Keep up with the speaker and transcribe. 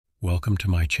Welcome to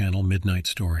my channel Midnight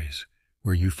Stories,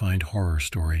 where you find horror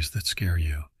stories that scare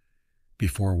you.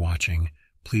 Before watching,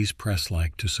 please press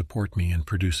like to support me in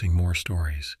producing more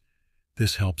stories.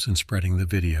 This helps in spreading the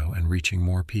video and reaching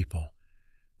more people.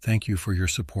 Thank you for your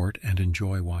support and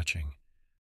enjoy watching.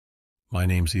 My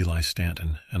name's Eli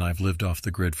Stanton, and I've lived off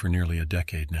the grid for nearly a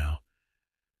decade now.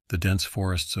 The dense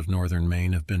forests of northern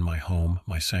Maine have been my home,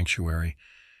 my sanctuary,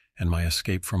 and my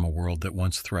escape from a world that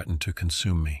once threatened to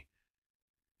consume me.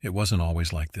 It wasn't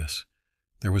always like this.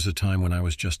 There was a time when I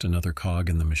was just another cog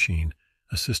in the machine,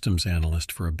 a systems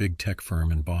analyst for a big tech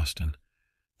firm in Boston.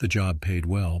 The job paid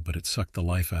well, but it sucked the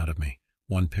life out of me,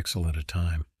 one pixel at a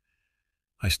time.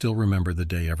 I still remember the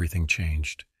day everything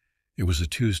changed. It was a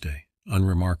Tuesday,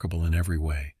 unremarkable in every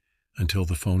way, until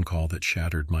the phone call that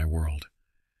shattered my world.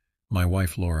 My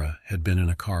wife, Laura, had been in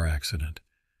a car accident.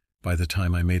 By the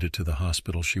time I made it to the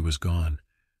hospital, she was gone.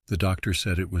 The doctor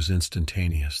said it was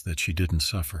instantaneous, that she didn't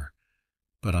suffer.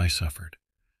 But I suffered.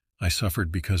 I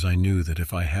suffered because I knew that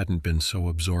if I hadn't been so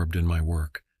absorbed in my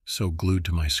work, so glued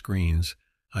to my screens,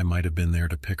 I might have been there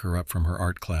to pick her up from her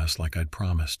art class like I'd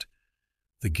promised.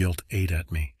 The guilt ate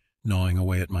at me, gnawing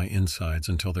away at my insides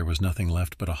until there was nothing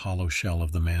left but a hollow shell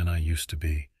of the man I used to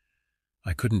be.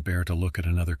 I couldn't bear to look at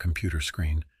another computer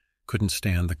screen, couldn't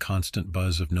stand the constant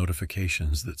buzz of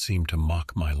notifications that seemed to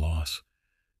mock my loss.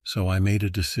 So I made a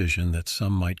decision that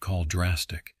some might call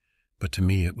drastic, but to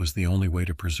me it was the only way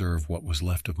to preserve what was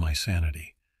left of my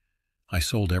sanity. I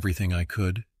sold everything I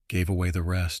could, gave away the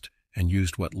rest, and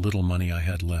used what little money I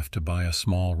had left to buy a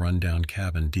small run-down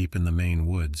cabin deep in the Maine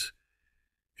woods.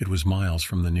 It was miles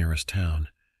from the nearest town,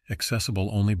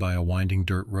 accessible only by a winding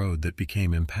dirt road that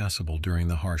became impassable during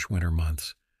the harsh winter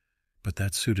months. But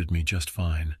that suited me just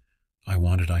fine. I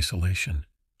wanted isolation.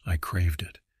 I craved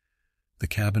it. The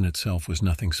cabin itself was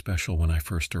nothing special when I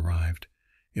first arrived.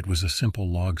 It was a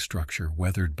simple log structure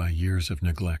weathered by years of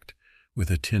neglect,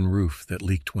 with a tin roof that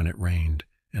leaked when it rained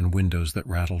and windows that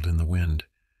rattled in the wind.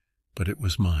 But it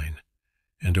was mine,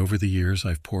 and over the years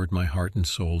I've poured my heart and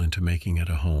soul into making it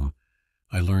a home.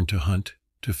 I learned to hunt,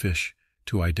 to fish,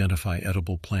 to identify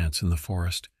edible plants in the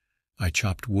forest. I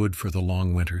chopped wood for the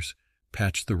long winters,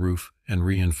 patched the roof, and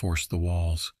reinforced the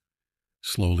walls.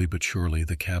 Slowly but surely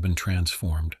the cabin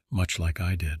transformed, much like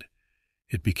I did.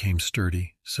 It became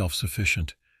sturdy,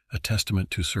 self-sufficient, a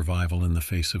testament to survival in the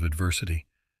face of adversity.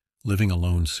 Living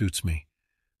alone suits me.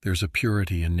 There's a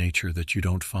purity in nature that you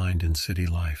don't find in city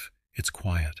life. It's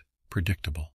quiet,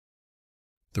 predictable.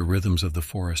 The rhythms of the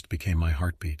forest became my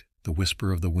heartbeat, the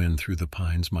whisper of the wind through the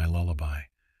pines my lullaby.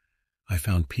 I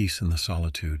found peace in the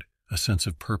solitude, a sense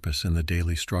of purpose in the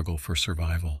daily struggle for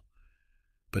survival.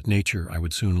 But nature, I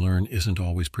would soon learn, isn't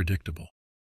always predictable.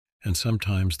 And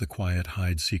sometimes the quiet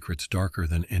hides secrets darker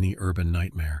than any urban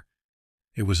nightmare.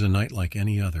 It was a night like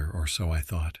any other, or so I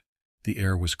thought. The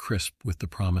air was crisp with the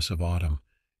promise of autumn,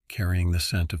 carrying the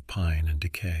scent of pine and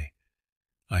decay.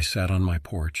 I sat on my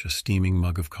porch, a steaming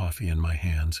mug of coffee in my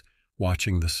hands,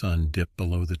 watching the sun dip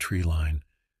below the tree line.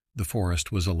 The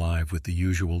forest was alive with the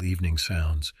usual evening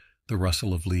sounds, the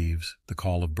rustle of leaves, the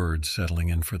call of birds settling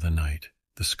in for the night,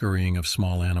 the scurrying of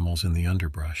small animals in the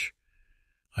underbrush.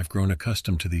 I've grown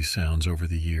accustomed to these sounds over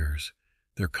the years.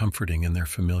 They're comforting in their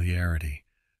familiarity,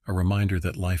 a reminder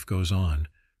that life goes on,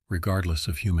 regardless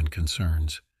of human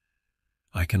concerns.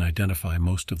 I can identify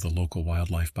most of the local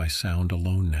wildlife by sound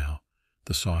alone now,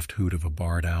 the soft hoot of a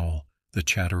barred owl, the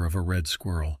chatter of a red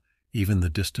squirrel, even the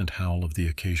distant howl of the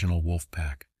occasional wolf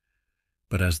pack.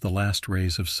 But as the last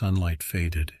rays of sunlight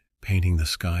faded, painting the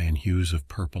sky in hues of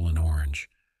purple and orange,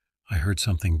 I heard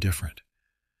something different,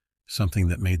 something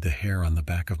that made the hair on the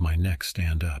back of my neck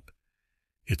stand up.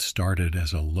 It started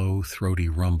as a low, throaty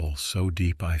rumble so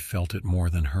deep I felt it more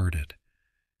than heard it.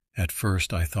 At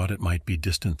first I thought it might be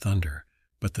distant thunder,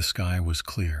 but the sky was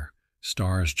clear,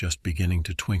 stars just beginning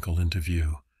to twinkle into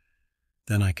view.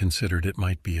 Then I considered it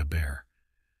might be a bear.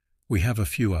 We have a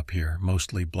few up here,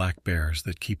 mostly black bears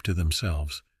that keep to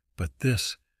themselves, but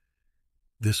this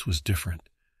was different.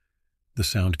 The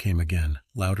sound came again,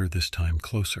 louder this time,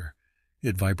 closer.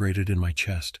 It vibrated in my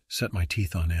chest, set my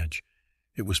teeth on edge.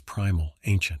 It was primal,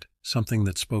 ancient, something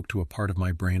that spoke to a part of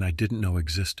my brain I didn't know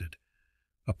existed,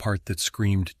 a part that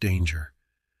screamed danger.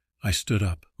 I stood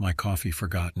up, my coffee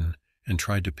forgotten, and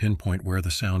tried to pinpoint where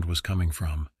the sound was coming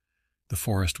from. The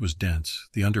forest was dense,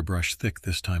 the underbrush thick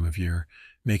this time of year,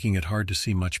 making it hard to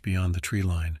see much beyond the tree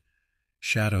line.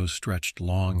 Shadows stretched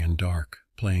long and dark,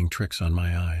 playing tricks on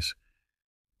my eyes.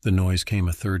 The noise came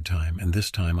a third time, and this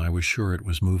time I was sure it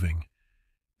was moving,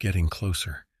 getting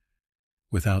closer.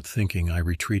 Without thinking, I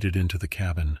retreated into the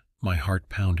cabin, my heart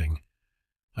pounding.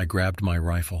 I grabbed my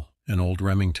rifle, an old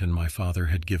Remington my father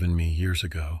had given me years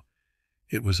ago,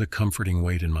 It was a comforting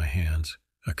weight in my hands,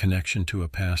 a connection to a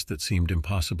past that seemed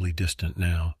impossibly distant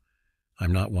now.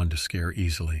 I'm not one to scare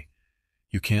easily.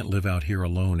 You can't live out here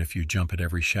alone if you jump at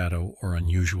every shadow or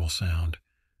unusual sound.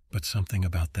 But something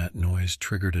about that noise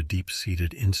triggered a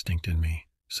deep-seated instinct in me,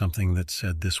 something that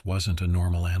said this wasn't a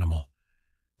normal animal.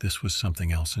 This was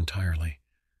something else entirely.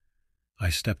 I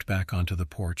stepped back onto the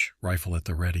porch, rifle at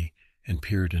the ready, and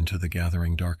peered into the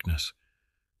gathering darkness.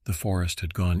 The forest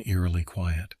had gone eerily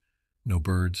quiet. No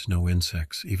birds, no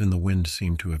insects, even the wind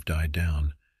seemed to have died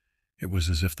down. It was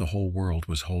as if the whole world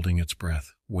was holding its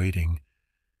breath, waiting.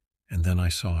 And then I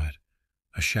saw it,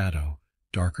 a shadow,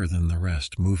 darker than the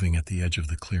rest, moving at the edge of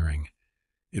the clearing.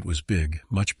 It was big,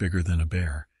 much bigger than a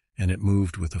bear, and it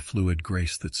moved with a fluid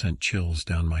grace that sent chills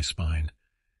down my spine.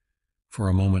 For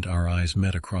a moment our eyes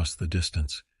met across the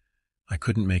distance. I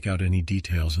couldn't make out any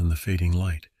details in the fading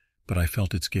light, but I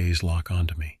felt its gaze lock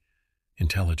onto me.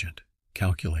 Intelligent,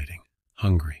 calculating,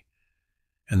 hungry.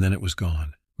 And then it was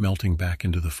gone, melting back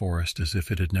into the forest as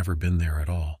if it had never been there at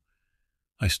all.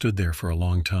 I stood there for a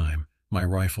long time, my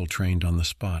rifle trained on the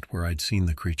spot where I'd seen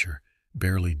the creature,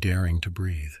 barely daring to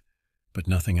breathe. But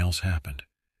nothing else happened.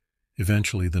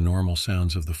 Eventually the normal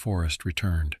sounds of the forest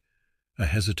returned. A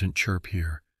hesitant chirp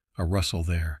here, a rustle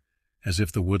there, as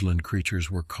if the woodland creatures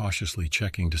were cautiously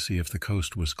checking to see if the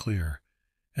coast was clear.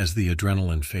 As the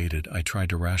adrenaline faded, I tried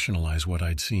to rationalize what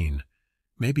I'd seen.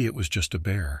 Maybe it was just a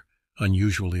bear,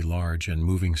 unusually large and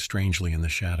moving strangely in the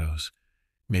shadows.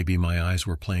 Maybe my eyes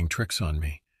were playing tricks on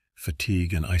me,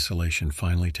 fatigue and isolation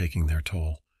finally taking their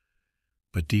toll.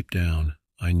 But deep down,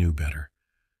 I knew better.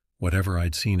 Whatever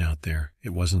I'd seen out there, it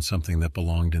wasn't something that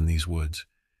belonged in these woods.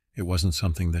 It wasn't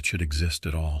something that should exist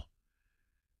at all.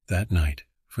 That night,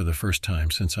 for the first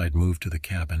time since I'd moved to the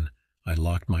cabin, I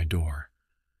locked my door.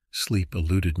 Sleep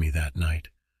eluded me that night.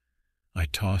 I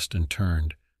tossed and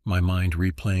turned, my mind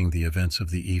replaying the events of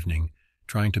the evening,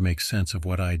 trying to make sense of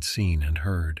what I'd seen and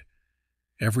heard.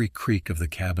 Every creak of the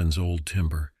cabin's old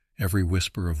timber, every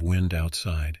whisper of wind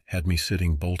outside, had me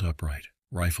sitting bolt upright,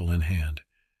 rifle in hand.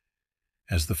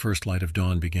 As the first light of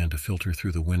dawn began to filter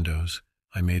through the windows,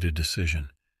 I made a decision.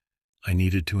 I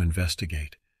needed to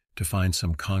investigate, to find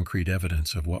some concrete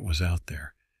evidence of what was out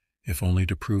there, if only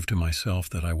to prove to myself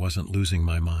that I wasn't losing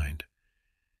my mind.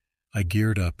 I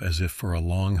geared up as if for a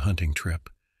long hunting trip.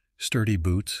 Sturdy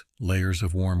boots, layers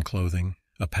of warm clothing,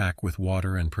 a pack with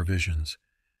water and provisions.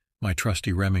 My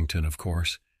trusty Remington, of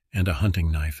course, and a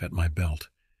hunting knife at my belt.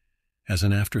 As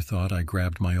an afterthought, I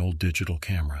grabbed my old digital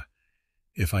camera.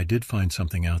 If I did find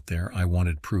something out there, I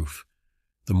wanted proof.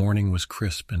 The morning was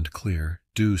crisp and clear,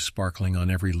 dew sparkling on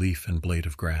every leaf and blade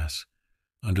of grass.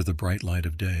 Under the bright light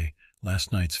of day,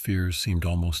 last night's fears seemed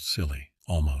almost silly,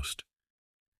 almost.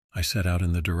 I set out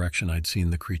in the direction I'd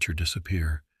seen the creature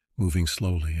disappear, moving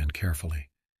slowly and carefully.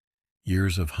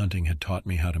 Years of hunting had taught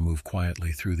me how to move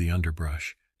quietly through the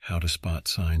underbrush, how to spot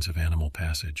signs of animal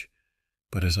passage.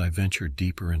 But as I ventured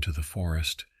deeper into the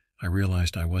forest, I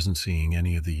realized I wasn't seeing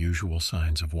any of the usual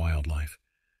signs of wildlife.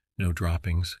 No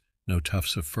droppings, no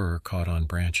tufts of fur caught on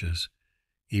branches.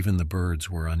 Even the birds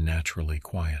were unnaturally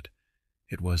quiet.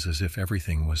 It was as if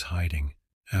everything was hiding.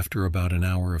 After about an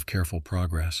hour of careful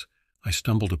progress, I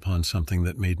stumbled upon something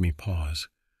that made me pause.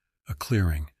 A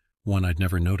clearing, one I'd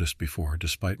never noticed before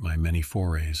despite my many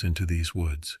forays into these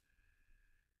woods.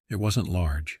 It wasn't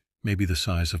large, maybe the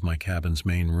size of my cabin's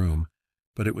main room,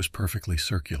 but it was perfectly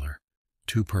circular,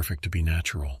 too perfect to be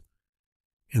natural.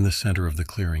 In the center of the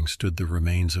clearing stood the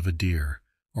remains of a deer,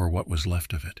 or what was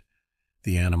left of it.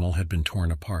 The animal had been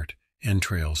torn apart,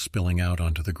 entrails spilling out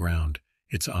onto the ground,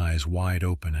 its eyes wide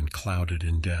open and clouded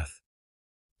in death.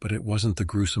 But it wasn't the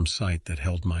gruesome sight that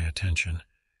held my attention.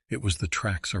 It was the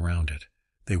tracks around it.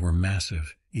 They were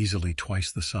massive, easily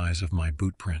twice the size of my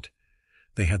boot print.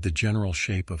 They had the general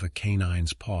shape of a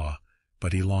canine's paw,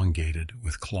 but elongated,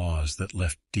 with claws that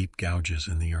left deep gouges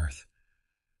in the earth.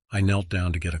 I knelt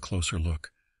down to get a closer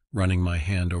look, running my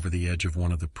hand over the edge of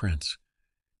one of the prints.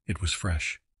 It was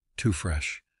fresh, too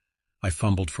fresh. I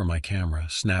fumbled for my camera,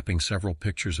 snapping several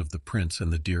pictures of the prints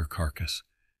and the deer carcass.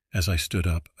 As I stood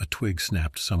up, a twig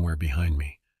snapped somewhere behind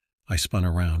me. I spun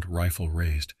around, rifle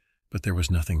raised, but there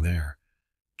was nothing there.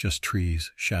 Just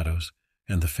trees, shadows,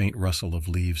 and the faint rustle of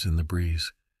leaves in the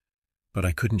breeze. But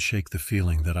I couldn't shake the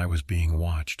feeling that I was being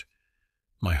watched.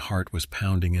 My heart was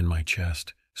pounding in my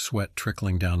chest, sweat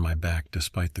trickling down my back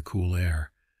despite the cool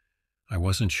air. I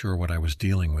wasn't sure what I was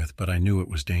dealing with, but I knew it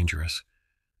was dangerous.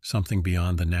 Something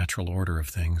beyond the natural order of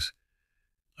things.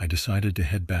 I decided to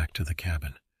head back to the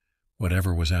cabin.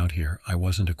 Whatever was out here, I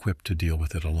wasn't equipped to deal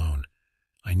with it alone.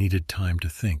 I needed time to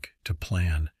think, to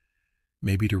plan,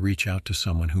 maybe to reach out to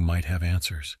someone who might have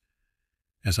answers.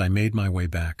 As I made my way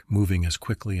back, moving as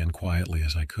quickly and quietly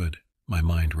as I could, my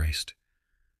mind raced.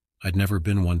 I'd never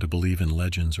been one to believe in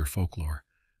legends or folklore,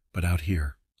 but out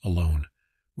here, alone,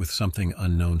 with something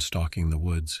unknown stalking the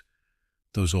woods,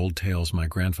 those old tales my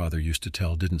grandfather used to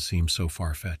tell didn't seem so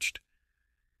far-fetched.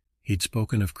 He'd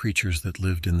spoken of creatures that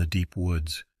lived in the deep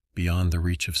woods, beyond the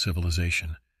reach of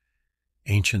civilization.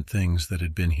 Ancient things that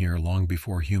had been here long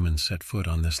before humans set foot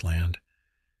on this land.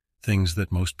 Things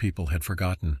that most people had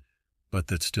forgotten, but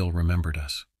that still remembered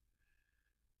us.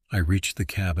 I reached the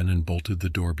cabin and bolted the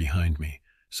door behind me,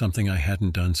 something I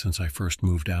hadn't done since I first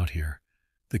moved out here.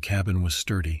 The cabin was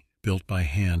sturdy, built by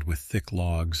hand with thick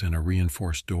logs and a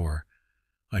reinforced door.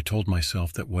 I told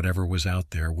myself that whatever was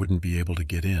out there wouldn't be able to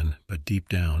get in, but deep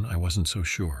down I wasn't so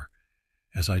sure.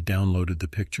 As I downloaded the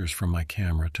pictures from my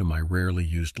camera to my rarely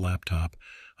used laptop,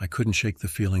 I couldn't shake the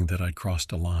feeling that I'd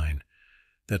crossed a line,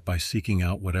 that by seeking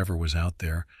out whatever was out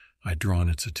there, I'd drawn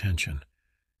its attention.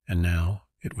 And now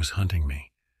it was hunting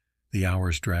me. The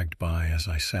hours dragged by as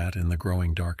I sat in the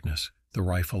growing darkness, the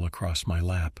rifle across my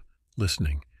lap,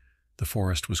 listening. The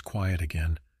forest was quiet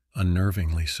again,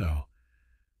 unnervingly so.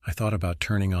 I thought about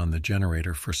turning on the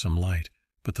generator for some light,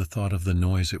 but the thought of the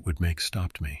noise it would make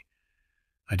stopped me.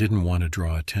 I didn't want to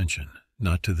draw attention,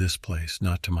 not to this place,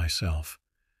 not to myself.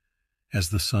 As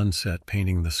the sun set,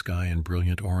 painting the sky in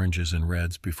brilliant oranges and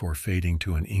reds before fading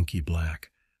to an inky black,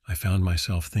 I found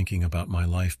myself thinking about my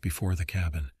life before the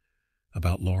cabin,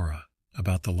 about Laura,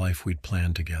 about the life we'd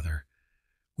planned together.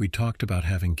 We'd talked about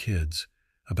having kids,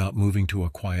 about moving to a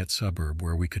quiet suburb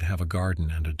where we could have a garden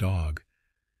and a dog.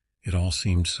 It all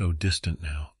seemed so distant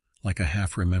now, like a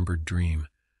half-remembered dream.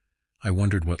 I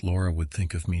wondered what Laura would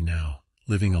think of me now,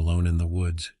 living alone in the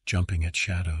woods, jumping at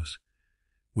shadows.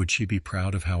 Would she be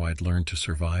proud of how I'd learned to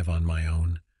survive on my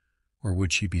own? Or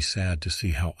would she be sad to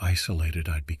see how isolated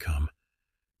I'd become?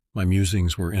 My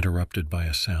musings were interrupted by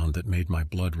a sound that made my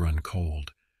blood run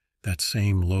cold. That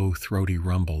same low, throaty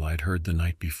rumble I'd heard the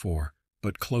night before,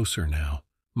 but closer now,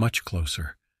 much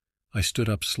closer. I stood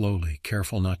up slowly,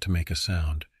 careful not to make a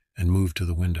sound, and moved to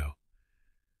the window.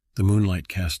 The moonlight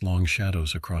cast long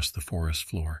shadows across the forest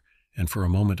floor, and for a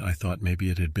moment I thought maybe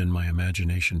it had been my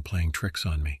imagination playing tricks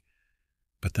on me.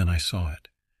 But then I saw it.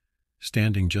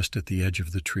 Standing just at the edge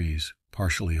of the trees,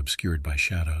 partially obscured by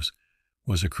shadows,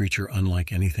 was a creature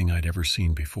unlike anything I'd ever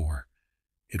seen before.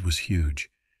 It was huge,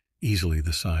 easily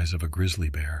the size of a grizzly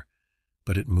bear,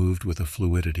 but it moved with a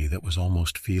fluidity that was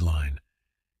almost feline.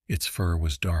 Its fur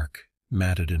was dark,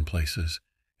 matted in places,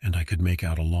 and I could make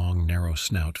out a long, narrow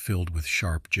snout filled with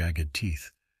sharp, jagged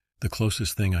teeth. The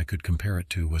closest thing I could compare it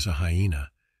to was a hyena,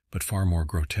 but far more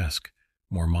grotesque,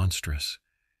 more monstrous.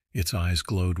 Its eyes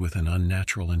glowed with an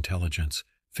unnatural intelligence,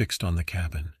 fixed on the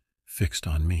cabin, fixed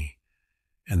on me.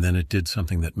 And then it did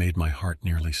something that made my heart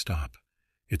nearly stop.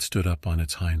 It stood up on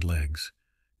its hind legs.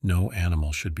 No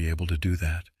animal should be able to do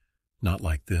that. Not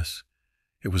like this.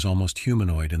 It was almost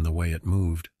humanoid in the way it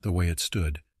moved, the way it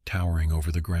stood, towering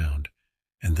over the ground.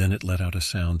 And then it let out a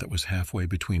sound that was halfway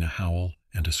between a howl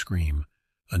and a scream,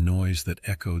 a noise that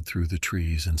echoed through the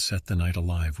trees and set the night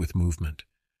alive with movement.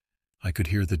 I could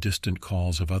hear the distant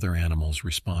calls of other animals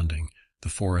responding, the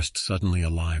forest suddenly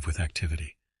alive with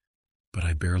activity. But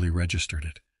I barely registered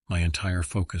it, my entire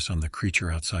focus on the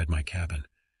creature outside my cabin.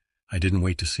 I didn't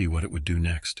wait to see what it would do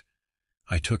next.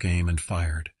 I took aim and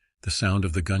fired, the sound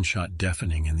of the gunshot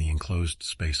deafening in the enclosed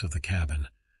space of the cabin.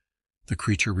 The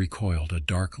creature recoiled, a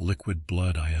dark liquid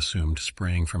blood, I assumed,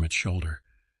 spraying from its shoulder.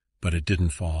 But it didn't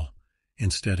fall.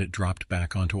 Instead, it dropped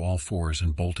back onto all fours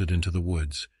and bolted into the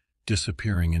woods,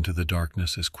 disappearing into the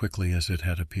darkness as quickly as it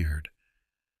had appeared.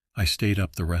 I stayed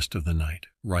up the rest of the night,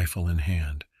 rifle in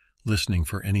hand, listening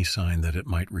for any sign that it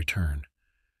might return.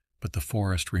 But the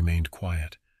forest remained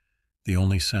quiet, the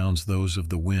only sounds those of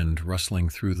the wind rustling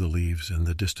through the leaves and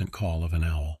the distant call of an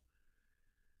owl.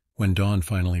 When dawn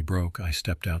finally broke, I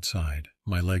stepped outside,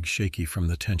 my legs shaky from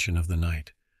the tension of the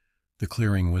night. The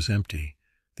clearing was empty,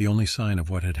 the only sign of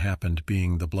what had happened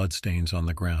being the bloodstains on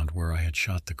the ground where I had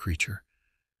shot the creature.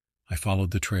 I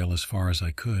followed the trail as far as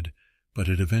I could, but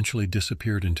it eventually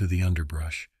disappeared into the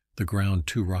underbrush, the ground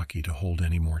too rocky to hold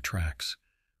any more tracks.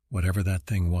 Whatever that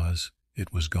thing was,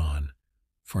 it was gone.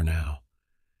 For now.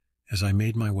 As I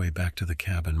made my way back to the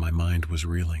cabin, my mind was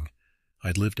reeling.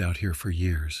 I'd lived out here for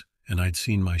years, and I'd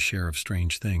seen my share of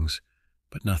strange things,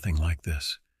 but nothing like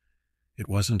this. It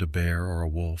wasn't a bear or a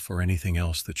wolf or anything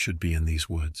else that should be in these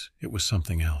woods. It was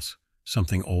something else,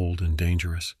 something old and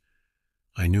dangerous.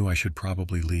 I knew I should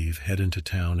probably leave, head into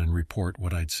town, and report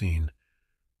what I'd seen.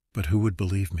 But who would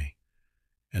believe me?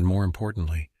 And more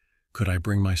importantly, could I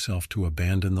bring myself to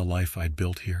abandon the life I'd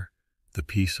built here, the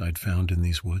peace I'd found in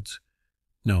these woods?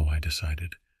 No, I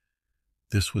decided.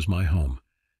 This was my home,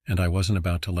 and I wasn't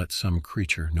about to let some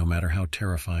creature, no matter how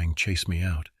terrifying, chase me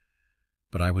out.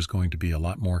 But I was going to be a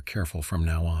lot more careful from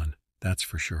now on, that's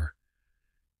for sure.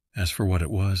 As for what it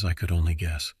was, I could only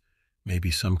guess.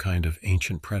 Maybe some kind of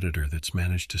ancient predator that's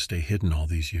managed to stay hidden all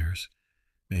these years.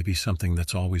 Maybe something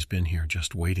that's always been here,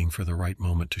 just waiting for the right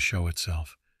moment to show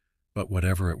itself. But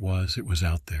whatever it was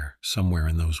out there, somewhere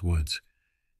in those woods,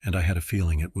 and I had a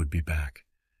feeling it would be back.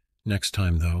 Next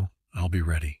time, though, I'll be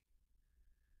ready.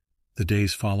 The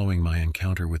days following my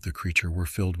encounter with the creature were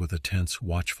filled with a tense,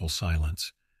 watchful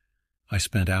silence. I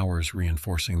spent hours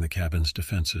reinforcing the cabin's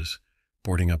defenses,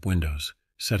 boarding up windows,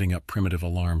 setting up primitive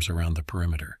alarms around the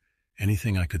perimeter,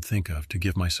 anything I could think of to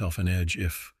give myself an edge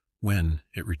when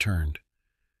it returned.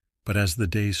 But as the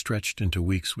days stretched into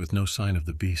weeks with no sign of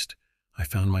the beast, I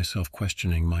found myself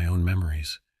questioning my own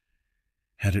memories.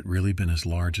 Had it really been as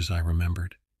large as I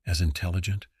remembered, as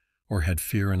intelligent, or had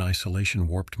fear and isolation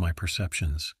warped my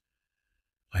perceptions?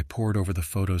 I pored over the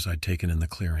photos I'd taken in the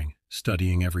clearing,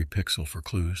 studying every pixel for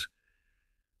clues.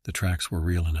 The tracks were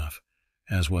real enough,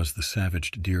 as was the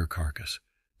savaged deer carcass,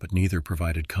 but neither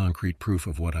provided concrete proof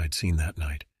of what I'd seen that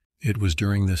night. It was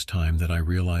during this time that I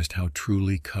realized how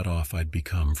truly cut off I'd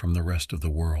become from the rest of the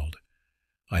world.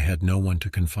 I had no one to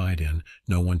confide in,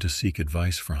 no one to seek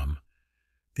advice from.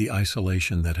 The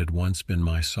isolation that had once been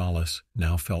my solace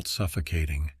now felt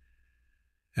suffocating.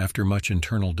 After much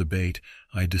internal debate,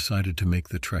 I decided to make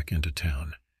the trek into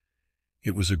town.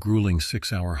 It was a grueling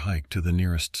 6-hour hike to the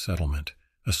nearest settlement,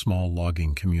 a small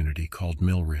logging community called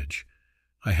Mill Ridge.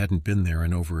 I hadn't been there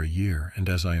in over a year, and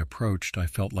as I approached, I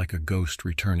felt like a ghost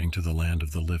returning to the land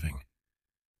of the living.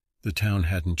 The town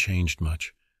hadn't changed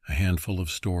much, a handful of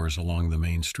stores along the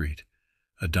main street,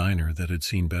 a diner that had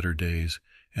seen better days,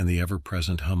 and the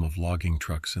ever-present hum of logging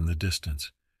trucks in the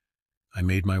distance. I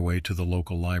made my way to the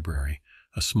local library,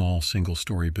 a small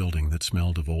single-story building that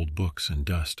smelled of old books and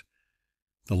dust.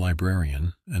 The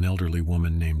librarian, an elderly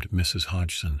woman named Mrs.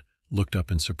 Hodgson, looked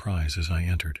up in surprise as I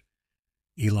entered.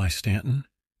 "Eli Stanton?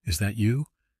 Is that you?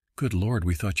 Good Lord,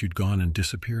 we thought you'd gone and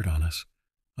disappeared on us."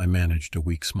 I managed a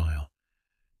weak smile.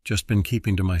 "Just been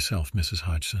keeping to myself, Mrs.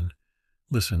 Hodgson.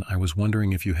 Listen, I was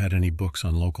wondering if you had any books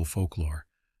on local folklore,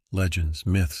 legends,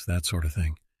 myths, that sort of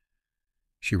thing."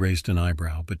 She raised an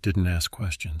eyebrow but didn't ask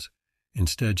questions.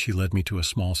 Instead, she led me to a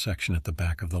small section at the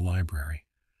back of the library.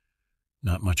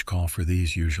 "Not much call for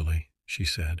these usually," she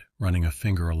said, running a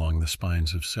finger along the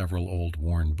spines of several old,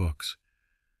 worn books.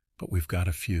 "But we've got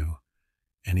a few.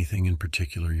 Anything in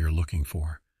particular you're looking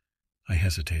for?" I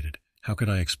hesitated. How could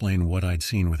I explain what I'd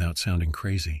seen without sounding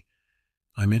crazy?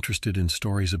 "I'm interested in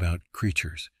stories about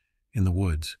creatures, in the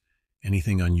woods.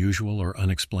 Anything unusual or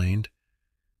unexplained?"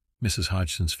 Mrs.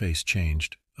 Hodgson's face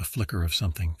changed, a flicker of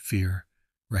something, fear,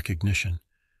 recognition,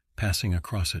 passing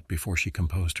across it before she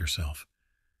composed herself.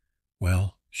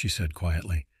 "Well," she said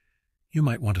quietly, "you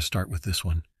might want to start with this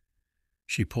one."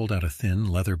 She pulled out a thin,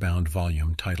 leather-bound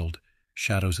volume titled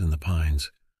Shadows in the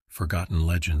Pines, Forgotten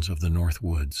Legends of the North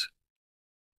Woods.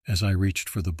 As I reached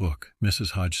for the book,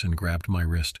 Mrs. Hodgson grabbed my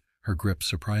wrist, her grip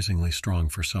surprisingly strong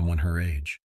for someone her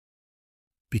age.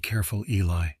 "Be careful,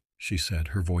 Eli," she said,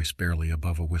 her voice barely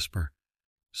above a whisper.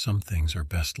 "Some things are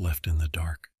best left in the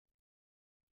dark."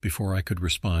 Before I could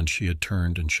respond, she had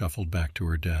turned and shuffled back to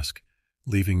her desk,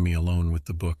 leaving me alone with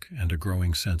the book and a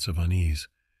growing sense of unease.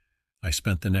 I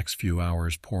spent the next few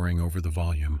hours poring over the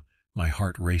volume, my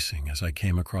heart racing as I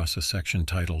came across a section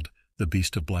titled The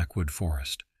Beast of Blackwood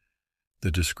Forest.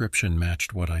 The description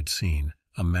matched what I'd seen,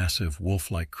 a massive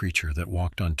wolf-like creature that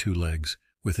walked on 2 legs,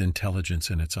 with intelligence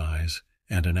in its eyes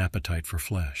and an appetite for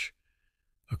flesh.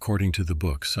 According to the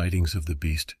book, sightings of the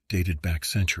beast dated back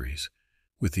centuries,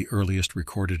 with the earliest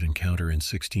recorded encounter in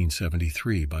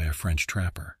 1673 by a French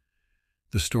trapper.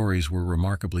 The stories were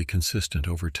remarkably consistent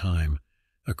over time,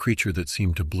 a creature that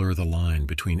seemed to blur the line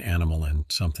between animal and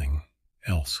something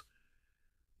else.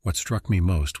 What struck me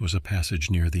most was a passage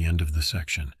near the end of the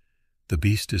section. The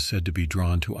beast is said to be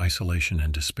drawn to isolation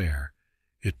and despair.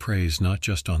 It preys not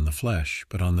just on the flesh,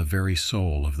 but on the very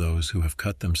soul of those who have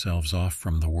cut themselves off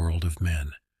from the world of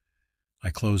men. I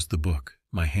closed the book,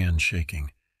 my hand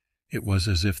shaking. It was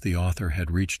as if the author had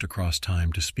reached across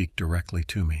time to speak directly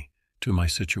to me, to my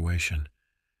situation.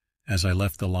 As I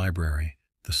left the library,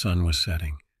 the sun was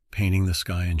setting, painting the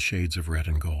sky in shades of red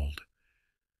and gold.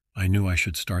 I knew I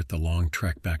should start the long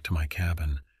trek back to my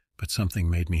cabin, but something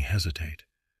made me hesitate.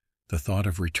 The thought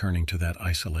of returning to that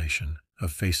isolation,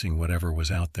 of facing whatever was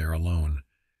out there alone,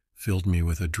 filled me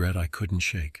with a dread I couldn't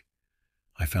shake.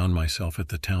 I found myself at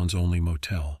the town's only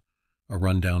motel, a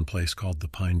rundown place called the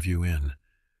Pineview Inn.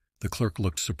 The clerk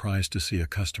looked surprised to see a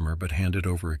customer but handed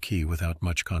over a key without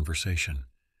much conversation.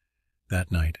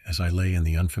 That night, as I lay in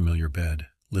the unfamiliar bed,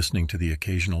 listening to the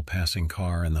occasional passing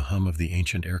car and the hum of the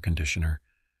ancient air conditioner,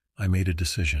 I made a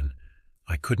decision.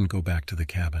 I couldn't go back to the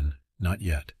cabin, not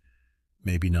yet.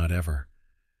 Maybe not ever.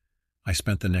 I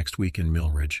spent the next week in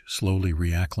Millridge, slowly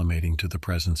reacclimating to the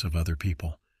presence of other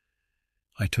people.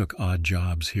 I took odd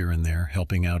jobs here and there,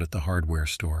 helping out at the hardware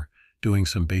store, doing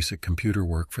some basic computer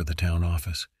work for the town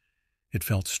office. It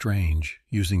felt strange,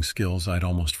 using skills I'd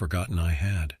almost forgotten I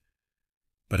had.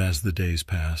 But as the days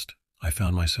passed, I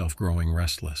found myself growing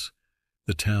restless.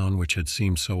 The town, which had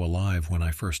seemed so alive when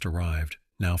I first arrived,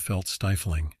 now felt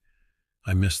stifling.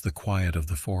 I missed the quiet of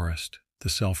the forest, the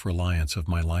self-reliance of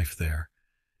my life there.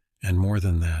 And more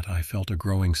than that, I felt a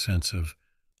growing sense of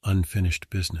unfinished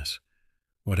business.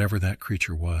 Whatever that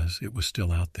creature was, it was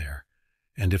still out there.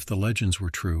 And if the legends were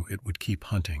true, it would keep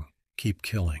hunting, keep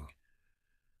killing.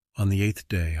 On the 8th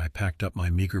day, I packed up my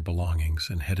meager belongings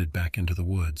and headed back into the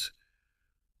woods.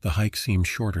 The hike seemed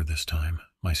shorter this time,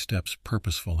 my steps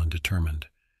purposeful and determined.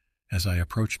 As I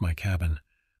approached my cabin,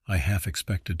 I half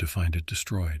expected to find it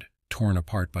destroyed, torn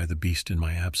apart by the beast in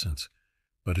my absence.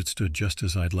 But it stood just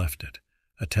as I'd left it,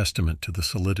 a testament to the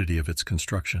solidity of its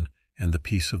construction and the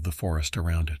peace of the forest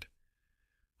around it.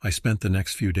 I spent the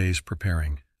next few days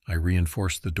preparing. I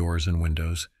reinforced the doors and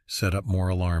windows, set up more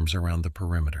alarms around the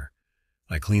perimeter.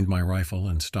 I cleaned my rifle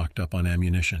and stocked up on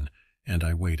ammunition, and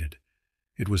I waited.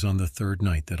 It was on the 3rd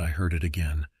night that I heard it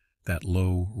again, that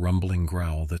low, rumbling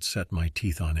growl that set my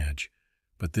teeth on edge.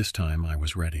 But this time I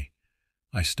was ready.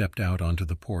 I stepped out onto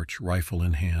the porch, rifle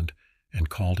in hand, and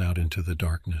called out into the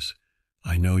darkness,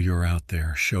 "I know you're out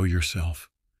there, show yourself."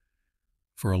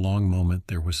 For a long moment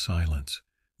there was silence.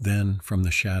 Then, from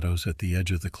the shadows at the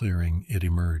edge of the clearing, it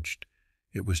emerged.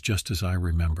 It was just as I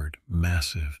remembered,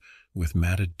 massive, with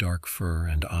matted dark fur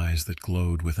and eyes that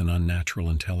glowed with an unnatural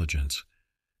intelligence.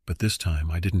 But this time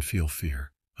I didn't feel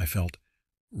fear. I felt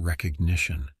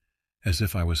recognition, as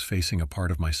if I was facing a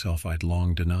part of myself I'd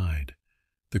long denied.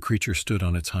 The creature stood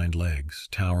on its hind legs,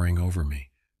 towering over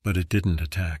me, but it didn't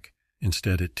attack.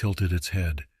 Instead, it tilted its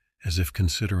head, as if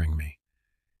considering me.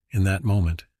 In that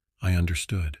moment, I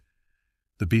understood.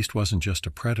 The beast wasn't just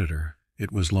a predator,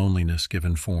 it was loneliness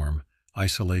given form,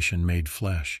 isolation made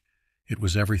flesh. It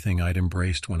was everything I'd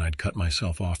embraced when I'd cut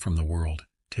myself off from the world,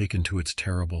 taken to its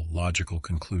terrible, logical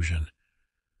conclusion.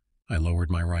 I lowered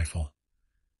my rifle.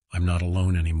 "I'm not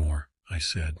alone anymore," I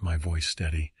said, my voice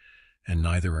steady, "and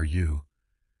neither are you."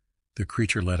 The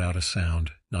creature let out a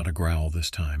sound, not a growl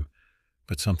this time,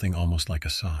 but something almost like a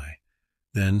sigh.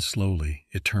 Then, slowly,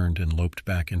 it turned and loped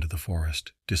back into the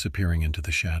forest, disappearing into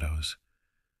the shadows.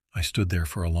 I stood there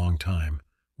for a long time,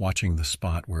 watching the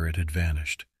spot where it had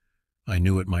vanished. I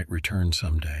knew it might return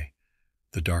someday.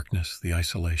 The darkness, the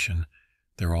isolation,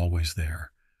 they're always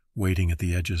there, waiting at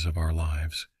the edges of our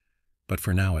lives. But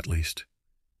for now, at least,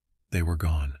 they were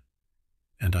gone,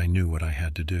 and I knew what I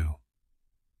had to do.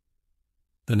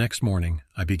 The next morning,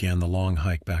 I began the long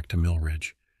hike back to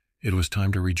Millridge. It was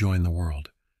time to rejoin the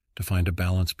world, to find a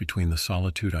balance between the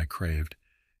solitude I craved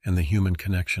and the human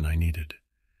connection I needed.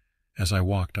 As I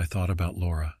walked, I thought about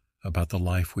Laura, about the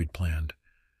life we'd planned.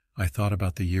 I thought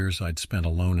about the years I'd spent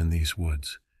alone in these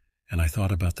woods, and I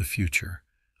thought about the future,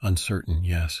 uncertain,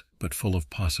 yes, but full of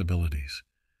possibilities.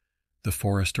 The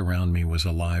forest around me was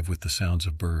alive with the sounds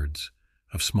of birds,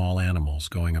 of small animals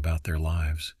going about their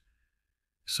lives.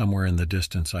 Somewhere in the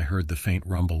distance I heard the faint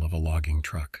rumble of a logging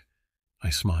truck. I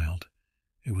smiled.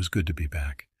 It was good to be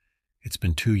back. It's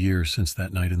been 2 years since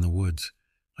that night in the woods.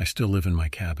 I still live in my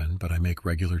cabin, but I make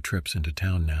regular trips into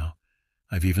town now.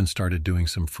 I've even started doing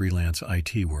some freelance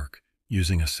IT work,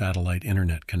 using a satellite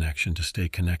internet connection to stay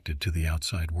connected to the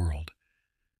outside world.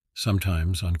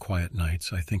 Sometimes, on quiet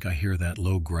nights, I think I hear that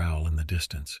low growl in the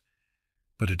distance.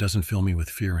 But it doesn't fill me with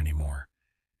fear anymore.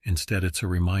 Instead, it's a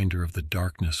reminder of the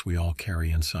darkness we all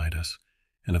carry inside us,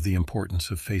 and of the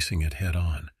importance of facing it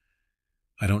head-on.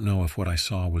 I don't know if what I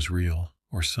saw was real,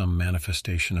 or some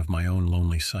manifestation of my own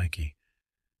lonely psyche.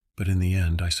 But in the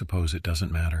end, I suppose it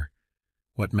doesn't matter.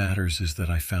 What matters is that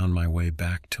I found my way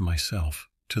back to myself,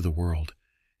 to the world.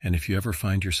 And if you ever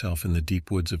find yourself in the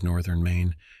deep woods of northern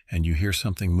Maine, and you hear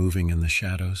something moving in the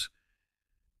shadows,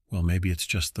 well, maybe it's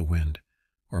just the wind,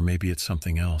 or maybe it's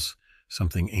something else,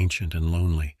 something ancient and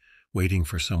lonely, waiting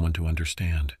for someone to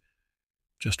understand.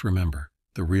 Just remember,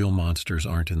 the real monsters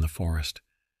aren't in the forest.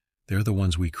 They're the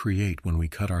ones we create when we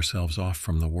cut ourselves off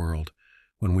from the world,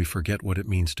 when we forget what it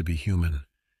means to be human.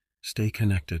 Stay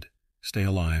connected, stay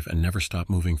alive, and never stop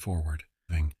moving forward.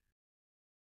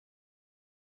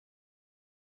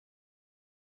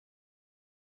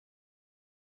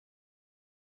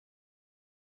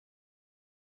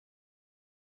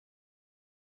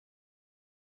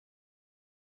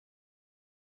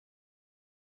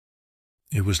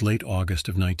 It was late August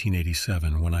of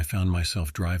 1987 when I found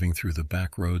myself driving through the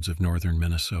back roads of northern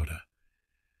Minnesota.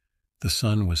 The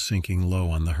sun was sinking low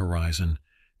on the horizon,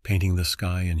 painting the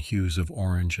sky in hues of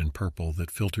orange and purple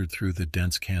that filtered through the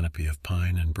dense canopy of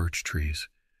pine and birch trees.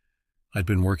 I'd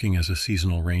been working as a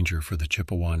seasonal ranger for the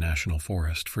Chippewa National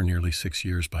Forest for nearly 6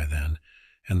 years by then,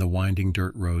 and the winding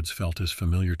dirt roads felt as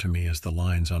familiar to me as the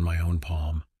lines on my own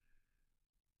palm.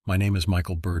 My name is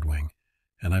Michael Birdwing,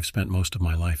 and I've spent most of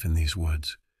my life in these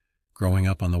woods. Growing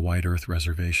up on the White Earth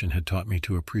Reservation had taught me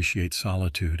to appreciate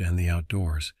solitude and the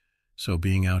outdoors, so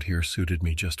being out here suited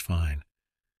me just fine.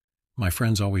 My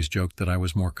friends always joked that I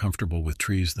was more comfortable with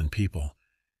trees than people,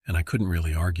 and I couldn't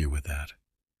really argue with that.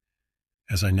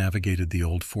 As I navigated the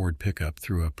old Ford pickup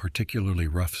through a particularly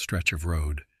rough stretch of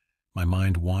road, my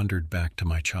mind wandered back to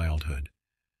my childhood.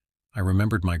 I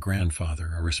remembered my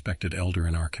grandfather, a respected elder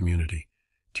in our community,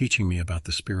 teaching me about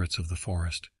the spirits of the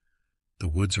forest. "The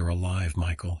woods are alive,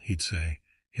 Michael," he'd say,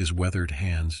 his weathered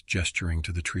hands gesturing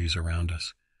to the trees around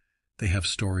us. "They have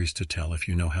stories to tell if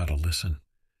you know how to listen."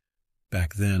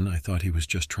 Back then, I thought he was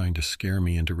just trying to scare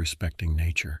me into respecting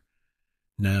nature.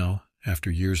 Now,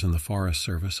 after years in the Forest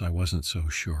Service, I wasn't so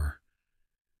sure.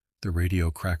 The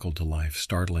radio crackled to life,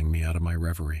 startling me out of my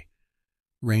reverie.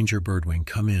 "Ranger Birdwing,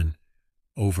 come in."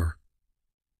 "Over."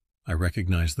 I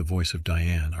recognized the voice of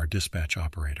Diane, our dispatch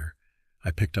operator.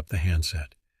 I picked up the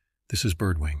handset. "This is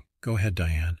Birdwing. Go ahead,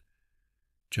 Diane."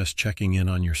 "Just checking in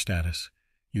on your status.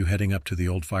 You heading up to the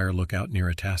old fire lookout near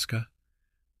Itasca?"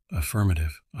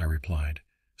 "Affirmative," I replied,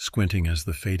 squinting as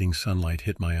the fading sunlight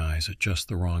hit my eyes at just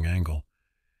the wrong angle.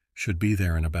 "Should be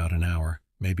there in about an hour,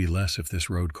 maybe less if this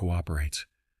road cooperates."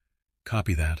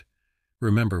 "Copy that.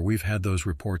 Remember, we've had those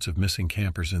reports of missing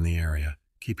campers in the area.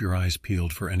 Keep your eyes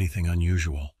peeled for anything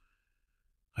unusual."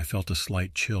 I felt a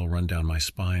slight chill run down my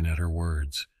spine at her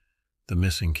words. The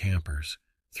missing campers.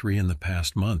 3 in the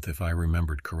past month, if I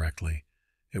remembered correctly.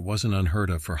 It wasn't unheard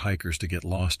of for hikers to get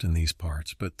lost in these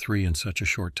parts, but 3 in such a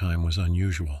short time was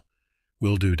unusual.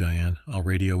 "Will do, Diane. I'll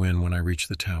radio in when I reach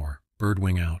the tower.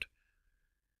 Birdwing out."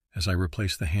 As I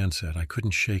replaced the handset, I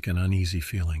couldn't shake an uneasy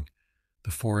feeling.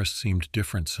 The forest seemed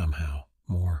different somehow,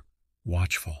 more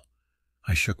watchful.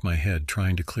 I shook my head,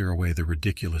 trying to clear away the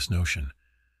ridiculous notion.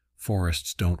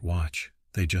 Forests don't watch,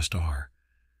 they just are.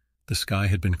 The sky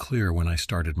had been clear when I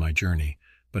started my journey,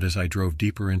 but as I drove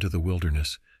deeper into the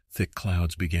wilderness, thick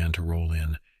clouds began to roll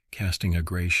in, casting a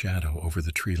gray shadow over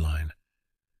the tree line.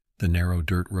 The narrow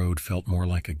dirt road felt more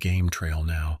like a game trail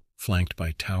now, flanked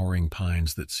by towering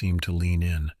pines that seemed to lean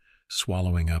in,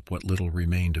 swallowing up what little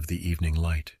remained of the evening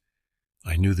light.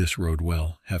 I knew this road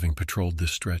well, having patrolled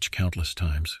this stretch countless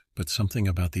times, but something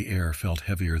about the air felt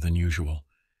heavier than usual.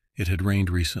 It had rained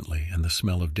recently, and the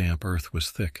smell of damp earth was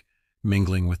thick,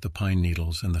 mingling with the pine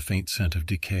needles and the faint scent of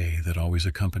decay that always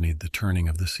accompanied the turning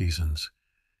of the seasons.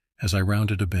 As I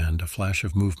rounded a bend, a flash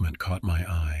of movement caught my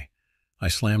eye. I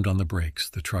slammed on the brakes,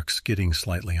 the truck skidding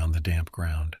slightly on the damp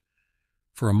ground.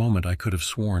 For a moment I could have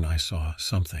sworn I saw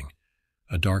something,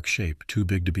 a dark shape too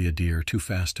big to be a deer, too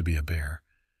fast to be a bear.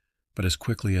 But as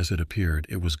quickly as it appeared,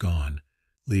 it was gone,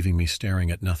 leaving me staring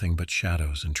at nothing but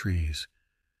shadows and trees.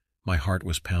 My heart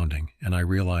was pounding, and I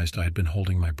realized I had been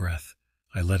holding my breath.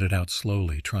 I let it out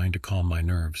slowly, trying to calm my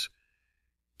nerves.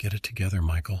 "Get it together,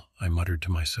 Michael," I muttered to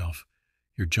myself.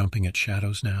 "You're jumping at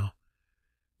shadows now?"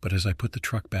 But as I put the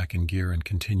truck back in gear and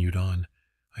continued on,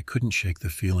 I couldn't shake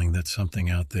the feeling that something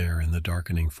out there in the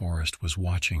darkening forest was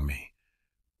watching me,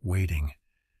 waiting.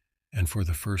 And for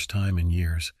the first time in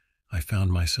years, I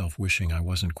found myself wishing I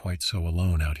wasn't quite so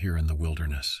alone out here in the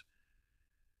wilderness.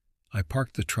 I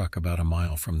parked the truck about a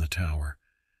mile from the tower,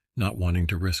 not wanting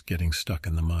to risk getting stuck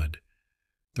in the mud.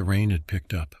 The rain had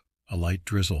picked up, a light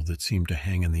drizzle that seemed to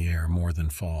hang in the air more than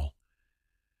fall.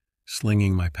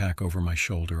 Slinging my pack over my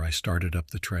shoulder, I started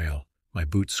up the trail, my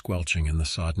boots squelching in the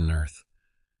sodden earth.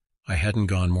 I hadn't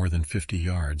gone more than 50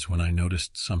 yards when I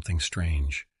noticed something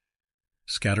strange.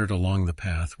 Scattered along the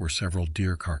path were several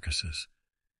deer carcasses.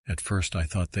 At first I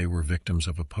thought they were victims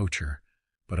of a poacher,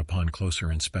 but upon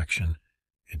closer inspection,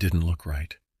 it didn't look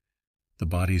right. The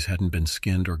bodies hadn't been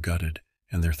skinned or gutted,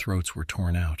 and their throats were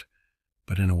torn out,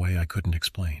 but in a way I couldn't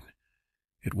explain.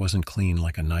 It wasn't clean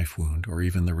like a knife wound or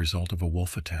even the result of a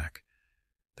wolf attack.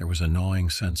 There was a gnawing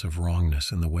sense of wrongness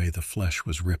in the way the flesh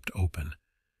was ripped open.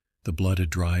 The blood had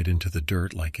dried into the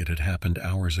dirt like it had happened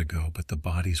hours ago, but the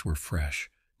bodies were fresh,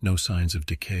 no signs of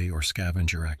decay or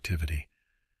scavenger activity.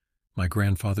 My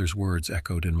grandfather's words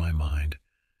echoed in my mind.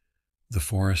 "The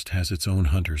forest has its own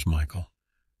hunters, Michael,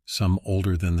 some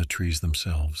older than the trees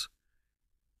themselves."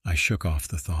 I shook off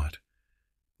the thought.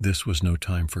 This was no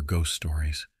time for ghost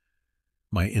stories.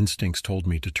 My instincts told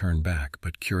me to turn back,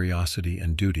 but curiosity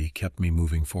and duty kept me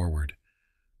moving forward.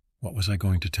 What was I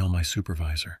going to tell my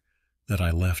supervisor? That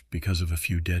I left because of a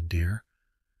few dead deer?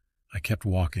 I kept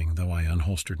walking, though I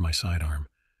unholstered my sidearm,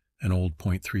 an old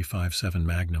 .357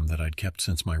 Magnum that I'd kept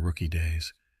since my rookie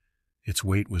days. Its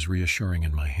weight was reassuring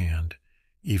in my hand,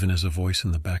 even as a voice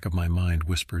in the back of my mind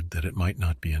whispered that it might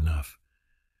not be enough.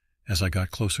 As I got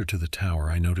closer to the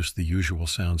tower, I noticed the usual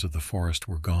sounds of the forest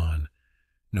were gone.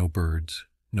 No birds,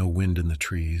 no wind in the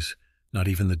trees, not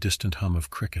even the distant hum of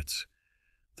crickets.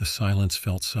 The silence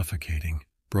felt suffocating,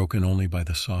 broken only by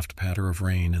the soft patter of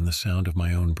rain and the sound of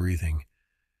my own breathing.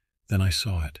 Then I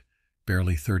saw it,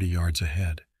 barely 30 yards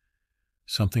ahead.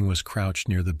 Something was crouched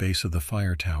near the base of the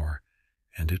fire tower,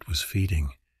 and it was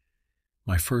feeding.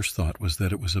 My first thought was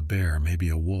that it was a bear, maybe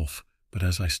a wolf, but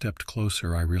as I stepped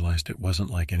closer, I realized it wasn't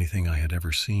like anything I had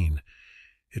ever seen.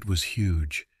 It was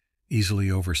huge, easily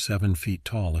over 7 feet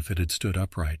tall if it had stood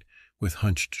upright, with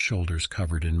hunched shoulders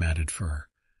covered in matted fur.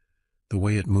 The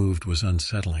way it moved was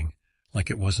unsettling, like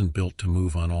it wasn't built to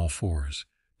move on all fours,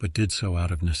 but did so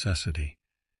out of necessity.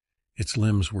 Its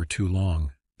limbs were too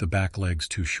long, the back legs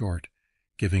too short,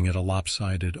 giving it a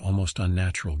lopsided, almost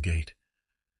unnatural gait.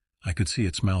 I could see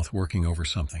its mouth working over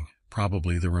something,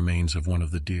 probably the remains of one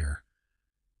of the deer.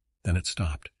 Then it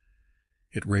stopped.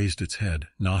 It raised its head,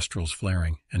 nostrils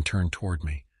flaring, and turned toward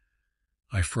me.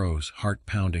 I froze, heart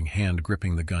pounding, hand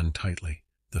gripping the gun tightly.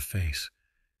 The face.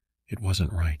 It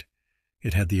wasn't right.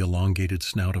 It had the elongated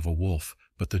snout of a wolf,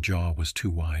 but the jaw was too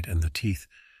wide, and the teeth,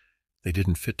 they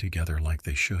didn't fit together like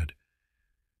they should.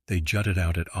 They jutted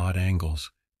out at odd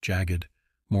angles, jagged,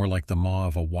 more like the maw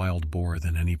of a wild boar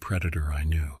than any predator I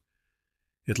knew.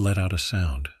 It let out a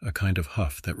sound, a kind of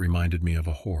huff that reminded me of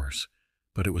a horse,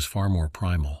 but it was far more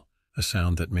primal, a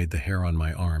sound that made the hair on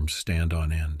my arms stand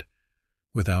on end.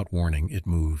 Without warning, it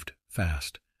moved,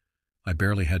 fast. I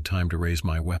barely had time to raise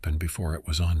my weapon before it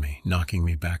was on me, knocking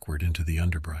me backward into the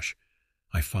underbrush.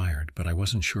 I fired, but I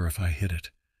wasn't sure if I hit it.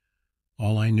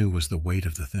 All I knew was the weight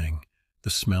of the thing, the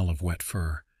smell of wet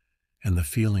fur, and the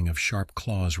feeling of sharp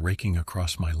claws raking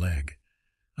across my leg.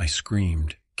 I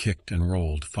screamed, kicked, and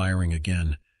rolled, firing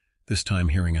again, this time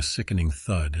hearing a sickening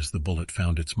thud as the bullet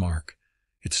found its mark.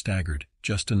 It staggered,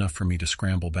 just enough for me to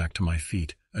scramble back to my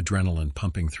feet, adrenaline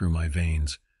pumping through my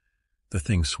veins. The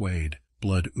thing swayed,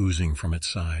 blood oozing from its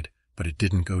side, but it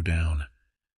didn't go down.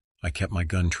 I kept my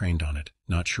gun trained on it,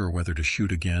 not sure whether to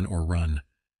shoot again or run.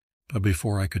 But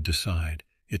before I could decide,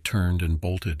 it turned and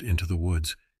bolted into the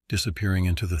woods, disappearing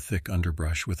into the thick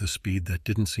underbrush with a speed that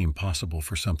didn't seem possible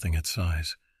for something its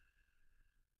size.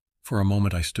 For a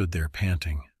moment I stood there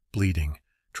panting, bleeding,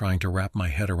 trying to wrap my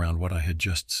head around what I had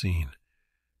just seen.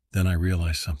 Then I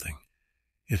realized something.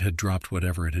 It had dropped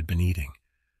whatever it had been eating.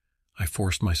 I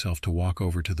forced myself to walk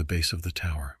over to the base of the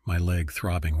tower, my leg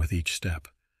throbbing with each step.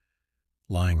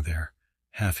 Lying there,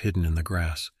 half hidden in the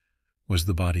grass, was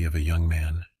the body of a young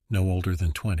man, no older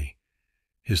than 20.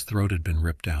 His throat had been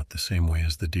ripped out the same way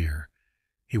as the deer.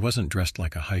 He wasn't dressed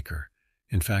like a hiker.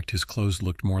 In fact, his clothes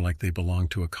looked more like they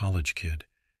belonged to a college kid.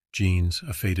 Jeans,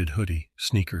 a faded hoodie,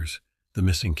 sneakers, the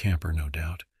missing camper, no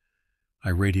doubt. I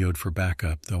radioed for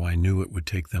backup, though I knew it would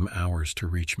take them hours to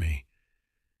reach me.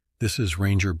 "This is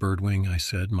Ranger Birdwing," I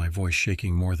said, my voice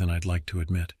shaking more than I'd like to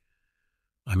admit.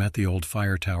 "I'm at the old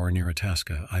fire tower near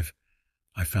Itasca.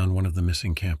 I found one of the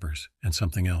missing campers, and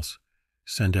something else.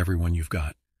 Send everyone you've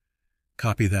got."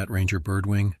 "Copy that, Ranger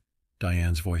Birdwing,"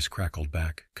 Diane's voice crackled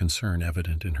back, concern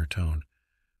evident in her tone.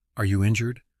 "Are you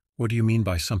injured? What do you mean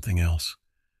by something else?"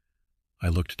 I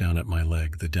looked down at my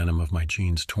leg, the denim of my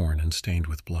jeans torn and stained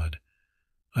with blood.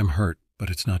 "I'm hurt, but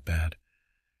it's not bad.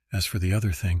 As for the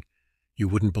other thing, you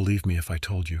wouldn't believe me if I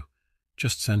told you.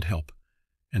 Just send help,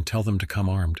 and tell them to come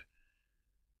armed."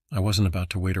 I wasn't about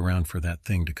to wait around for that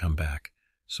thing to come back,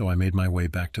 so I made my way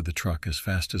back to the truck as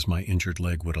fast as my injured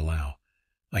leg would allow.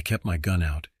 I kept my gun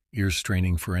out, ears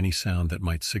straining for any sound that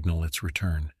might signal its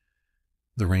return.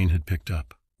 The rain had picked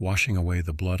up, washing away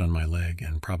the blood on my leg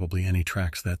and probably any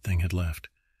tracks that thing had left.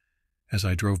 As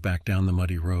I drove back down the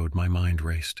muddy road, my mind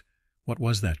raced. What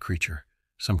was that creature?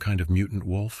 Some kind of mutant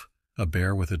wolf? A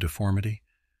bear with a deformity?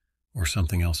 Or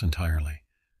something else entirely?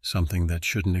 Something that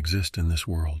shouldn't exist in this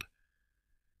world?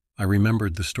 I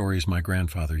remembered the stories my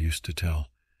grandfather used to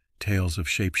tell, tales of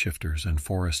shapeshifters and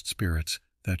forest spirits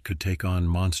that could take on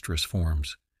monstrous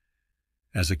forms.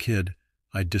 As a kid,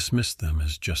 I'd dismissed them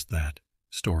as just that,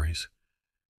 stories.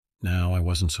 Now I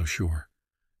wasn't so sure.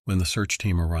 When the search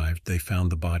team arrived, they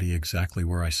found the body exactly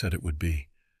where I said it would be.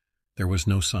 There was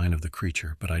no sign of the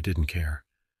creature, but I didn't care.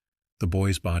 The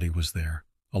boy's body was there,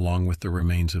 along with the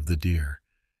remains of the deer,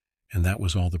 and that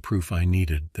was all the proof I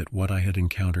needed that what I had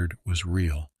encountered was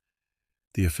real.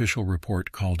 The official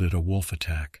report called it a wolf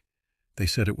attack. They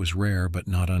said it was rare but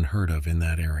not unheard of in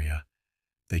that area.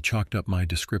 They chalked up my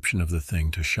description of the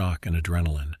thing to shock and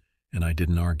adrenaline, and I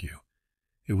didn't argue.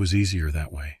 It was easier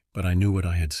that way, but I knew what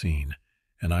I had seen,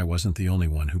 and I wasn't the only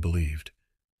one who believed.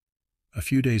 A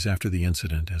few days after the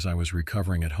incident, as I was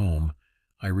recovering at home,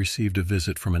 I received a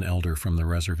visit from an elder from the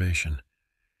reservation.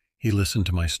 He listened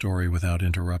to my story without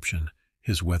interruption,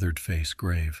 his weathered face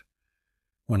grave.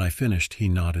 When I finished, he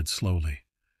nodded slowly.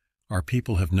 "Our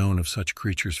people have known of such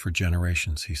creatures for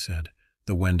generations," he said.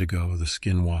 "The Wendigo, the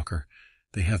Skinwalker.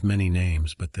 They have many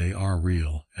names, but they are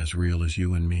real as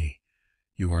you and me.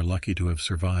 You are lucky to have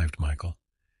survived, Michael."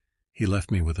 He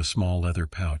left me with a small leather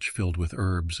pouch filled with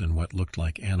herbs and what looked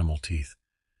like animal teeth.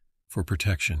 "For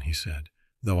protection," he said,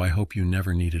 "though I hope you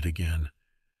never need it again.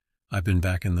 I've been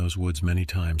back in those woods many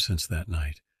times since that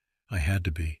night. I had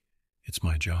to be. It's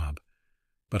my job.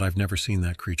 But I've never seen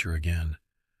that creature again.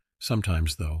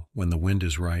 Sometimes, though, when the wind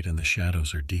is right and the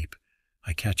shadows are deep,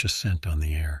 I catch a scent on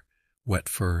the air, wet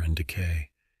fur and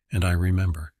decay, and I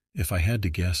remember. If I had to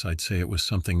guess, I'd say it was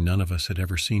something none of us had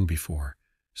ever seen before,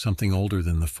 something older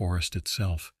than the forest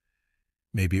itself.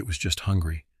 Maybe it was just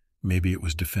hungry, maybe it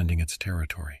was defending its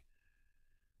territory.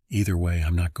 Either way,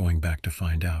 I'm not going back to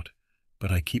find out,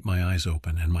 but I keep my eyes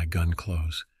open and my gun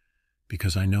close,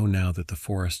 because I know now that the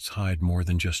forests hide more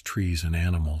than just trees and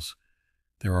animals.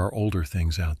 There are older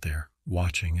things out there,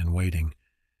 watching and waiting,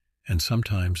 and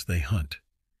sometimes they hunt.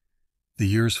 The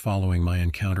years following my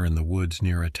encounter in the woods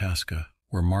near Itasca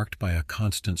were marked by a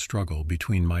constant struggle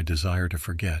between my desire to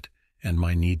forget and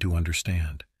my need to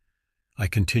understand. I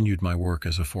continued my work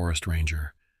as a forest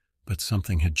ranger, but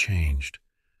something had changed.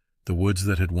 The woods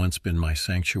that had once been my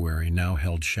sanctuary now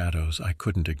held shadows I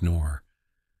couldn't ignore.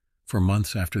 For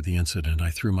months after the incident, I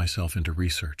threw myself into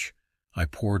research. I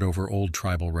pored over old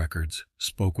tribal records,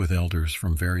 spoke with elders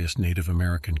from various Native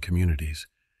American communities,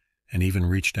 and even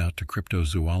reached out to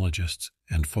cryptozoologists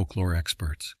and folklore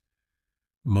experts.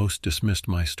 Most dismissed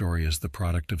my story as the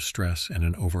product of stress and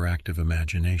an overactive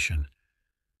imagination,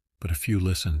 but a few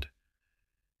listened,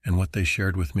 and what they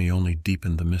shared with me only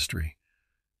deepened the mystery.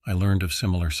 I learned of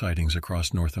similar sightings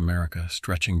across North America,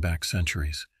 stretching back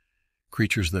centuries.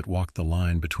 Creatures that walked the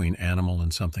line between animal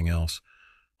and something else,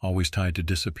 always tied to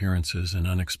disappearances and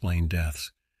unexplained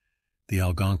deaths. The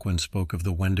Algonquin spoke of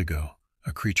the Wendigo,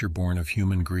 a creature born of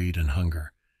human greed and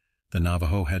hunger. The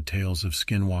Navajo had tales of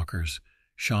skinwalkers,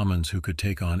 shamans who could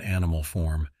take on animal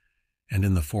form, and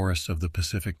in the forests of the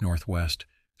Pacific Northwest,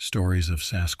 stories of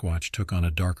Sasquatch took on a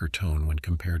darker tone when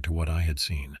compared to what I had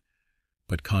seen.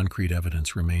 But concrete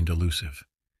evidence remained elusive.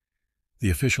 The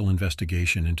official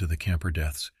investigation into the camper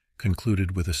deaths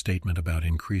concluded with a statement about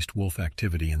increased wolf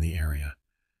activity in the area.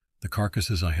 The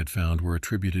carcasses I had found were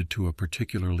attributed to a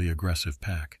particularly aggressive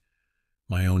pack.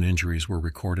 My own injuries were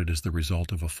recorded as the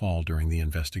result of a fall during the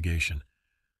investigation.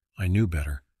 I knew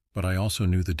better, but I also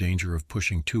knew the danger of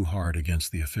pushing too hard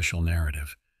against the official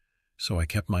narrative. So I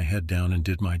kept my head down and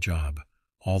did my job,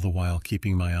 all the while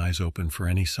keeping my eyes open for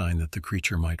any sign that the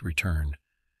creature might return.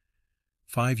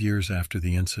 5 years after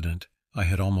the incident, I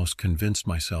had almost convinced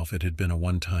myself it had been a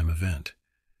one-time event.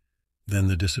 Then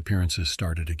the disappearances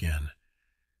started again.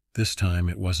 This time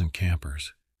it wasn't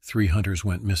campers. 3 hunters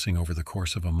went missing over the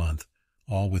course of a month,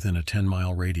 all within a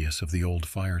 10-mile radius of the old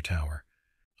fire tower.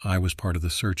 I was part of the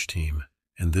search team,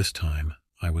 and this time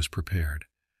I was prepared.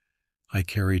 I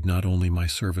carried not only my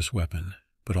service weapon,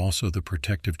 but also the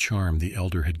protective charm the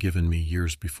elder had given me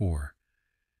years before.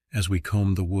 As we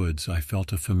combed the woods, I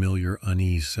felt a familiar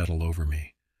unease settle over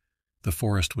me. The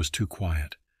forest was too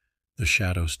quiet, the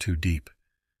shadows too deep.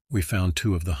 We found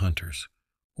 2 of the hunters,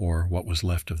 or what was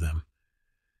left of them.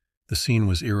 The scene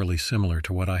was eerily similar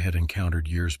to what I had encountered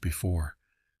years before,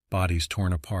 bodies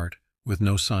torn apart, with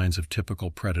no signs of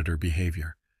typical predator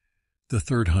behavior. The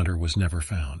 3rd hunter was never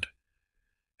found.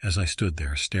 As I stood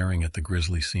there, staring at the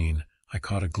grisly scene, I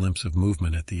caught a glimpse of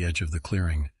movement at the edge of the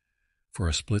clearing. For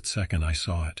a split second I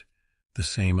saw it, the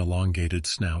same elongated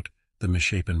snout, the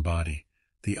misshapen body,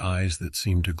 the eyes that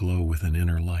seemed to glow with an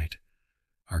inner light.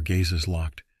 Our gazes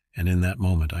locked, and in that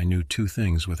moment I knew 2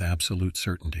 things with absolute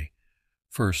certainty.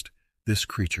 First, this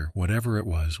creature, whatever it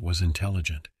was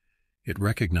intelligent. It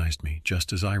recognized me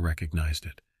just as I recognized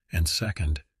it. And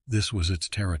second, this was its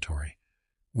territory.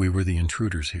 We were the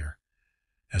intruders here.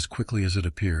 As quickly as it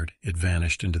appeared, it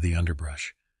vanished into the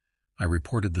underbrush. I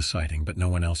reported the sighting, but no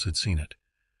one else had seen it.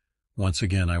 Once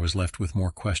again, I was left with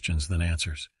more questions than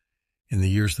answers. In the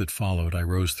years that followed, I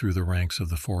rose through the ranks of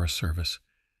the Forest Service.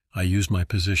 I used my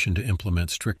position to implement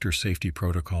stricter safety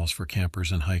protocols for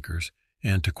campers and hikers,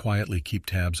 and to quietly keep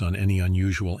tabs on any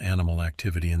unusual animal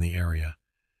activity in the area.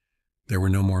 There were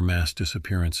no more mass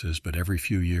disappearances, but every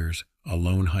few years, a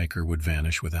lone hiker would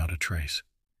vanish without a trace.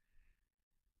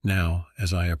 Now,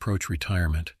 as I approach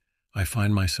retirement, I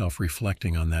find myself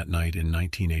reflecting on that night in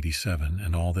 1987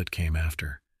 and all that came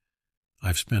after.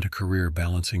 I've spent a career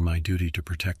balancing my duty to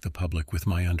protect the public with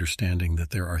my understanding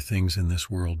that there are things in this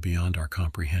world beyond our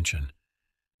comprehension.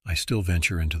 I still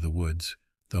venture into the woods,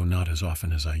 though not as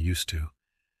often as I used to.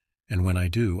 And when I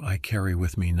do, I carry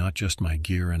with me not just my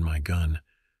gear and my gun,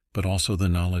 but also the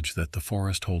knowledge that the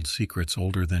forest holds secrets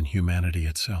older than humanity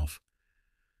itself.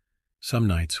 Some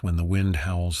nights, when the wind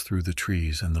howls through the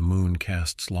trees and the moon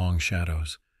casts long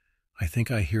shadows, I think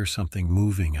I hear something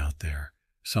moving out there,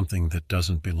 something that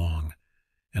doesn't belong,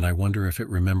 and I wonder if it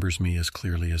remembers me as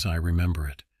clearly as I remember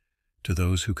it. To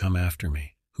those who come after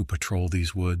me, who patrol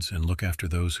these woods and look after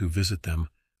those who visit them,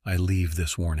 I leave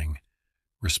this warning: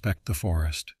 respect the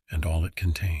forest and all it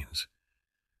contains.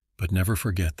 But never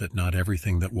forget that not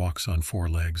everything that walks on four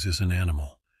legs is an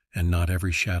animal, and not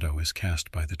every shadow is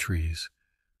cast by the trees.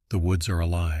 The woods are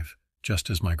alive, just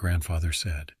as my grandfather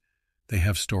said. They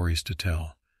have stories to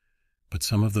tell, but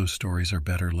some of those stories are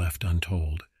better left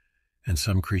untold, and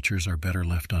some creatures are better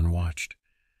left unwatched.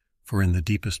 For in the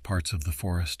deepest parts of the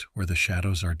forest, where the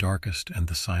shadows are darkest and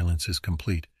the silence is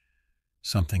complete,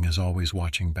 something is always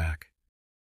watching back.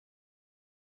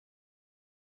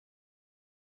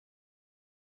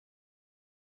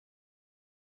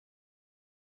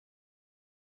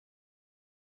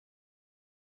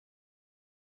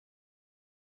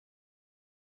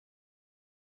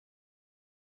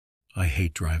 I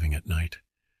hate driving at night.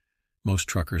 Most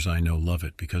truckers I know love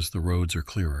it because the roads are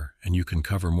clearer and you can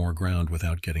cover more ground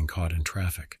without getting caught in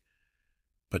traffic.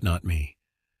 But not me.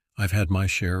 I've had my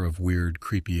share of weird,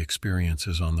 creepy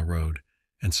experiences on the road,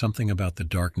 and something about the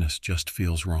darkness just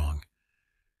feels wrong.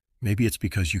 Maybe it's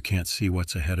because you can't see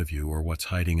what's ahead of you or what's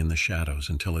hiding in the shadows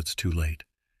until it's too late.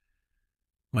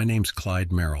 My name's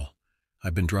Clyde Merrill.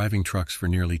 I've been driving trucks for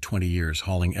nearly 20 years,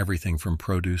 hauling everything from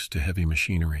produce to heavy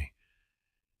machinery.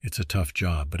 It's a tough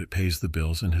job, but it pays the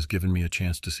bills and has given me a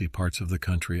chance to see parts of the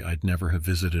country I'd never have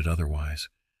visited otherwise.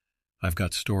 I've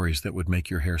got stories that would make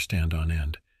your hair stand on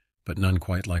end, but none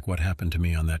quite like what happened to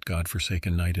me on that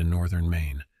godforsaken night in northern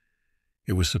Maine.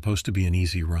 It was supposed to be an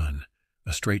easy run,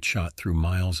 a straight shot through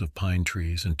miles of pine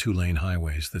trees and two-lane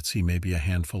highways that see maybe a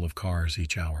handful of cars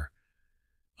each hour.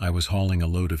 I was hauling a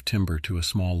load of timber to a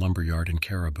small lumberyard in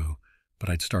Caribou, but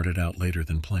I'd started out later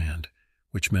than planned,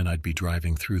 which meant I'd be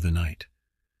driving through the night.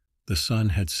 The sun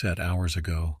had set hours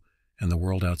ago, and the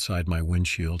world outside my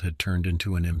windshield had turned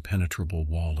into an impenetrable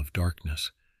wall of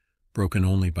darkness, broken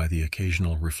only by the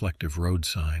occasional reflective road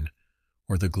sign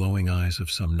or the glowing eyes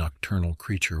of some nocturnal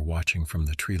creature watching from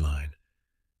the tree line.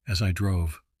 As I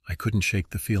drove, I couldn't shake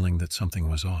the feeling that something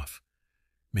was off.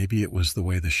 Maybe it was the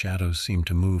way the shadows seemed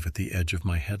to move at the edge of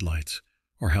my headlights,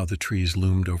 or how the trees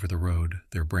loomed over the road,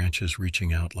 their branches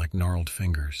reaching out like gnarled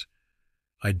fingers.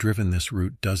 I'd driven this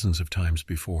route dozens of times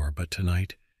before, but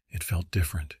tonight it felt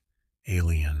different,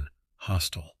 alien,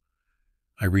 hostile.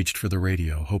 I reached for the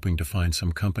radio, hoping to find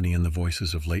some company in the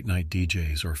voices of late-night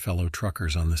DJs or fellow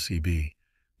truckers on the CB,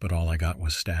 but all I got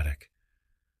was static.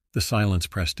 The silence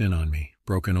pressed in on me,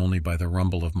 broken only by the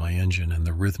rumble of my engine and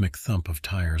the rhythmic thump of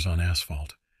tires on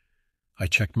asphalt. I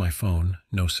checked my phone,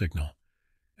 no signal.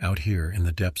 Out here, in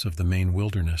the depths of the Maine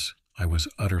wilderness, I was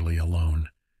utterly alone.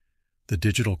 The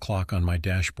digital clock on my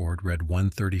dashboard read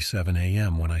 1:37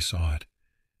 a.m. when I saw it.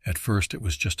 At first it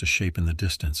was just a shape in the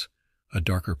distance, a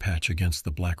darker patch against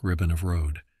the black ribbon of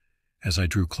road. As I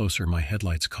drew closer, my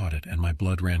headlights caught it and my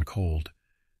blood ran cold.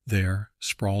 There,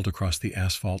 sprawled across the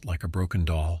asphalt like a broken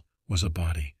doll, was a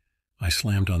body. I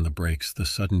slammed on the brakes, the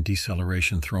sudden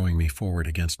deceleration throwing me forward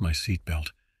against my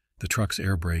seatbelt. The truck's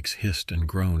air brakes hissed and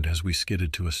groaned as we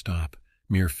skidded to a stop,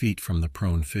 mere feet from the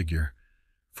prone figure.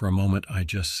 For a moment I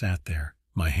just sat there,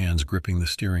 my hands gripping the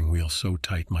steering wheel so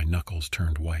tight my knuckles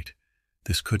turned white.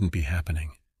 This couldn't be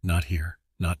happening. Not here.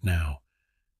 Not now.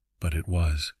 But it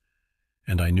was.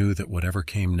 And I knew that whatever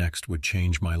came next would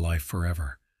change my life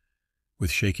forever.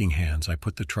 With shaking hands, I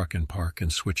put the truck in park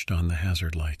and switched on the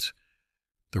hazard lights.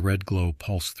 The red glow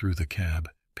pulsed through the cab,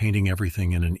 painting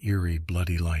everything in an eerie,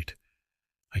 bloody light.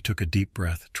 I took a deep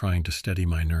breath, trying to steady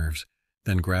my nerves,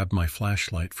 then grabbed my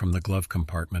flashlight from the glove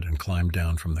compartment and climbed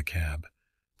down from the cab.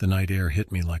 The night air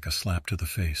hit me like a slap to the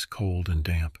face, cold and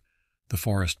damp. The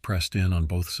forest pressed in on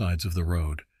both sides of the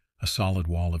road, a solid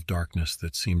wall of darkness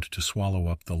that seemed to swallow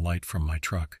up the light from my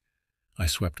truck. I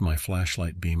swept my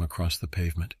flashlight beam across the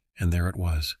pavement, and there it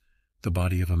was, the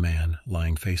body of a man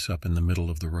lying face up in the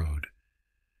middle of the road.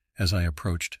 As I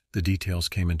approached, the details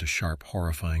came into sharp,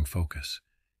 horrifying focus.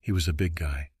 He was a big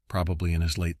guy, probably in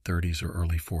his late 30s or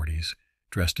early 40s,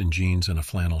 dressed in jeans and a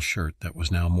flannel shirt that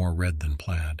was now more red than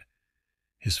plaid.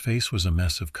 His face was a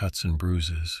mess of cuts and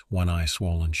bruises, one eye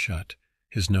swollen shut,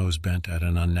 his nose bent at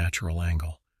an unnatural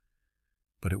angle.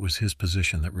 But it was his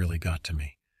position that really got to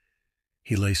me.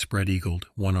 He lay spread-eagled,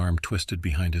 one arm twisted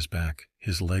behind his back,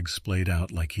 his legs splayed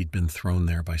out like he'd been thrown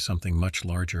there by something much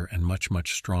larger and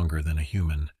much stronger than a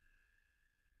human.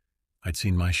 I'd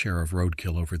seen my share of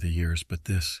roadkill over the years, but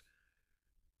this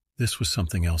was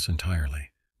something else entirely.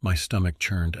 My stomach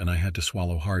churned and I had to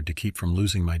swallow hard to keep from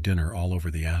losing my dinner all over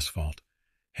the asphalt.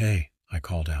 "Hey," I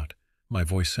called out, my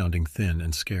voice sounding thin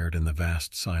and scared in the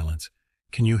vast silence.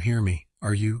 "Can you hear me?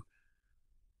 Are you—"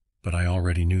 But I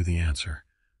already knew the answer.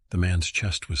 The man's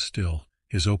chest was still,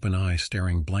 his open eyes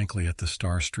staring blankly at the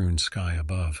star-strewn sky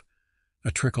above. A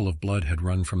trickle of blood had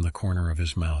run from the corner of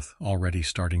his mouth, already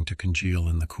starting to congeal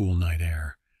in the cool night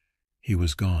air. He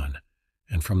was gone,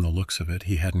 and from the looks of it,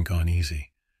 he hadn't gone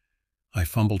easy. I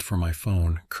fumbled for my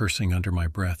phone, cursing under my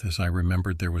breath as I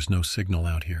remembered there was no signal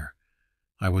out here.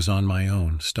 I was on my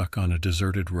own, stuck on a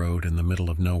deserted road in the middle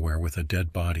of nowhere with a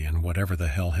dead body and whatever the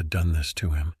hell had done this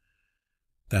to him.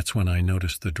 That's when I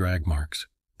noticed the drag marks.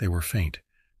 They were faint,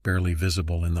 barely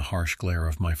visible in the harsh glare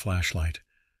of my flashlight,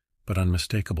 but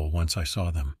unmistakable once I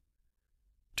saw them.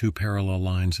 2 parallel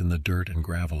lines in the dirt and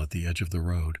gravel at the edge of the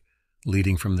road,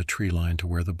 leading from the tree line to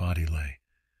where the body lay.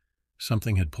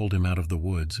 Something had pulled him out of the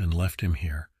woods and left him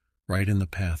here, right in the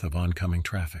path of oncoming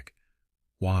traffic.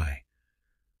 Why?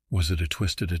 Was it a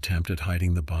twisted attempt at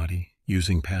hiding the body,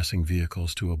 using passing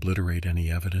vehicles to obliterate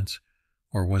any evidence?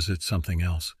 Or was it something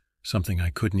else, something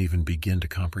I couldn't even begin to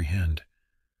comprehend?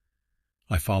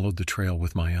 I followed the trail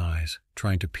with my eyes,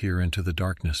 trying to peer into the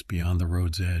darkness beyond the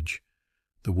road's edge.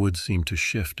 The woods seemed to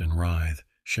shift and writhe,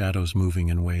 shadows moving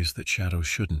in ways that shadows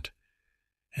shouldn't.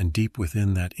 And deep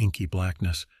within that inky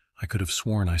blackness, I could have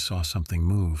sworn I saw something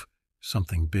move,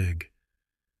 something big.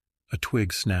 A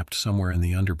twig snapped somewhere in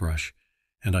the underbrush,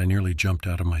 and I nearly jumped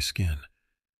out of my skin.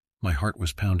 My heart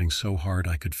was pounding so hard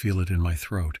I could feel it in my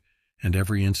throat, and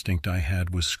every instinct I had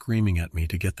was screaming at me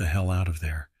to get the hell out of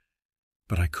there.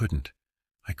 But I couldn't.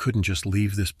 I couldn't just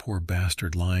leave this poor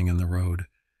bastard lying in the road.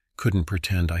 Couldn't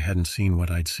pretend I hadn't seen what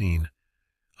I'd seen.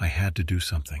 I had to do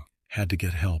something, had to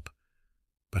get help.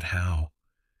 But how?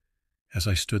 As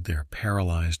I stood there,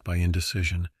 paralyzed by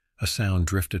indecision, a sound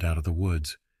drifted out of the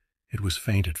woods. It was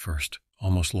faint at first,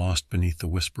 almost lost beneath the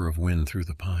whisper of wind through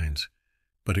the pines.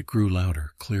 But it grew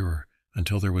louder, clearer,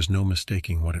 until there was no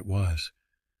mistaking what it was.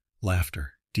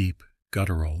 Laughter, deep,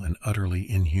 guttural, and utterly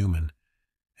inhuman.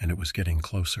 And it was getting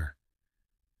closer.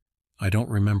 I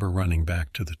don't remember running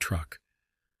back to the truck.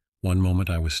 One moment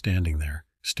I was standing there,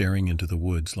 staring into the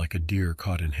woods like a deer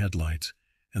caught in headlights,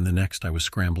 and the next I was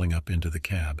scrambling up into the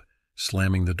cab,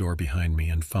 slamming the door behind me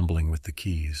and fumbling with the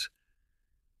keys.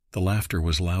 The laughter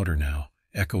was louder now,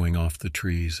 echoing off the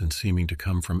trees and seeming to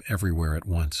come from everywhere at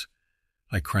once.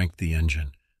 I cranked the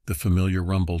engine, the familiar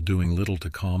rumble doing little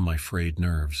to calm my frayed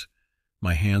nerves.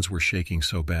 My hands were shaking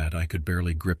so bad I could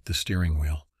barely grip the steering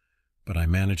wheel. But I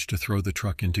managed to throw the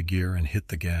truck into gear and hit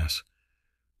the gas.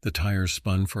 The tires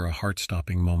spun for a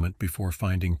heart-stopping moment before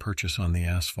finding purchase on the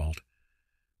asphalt.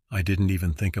 I didn't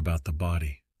even think about the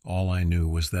body. All I knew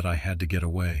was that I had to get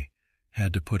away,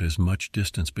 had to put as much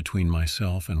distance between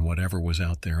myself and whatever was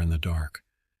out there in the dark.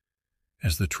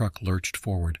 As the truck lurched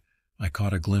forward, I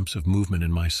caught a glimpse of movement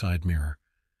in my side mirror.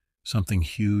 Something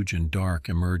huge and dark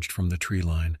emerged from the tree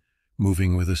line,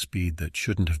 moving with a speed that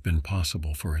shouldn't have been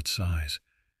possible for its size.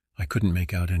 I couldn't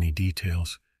make out any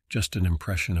details, just an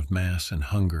impression of mass and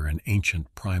hunger and ancient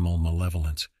primal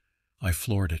malevolence. I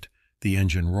floored it, the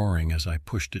engine roaring as I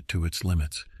pushed it to its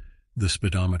limits. The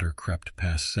speedometer crept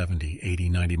past 70, 80,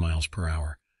 90 miles per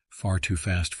hour, far too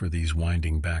fast for these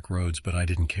winding back roads, but I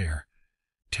didn't care.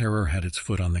 Terror had its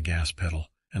foot on the gas pedal,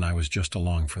 and I was just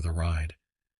along for the ride.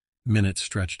 Minutes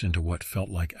stretched into what felt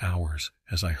like hours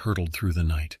as I hurtled through the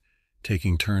night,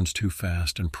 taking turns too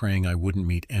fast and praying I wouldn't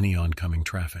meet any oncoming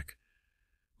traffic.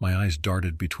 My eyes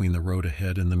darted between the road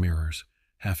ahead and the mirrors,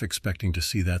 half expecting to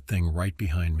see that thing right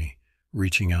behind me,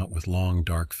 reaching out with long,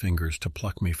 dark fingers to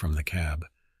pluck me from the cab.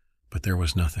 But there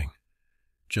was nothing.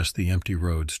 Just the empty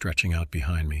road stretching out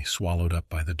behind me, swallowed up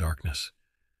by the darkness.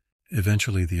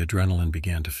 Eventually the adrenaline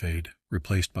began to fade,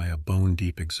 replaced by a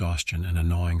bone-deep exhaustion and a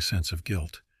gnawing sense of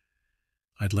guilt.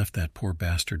 I'd left that poor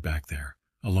bastard back there,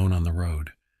 alone on the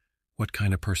road. What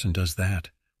kind of person does that?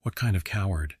 What kind of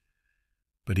coward?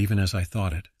 But even as I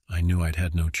thought it, I knew I'd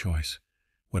had no choice.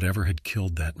 Whatever had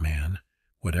killed that man,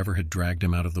 whatever had dragged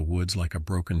him out of the woods like a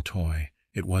broken toy,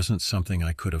 it wasn't something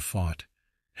I could have fought.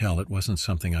 Hell, it wasn't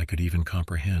something I could even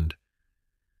comprehend.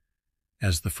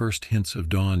 As the first hints of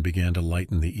dawn began to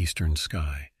lighten the eastern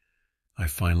sky, I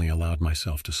finally allowed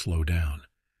myself to slow down.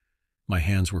 My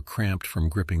hands were cramped from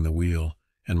gripping the wheel,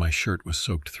 and my shirt was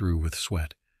soaked through with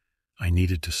sweat. I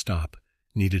needed to stop,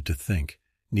 needed to think,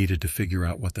 needed to figure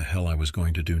out what the hell I was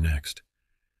going to do next.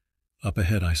 Up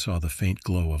ahead I saw the faint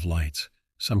glow of lights,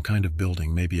 some kind of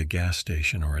building, maybe a gas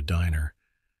station or a diner.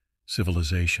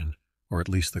 Civilization, or at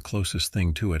least the closest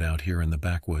thing to it out here in the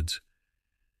backwoods.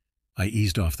 I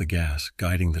eased off the gas,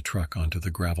 guiding the truck onto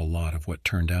the gravel lot of what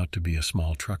turned out to be a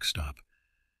small truck stop.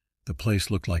 The place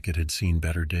looked like it had seen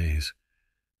better days.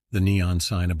 The neon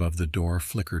sign above the door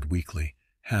flickered weakly,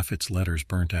 half its letters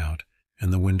burnt out,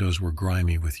 and the windows were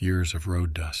grimy with years of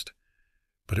road dust.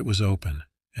 But it was open,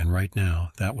 and right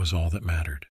now that was all that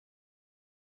mattered.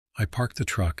 I parked the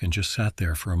truck and just sat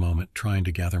there for a moment, trying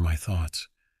to gather my thoughts.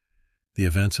 The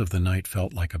events of the night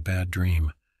felt like a bad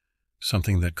dream,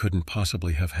 something that couldn't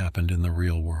possibly have happened in the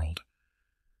real world.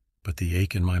 But the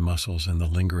ache in my muscles and the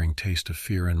lingering taste of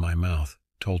fear in my mouth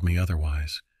told me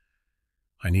otherwise.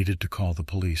 I needed to call the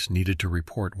police, needed to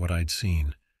report what I'd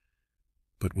seen.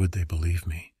 But would they believe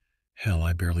me? Hell,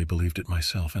 I barely believed it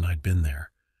myself, and I'd been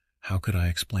there. How could I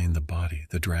explain the body,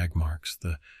 the drag marks,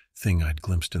 the thing I'd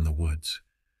glimpsed in the woods?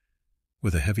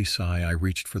 With a heavy sigh, I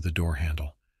reached for the door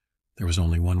handle. There was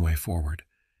only one way forward,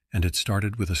 and it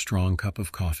started with a strong cup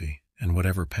of coffee and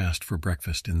whatever passed for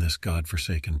breakfast in this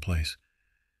God-forsaken place.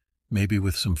 Maybe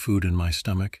with some food in my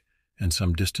stomach and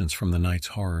some distance from the night's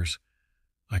horrors,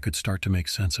 I could start to make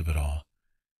sense of it all.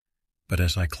 But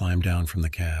as I climbed down from the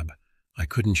cab, I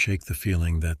couldn't shake the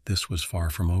feeling that this was far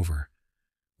from over.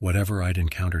 Whatever I'd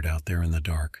encountered out there in the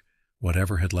dark,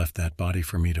 whatever had left that body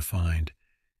for me to find,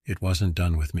 it wasn't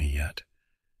done with me yet.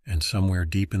 And somewhere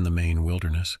deep in the Maine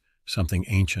wilderness, something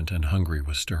ancient and hungry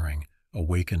was stirring,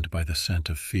 awakened by the scent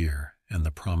of fear and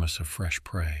the promise of fresh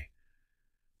prey.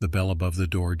 The bell above the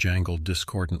door jangled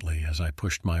discordantly as I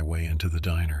pushed my way into the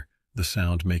diner, the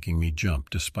sound making me jump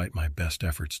despite my best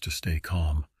efforts to stay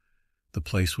calm. The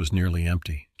place was nearly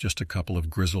empty, just a couple of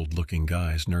grizzled-looking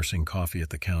guys nursing coffee at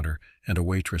the counter and a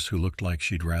waitress who looked like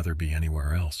she'd rather be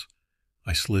anywhere else.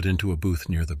 I slid into a booth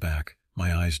near the back,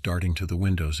 my eyes darting to the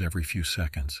windows every few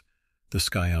seconds. The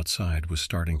sky outside was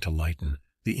starting to lighten,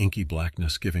 the inky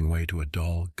blackness giving way to a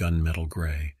dull, gunmetal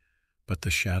gray, but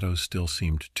the shadows still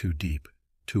seemed too deep,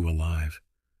 too alive.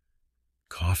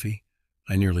 Coffee?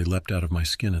 I nearly leapt out of my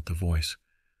skin at the voice.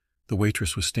 The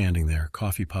waitress was standing there,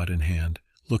 coffee pot in hand,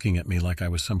 looking at me like I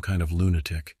was some kind of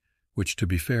lunatic, which, to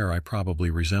be fair, I probably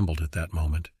resembled at that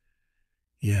moment.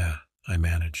 "Yeah," I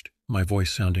managed, my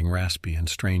voice sounding raspy and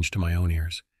strange to my own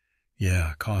ears.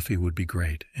 "Yeah, coffee would be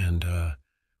great, and,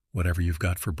 whatever you've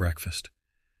got for breakfast."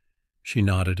 She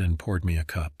nodded and poured me a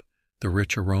cup, the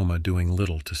rich aroma doing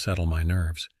little to settle my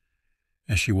nerves.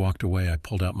 As she walked away, I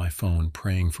pulled out my phone,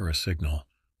 praying for a signal.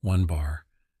 1 bar.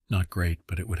 Not great,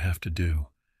 but it would have to do.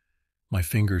 My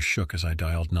fingers shook as I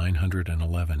dialed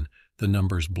 911, the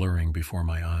numbers blurring before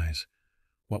my eyes.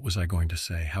 What was I going to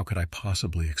say? How could I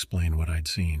possibly explain what I'd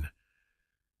seen?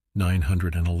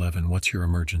 911, what's your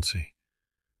emergency?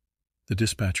 The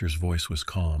dispatcher's voice was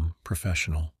calm,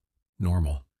 professional,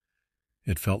 normal.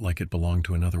 It felt like it belonged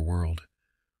to another world,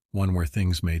 one where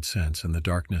things made sense and the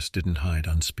darkness didn't hide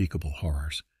unspeakable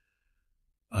horrors.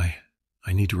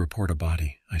 I need to report a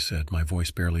body," I said, my voice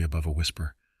barely above a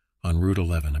whisper. "On Route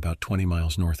 11, about 20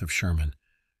 miles north of Sherman.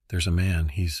 There's a man,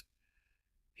 he's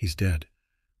dead.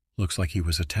 Looks like he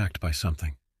was attacked by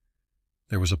something."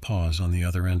 There was a pause on the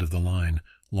other end of the line,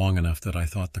 long enough that I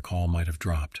thought the call might have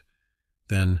dropped.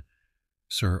 Then,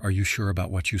 "Sir, are you sure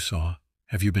about what you saw?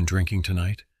 Have you been drinking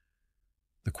tonight?"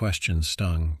 The question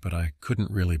stung, but I couldn't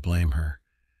really blame her.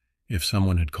 If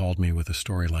someone had called me with a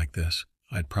story like this,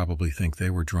 I'd probably think they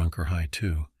were drunk or high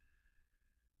too.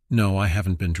 "No, I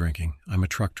haven't been drinking. I'm a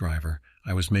truck driver.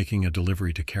 I was making a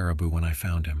delivery to Caribou when I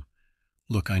found him.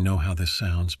 Look, I know how this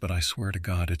sounds, but I swear to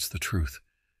God it's the truth.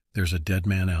 There's a dead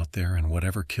man out there, and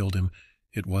whatever killed him,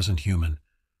 it wasn't human."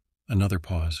 Another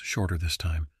pause, shorter this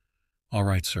time. "All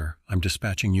right, sir. I'm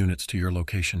dispatching units to your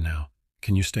location now.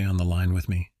 Can you stay on the line with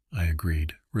me?" I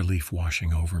agreed, relief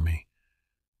washing over me.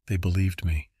 They believed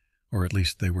me, or at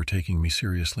least they were taking me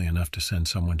seriously enough to send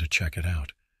someone to check it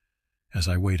out. As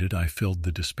I waited, I filled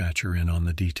the dispatcher in on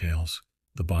the details,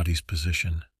 the body's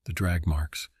position, the drag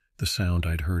marks, the sound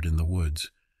I'd heard in the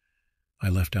woods. I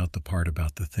left out the part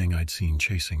about the thing I'd seen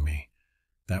chasing me.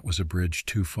 That was a bridge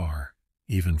too far,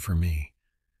 even for me.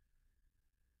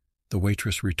 The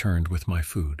waitress returned with my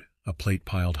food, a plate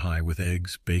piled high with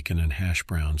eggs, bacon, and hash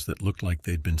browns that looked like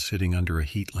they'd been sitting under a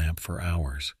heat lamp for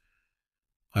hours.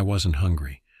 I wasn't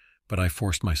hungry, but I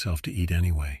forced myself to eat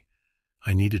anyway.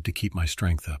 I needed to keep my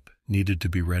strength up, needed to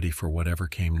be ready for whatever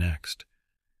came next.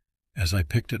 As I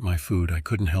picked at my food, I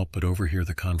couldn't help but overhear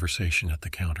the conversation at the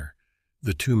counter.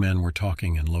 The two men were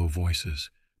talking in low voices,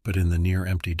 but in the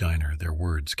near-empty diner their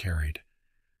words carried.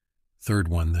 "Third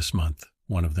one this month,"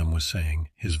 one of them was saying,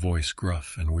 his voice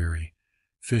gruff and weary.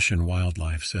 "Fish and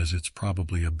Wildlife says it's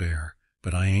probably a bear,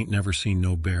 but I ain't never seen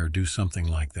no bear do something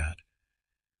like that."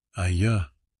 "Yeah,"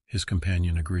 his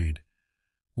companion agreed.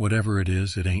 "Whatever it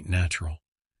is, it ain't natural.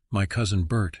 My cousin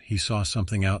Bert, he saw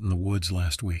something out in the woods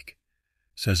last week.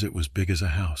 Says it was big as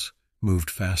a house, moved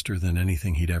faster than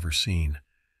anything he'd ever seen.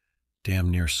 Damn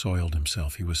near soiled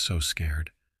himself, he was so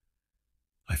scared."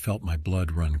 I felt my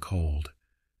blood run cold.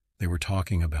 They were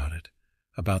talking about it,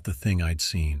 about the thing I'd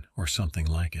seen, or something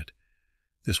like it.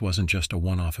 This wasn't just a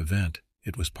one-off event,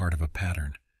 it was part of a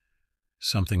pattern.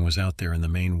 Something was out there in the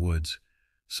Maine woods,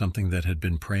 something that had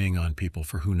been preying on people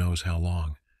for who knows how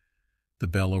long. The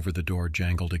bell over the door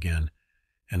jangled again,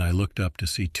 and I looked up to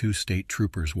see 2 state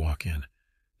troopers walk in.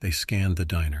 They scanned the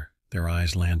diner, their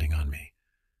eyes landing on me.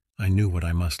 I knew what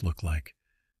I must look like,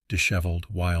 disheveled,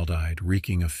 wild-eyed,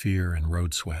 reeking of fear and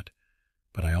road sweat.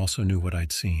 But I also knew what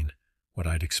I'd seen, what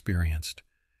I'd experienced,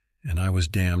 and I was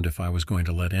damned if I was going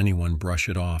to let anyone brush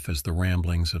it off as the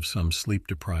ramblings of some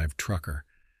sleep-deprived trucker.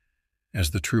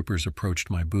 As the troopers approached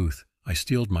my booth, I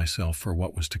steeled myself for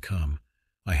what was to come.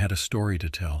 I had a story to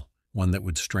tell, one that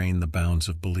would strain the bounds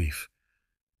of belief.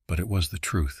 But it was the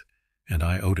truth, and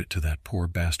I owed it to that poor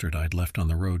bastard I'd left on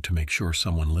the road to make sure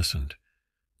someone listened.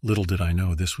 Little did I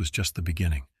know this was just the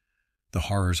beginning. The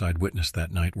horrors I'd witnessed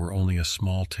that night were only a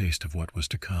small taste of what was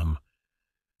to come.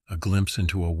 A glimpse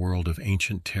into a world of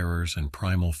ancient terrors and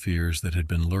primal fears that had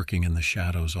been lurking in the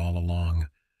shadows all along,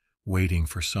 waiting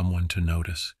for someone to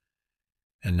notice.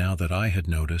 And now that I had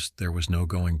noticed, there was no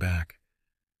going back.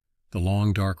 The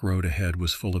long, dark road ahead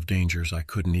was full of dangers I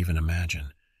couldn't even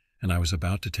imagine, and I was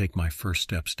about to take my first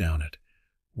steps down it,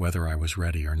 whether I was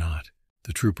ready or not.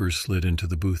 The troopers slid into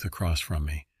the booth across from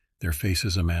me, their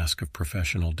faces a mask of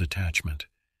professional detachment.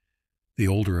 The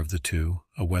older of the two,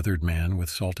 a weathered man with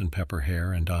salt and pepper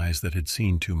hair and eyes that had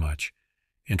seen too much,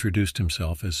 introduced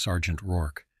himself as Sergeant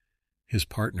Rourke. His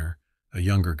partner, a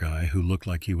younger guy who looked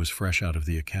like he was fresh out of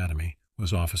the academy,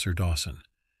 was Officer Dawson.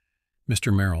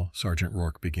 "Mr. Merrill," Sergeant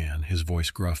Rourke began, his voice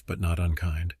gruff but not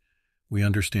unkind, "we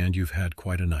understand you've had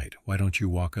quite a night. Why don't you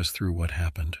walk us through what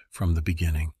happened, from the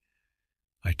beginning?"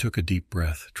 I took a deep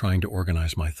breath, trying to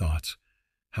organize my thoughts.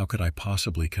 How could I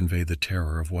possibly convey the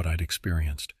terror of what I'd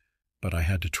experienced? But I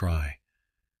had to try.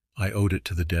 I owed it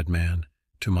to the dead man,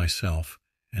 to myself,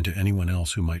 and to anyone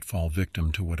else who might fall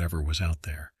victim to whatever was out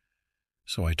there.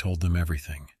 So I told them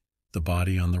everything. The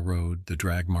body on the road, the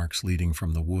drag marks leading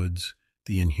from the woods,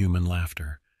 the inhuman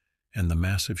laughter, and the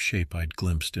massive shape I'd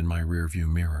glimpsed in my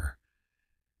rearview mirror.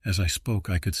 As I spoke,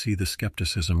 I could see the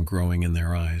skepticism growing in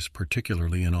their eyes,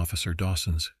 particularly in Officer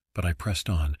Dawson's, but I pressed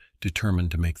on, determined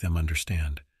to make them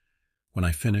understand. When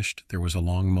I finished, there was a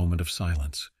long moment of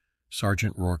silence.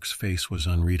 Sergeant Rourke's face was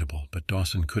unreadable, but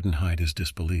Dawson couldn't hide his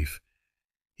disbelief.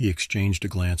 He exchanged a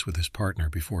glance with his partner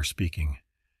before speaking.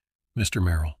 "Mr.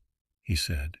 Merrill," he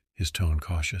said, his tone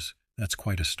cautious, "that's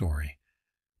quite a story.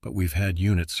 But we've had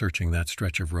units searching that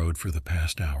stretch of road for the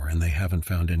past hour, and they haven't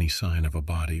found any sign of a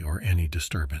body or any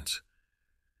disturbance."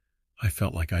 I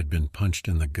felt like I'd been punched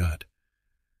in the gut.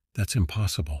 "That's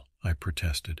impossible," I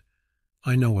protested.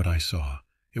 "I know what I saw.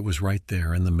 It was right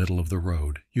there in the middle of the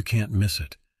road. You can't miss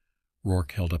it."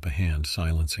 Rourke held up a hand,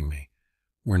 silencing me.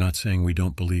 "We're not saying we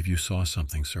don't believe you saw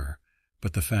something, sir.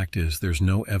 But the fact is, there's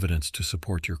no evidence to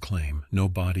support your claim. No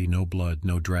body, no blood,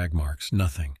 no drag marks,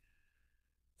 nothing."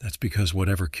 "That's because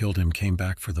whatever killed him came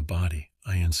back for the body,"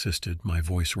 I insisted, my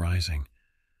voice rising.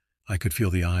 I could feel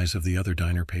the eyes of the other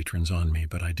diner patrons on me,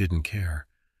 but I didn't care.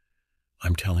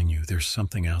 "I'm telling you, there's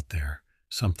something out there,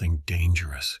 something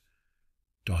dangerous."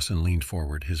 Dawson leaned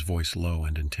forward, his voice low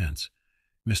and intense.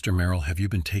 "Mr. Merrill, have you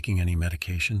been taking any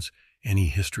medications? Any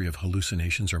history of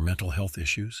hallucinations or mental health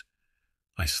issues?"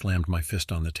 I slammed my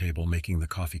fist on the table, making the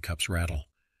coffee cups rattle.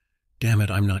 "Damn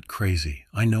it, I'm not crazy.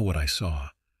 I know what I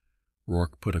saw."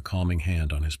 Rourke put a calming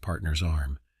hand on his partner's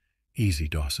arm. "Easy,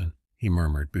 Dawson," he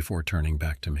murmured before turning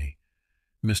back to me.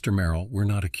 "Mr. Merrill, we're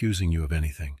not accusing you of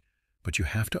anything, but you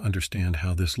have to understand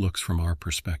how this looks from our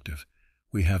perspective.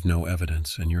 We have no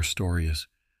evidence, and your story is,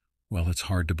 well, it's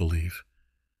hard to believe."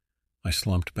 I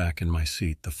slumped back in my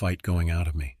seat, the fight going out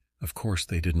of me. Of course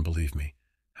they didn't believe me.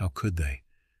 How could they?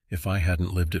 If I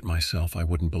hadn't lived it myself, I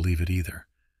wouldn't believe it either.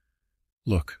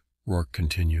 "Look," Rourke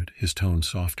continued, his tone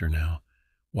softer now,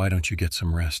 "why don't you get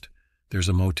some rest? There's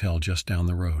a motel just down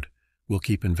the road. We'll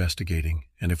keep investigating,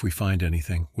 and if we find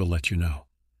anything, we'll let you know."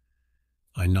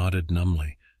 I nodded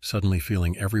numbly, suddenly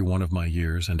feeling every one of my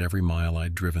years and every mile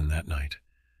I'd driven that night.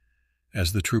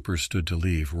 As the troopers stood to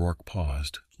leave, Rourke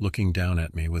paused, looking down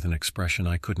at me with an expression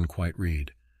I couldn't quite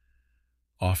read.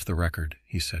 "Off the record,"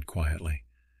 he said quietly,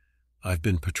 "I've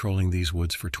been patrolling these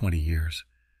woods for 20 years,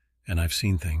 and I've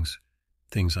seen things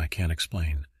I can't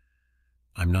explain.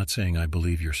 I'm not saying I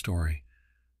believe your story,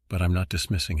 but I'm not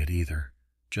dismissing it either.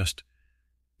 Just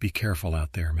be careful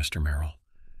out there, Mr. Merrill.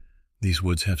 These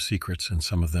woods have secrets, and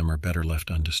some of them are better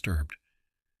left undisturbed."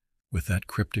 With that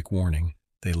cryptic warning,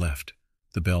 they left,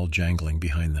 the bell jangling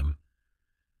behind them.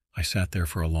 I sat there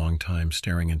for a long time,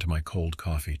 staring into my cold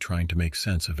coffee, trying to make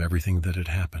sense of everything that had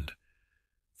happened.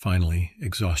 Finally,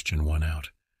 exhaustion won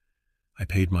out. I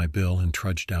paid my bill and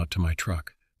trudged out to my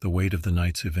truck, the weight of the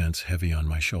night's events heavy on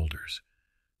my shoulders.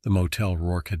 The motel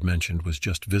Rourke had mentioned was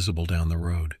just visible down the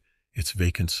road, its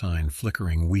vacant sign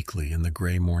flickering weakly in the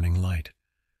gray morning light.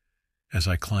 As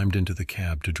I climbed into the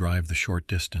cab to drive the short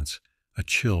distance, a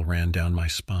chill ran down my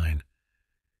spine.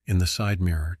 In the side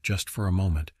mirror, just for a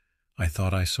moment, I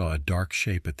thought I saw a dark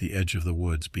shape at the edge of the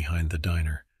woods behind the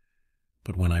diner.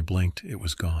 But when I blinked, it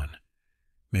was gone.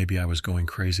 Maybe I was going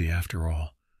crazy after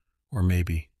all. Or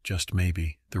maybe, just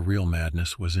maybe, the real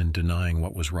madness was in denying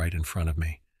what was right in front of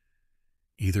me.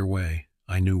 Either way,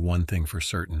 I knew one thing for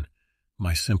certain.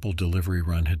 My simple delivery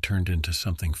run had turned into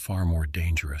something far more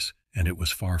dangerous, and it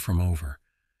was far from over.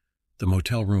 The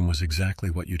motel room was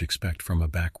exactly what you'd expect from a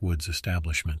backwoods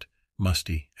establishment,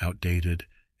 musty, outdated,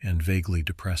 and vaguely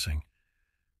depressing.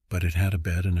 But it had a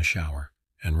bed and a shower,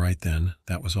 and right then,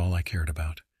 that was all I cared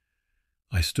about.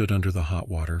 I stood under the hot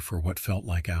water for what felt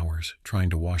like hours,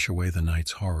 trying to wash away the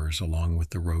night's horrors along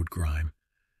with the road grime.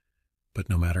 But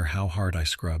no matter how hard I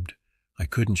scrubbed, I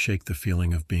couldn't shake the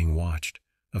feeling of being watched,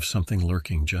 of something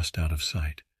lurking just out of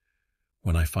sight.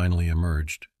 When I finally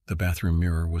emerged, the bathroom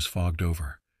mirror was fogged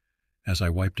over. As I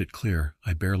wiped it clear,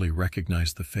 I barely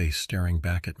recognized the face staring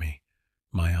back at me.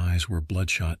 My eyes were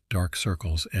bloodshot, dark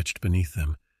circles etched beneath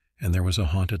them, and there was a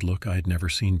haunted look I'd never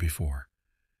seen before.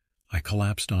 I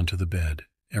collapsed onto the bed,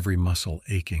 every muscle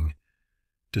aching.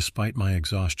 Despite my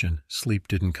exhaustion, sleep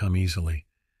didn't come easily.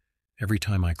 Every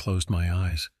time I closed my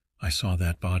eyes, I saw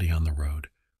that body on the road,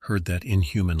 heard that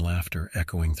inhuman laughter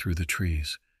echoing through the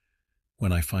trees.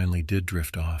 When I finally did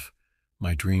drift off,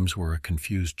 my dreams were a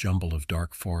confused jumble of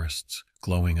dark forests,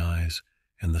 glowing eyes,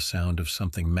 and the sound of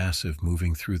something massive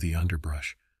moving through the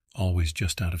underbrush, always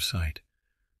just out of sight.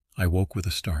 I woke with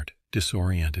a start,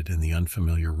 disoriented in the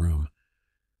unfamiliar room.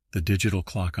 The digital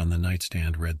clock on the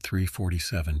nightstand read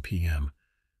 3:47 p.m.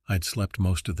 I'd slept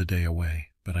most of the day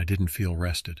away, but I didn't feel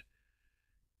rested.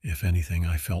 If anything,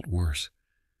 I felt worse.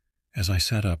 As I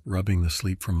sat up, rubbing the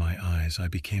sleep from my eyes, I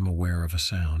became aware of a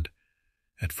sound.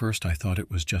 At first I thought it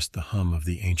was just the hum of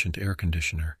the ancient air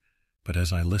conditioner, but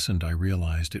as I listened I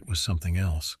realized it was something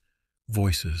else.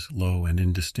 Voices, low and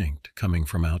indistinct, coming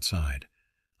from outside.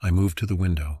 I moved to the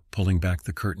window, pulling back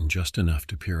the curtain just enough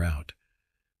to peer out.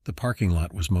 The parking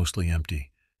lot was mostly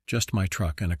empty, just my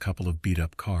truck and a couple of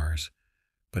beat-up cars.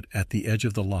 But at the edge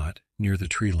of the lot, near the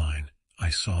tree line, I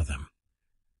saw them.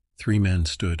 3 men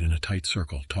stood in a tight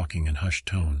circle, talking in hushed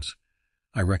tones.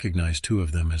 I recognized 2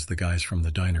 of them as the guys from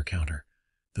the diner counter.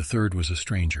 The third was a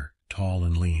stranger, tall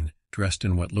and lean, dressed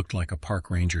in what looked like a park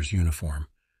ranger's uniform.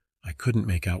 I couldn't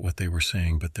make out what they were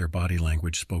saying, but their body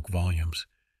language spoke volumes.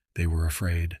 They were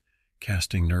afraid,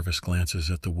 casting nervous glances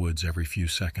at the woods every few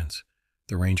seconds.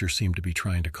 The ranger seemed to be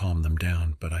trying to calm them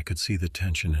down, but I could see the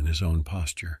tension in his own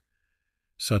posture.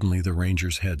 Suddenly the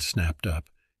ranger's head snapped up,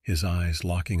 his eyes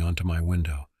locking onto my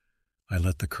window. I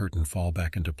let the curtain fall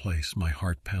back into place, my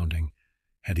heart pounding.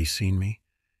 Had he seen me?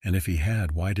 And if he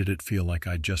had, why did it feel like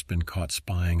I'd just been caught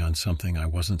spying on something I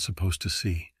wasn't supposed to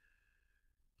see?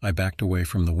 I backed away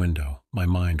from the window, my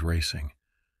mind racing.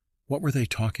 What were they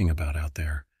talking about out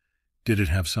there? Did it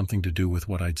have something to do with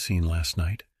what I'd seen last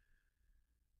night?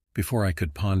 Before I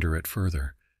could ponder it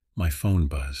further, my phone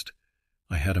buzzed.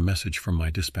 I had a message from my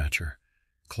dispatcher.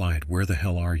 "Clyde, where the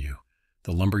hell are you?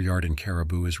 The lumberyard in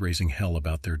Caribou is raising hell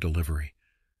about their delivery.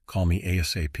 Call me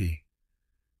ASAP."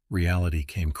 Reality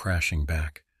came crashing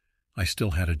back. I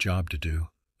still had a job to do,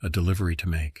 a delivery to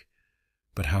make.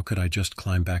 But how could I just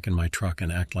climb back in my truck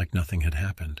and act like nothing had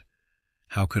happened?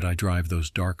 How could I drive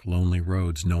those dark, lonely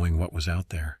roads knowing what was out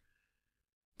there?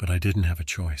 But I didn't have a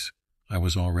choice. I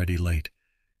was already late,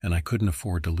 and I couldn't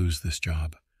afford to lose this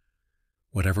job.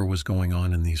 Whatever was going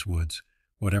on in these woods,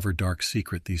 whatever dark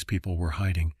secret these people were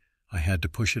hiding, I had to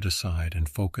push it aside and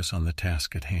focus on the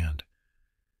task at hand.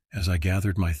 As I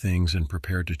gathered my things and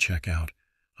prepared to check out,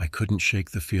 I couldn't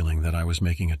shake the feeling that I was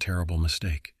making a terrible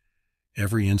mistake.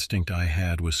 Every instinct I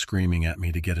had was screaming at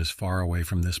me to get as far away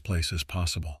from this place as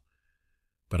possible.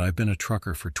 But I've been a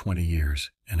trucker for 20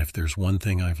 years, and if there's one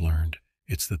thing I've learned,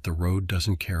 it's that the road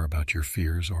doesn't care about your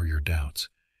fears or your doubts.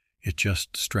 It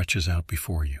just stretches out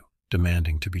before you,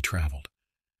 demanding to be traveled.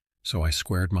 So I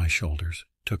squared my shoulders,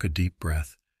 took a deep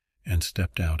breath, and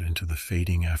stepped out into the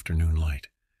fading afternoon light.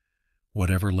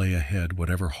 Whatever lay ahead,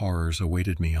 whatever horrors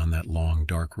awaited me on that long,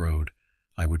 dark road,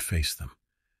 I would face them.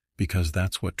 Because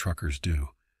that's what truckers do.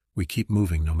 We keep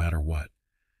moving no matter what.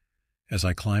 As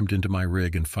I climbed into my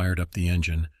rig and fired up the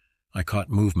engine, I caught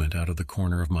movement out of the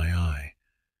corner of my eye.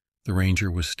 The ranger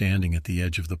was standing at the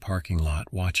edge of the parking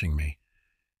lot watching me,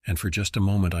 and for just a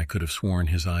moment I could have sworn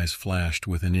his eyes flashed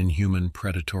with an inhuman,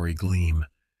 predatory gleam.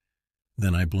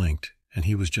 Then I blinked, and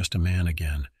he was just a man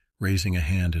again, raising a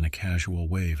hand in a casual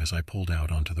wave as I pulled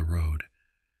out onto the road.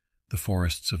 The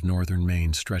forests of northern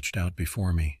Maine stretched out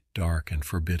before me, dark and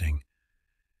forbidding.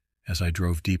 As I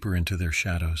drove deeper into their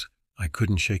shadows, I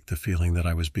couldn't shake the feeling that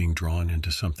I was being drawn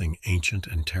into something ancient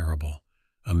and terrible,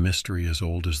 a mystery as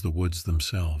old as the woods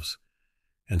themselves.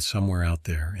 And somewhere out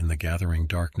there, in the gathering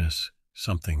darkness,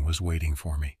 something was waiting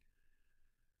for me.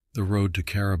 The road to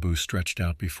Caribou stretched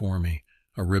out before me,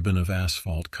 a ribbon of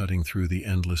asphalt cutting through the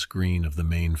endless green of the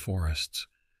Maine forests.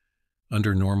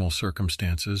 Under normal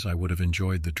circumstances, I would have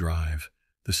enjoyed the drive.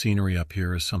 The scenery up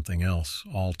here is something else,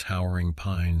 all towering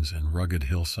pines and rugged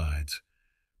hillsides.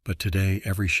 But today,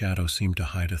 every shadow seemed to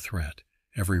hide a threat,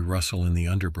 every rustle in the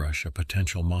underbrush a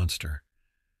potential monster.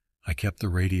 I kept the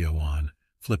radio on,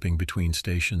 flipping between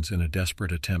stations in a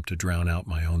desperate attempt to drown out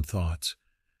my own thoughts.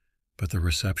 But the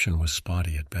reception was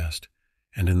spotty at best,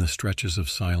 and in the stretches of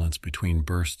silence between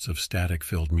bursts of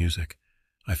static-filled music,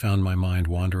 I found my mind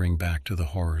wandering back to the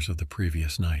horrors of the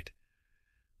previous night.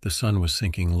 The sun was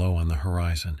sinking low on the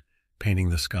horizon, painting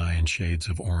the sky in shades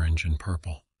of orange and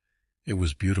purple. It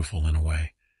was beautiful in a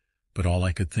way, but all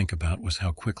I could think about was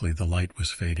how quickly the light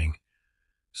was fading.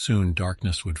 Soon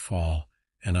darkness would fall,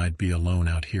 and I'd be alone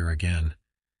out here again.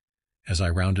 As I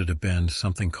rounded a bend,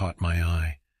 something caught my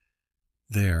eye.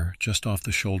 There, just off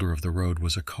the shoulder of the road,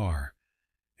 was a car.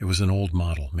 It was an old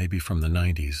model, maybe from the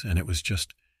 90s, and it was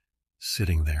just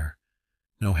sitting there.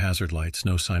 No hazard lights,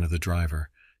 no sign of the driver,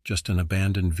 just an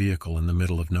abandoned vehicle in the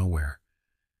middle of nowhere.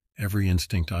 Every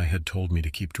instinct I had told me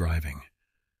to keep driving.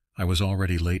 I was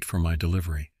already late for my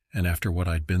delivery, and after what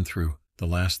I'd been through, the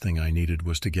last thing I needed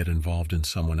was to get involved in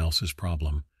someone else's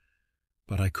problem.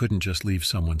 But I couldn't just leave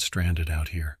someone stranded out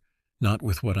here, not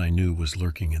with what I knew was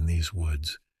lurking in these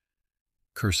woods.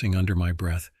 Cursing under my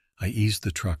breath, I eased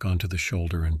the truck onto the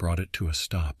shoulder and brought it to a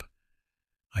stop.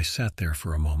 I sat there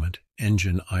for a moment,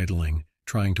 engine idling,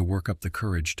 trying to work up the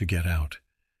courage to get out.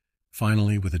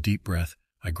 Finally, with a deep breath,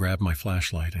 I grabbed my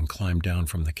flashlight and climbed down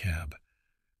from the cab.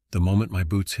 The moment my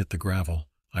boots hit the gravel,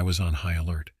 I was on high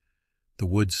alert. The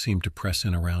woods seemed to press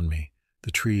in around me,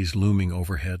 the trees looming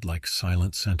overhead like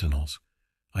silent sentinels.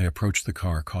 I approached the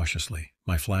car cautiously,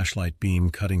 my flashlight beam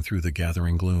cutting through the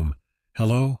gathering gloom.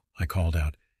 "Hello?" I called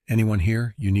out. "Anyone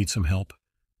here? You need some help?"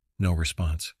 No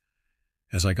response.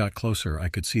 As I got closer, I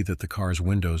could see that the car's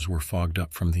windows were fogged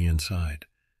up from the inside.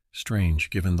 Strange,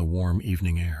 given the warm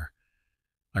evening air.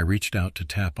 I reached out to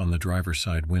tap on the driver's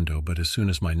side window, but as soon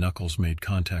as my knuckles made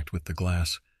contact with the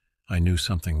glass, I knew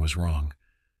something was wrong.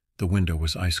 The window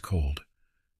was ice cold.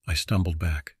 I stumbled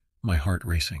back, my heart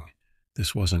racing.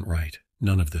 This wasn't right.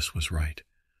 None of this was right.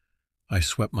 I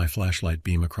swept my flashlight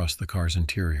beam across the car's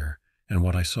interior, and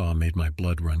what I saw made my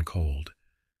blood run cold.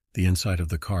 The inside of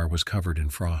the car was covered in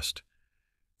frost.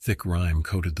 Thick rime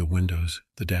coated the windows,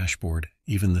 the dashboard,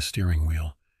 even the steering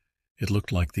wheel. It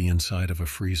looked like the inside of a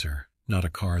freezer, not a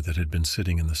car that had been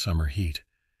sitting in the summer heat.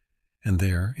 And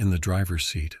there, in the driver's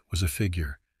seat, was a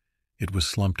figure. It was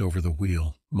slumped over the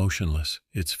wheel, motionless,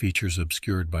 its features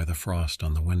obscured by the frost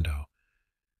on the window.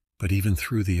 But even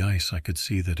through the ice I could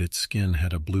see that its skin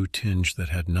had a blue tinge that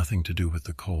had nothing to do with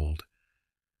the cold.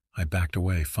 I backed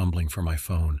away, fumbling for my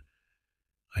phone.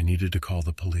 I needed to call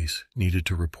the police, needed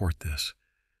to report this.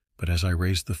 But as I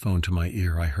raised the phone to my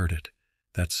ear, I heard it.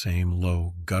 That same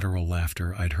low, guttural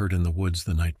laughter I'd heard in the woods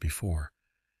the night before.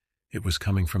 It was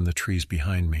coming from the trees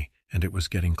behind me, and it was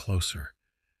getting closer.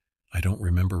 I don't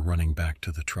remember running back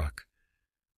to the truck.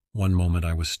 One moment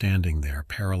I was standing there,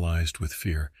 paralyzed with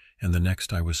fear, and the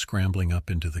next I was scrambling up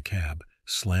into the cab,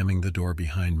 slamming the door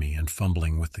behind me and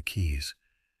fumbling with the keys.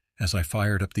 As I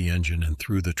fired up the engine and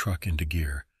threw the truck into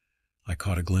gear, I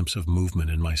caught a glimpse of movement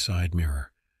in my side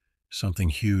mirror. Something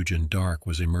huge and dark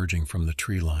was emerging from the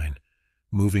tree line,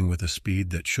 moving with a speed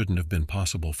that shouldn't have been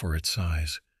possible for its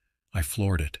size. I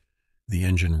floored it, the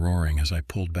engine roaring as I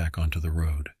pulled back onto the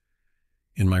road.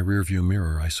 In my rearview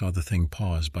mirror, I saw the thing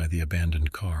pause by the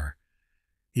abandoned car.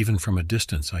 Even from a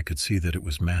distance, I could see that it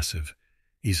was massive,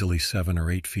 easily 7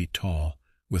 or 8 feet tall,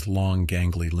 with long,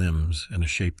 gangly limbs and a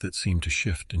shape that seemed to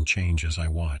shift and change as I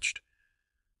watched.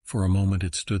 For a moment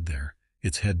it stood there,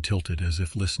 its head tilted as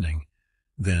if listening.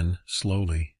 Then,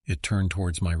 slowly, it turned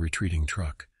towards my retreating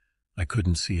truck. I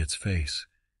couldn't see its face,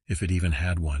 if it even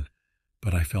had one,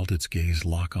 but I felt its gaze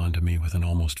lock onto me with an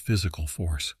almost physical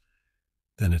force.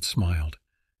 Then it smiled.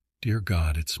 Dear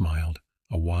God, it smiled,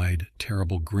 a wide,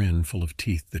 terrible grin full of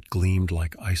teeth that gleamed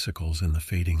like icicles in the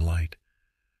fading light.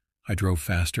 I drove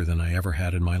faster than I ever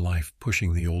had in my life,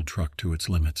 pushing the old truck to its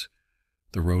limits.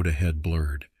 The road ahead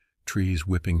blurred, trees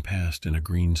whipping past in a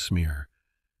green smear.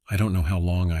 I don't know how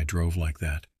long I drove like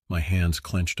that, my hands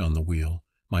clenched on the wheel,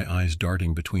 my eyes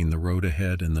darting between the road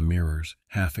ahead and the mirrors,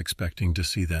 half expecting to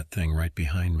see that thing right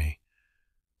behind me.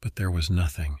 But there was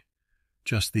nothing.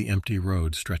 Just the empty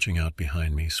road stretching out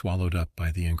behind me, swallowed up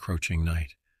by the encroaching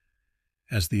night.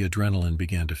 As the adrenaline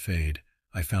began to fade,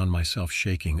 I found myself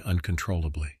shaking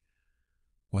uncontrollably.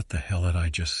 What the hell had I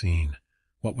just seen?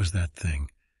 What was that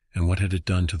thing? And what had it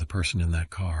done to the person in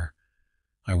that car?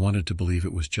 I wanted to believe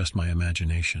it was just my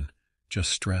imagination,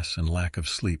 just stress and lack of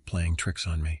sleep playing tricks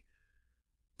on me.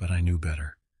 But I knew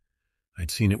better. I'd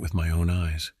seen it with my own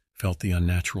eyes, felt the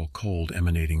unnatural cold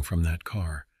emanating from that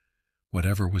car.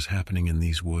 Whatever was happening in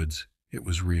these woods, it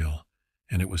was real,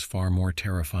 and it was far more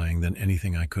terrifying than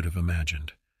anything I could have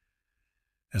imagined.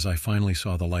 As I finally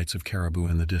saw the lights of Caribou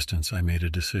in the distance, I made a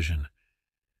decision.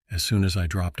 As soon as I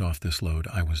dropped off this load,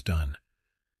 I was done.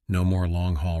 No more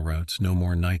long-haul routes, no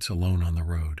more nights alone on the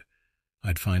road.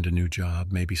 I'd find a new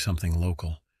job, maybe something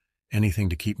local, anything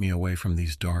to keep me away from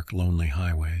these dark, lonely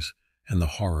highways and the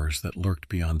horrors that lurked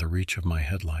beyond the reach of my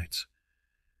headlights.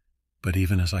 But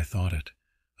even as I thought it,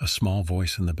 a small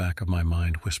voice in the back of my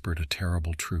mind whispered a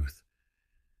terrible truth.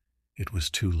 It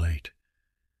was too late.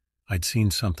 I'd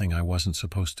seen something I wasn't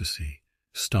supposed to see,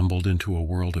 stumbled into a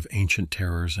world of ancient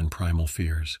terrors and primal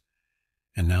fears.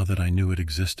 And now that I knew it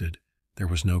existed, there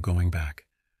was no going back.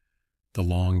 The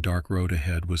long, dark road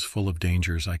ahead was full of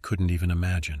dangers I couldn't even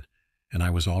imagine, and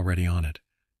I was already on it,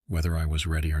 whether I was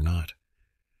ready or not.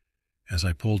 As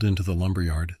I pulled into the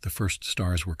lumberyard, the first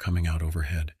stars were coming out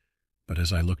overhead, but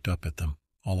as I looked up at them,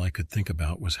 all I could think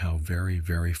about was how very,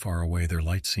 very far away their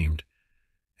light seemed,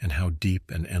 and how deep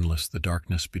and endless the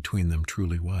darkness between them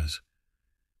truly was.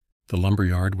 The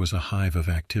lumberyard was a hive of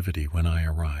activity when I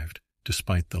arrived,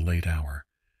 despite the late hour.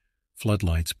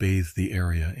 Floodlights bathed the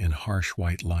area in harsh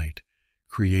white light,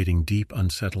 creating deep,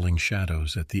 unsettling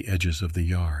shadows at the edges of the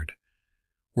yard.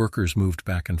 Workers moved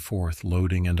back and forth,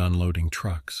 loading and unloading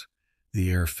trucks, the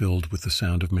air filled with the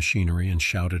sound of machinery and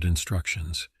shouted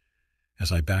instructions.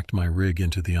 As I backed my rig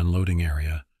into the unloading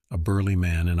area, a burly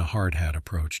man in a hard hat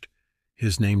approached.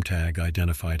 His name tag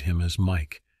identified him as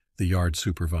Mike, the yard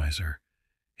supervisor.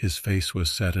 His face was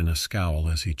set in a scowl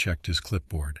as he checked his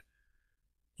clipboard.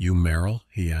 "You Merrill?"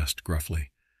 he asked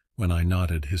gruffly. When I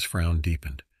nodded, his frown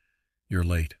deepened. "You're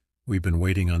late. We've been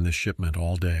waiting on this shipment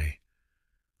all day."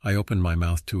 I opened my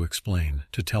mouth to explain,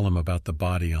 to tell him about the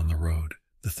body on the road,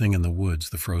 the thing in the woods,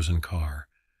 the frozen car.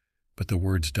 But the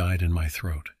words died in my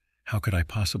throat. How could I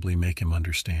possibly make him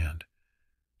understand?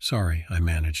 "Sorry," I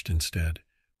managed instead.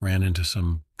 "Ran into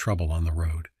some trouble on the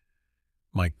road."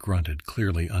 Mike grunted,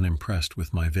 clearly unimpressed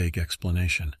with my vague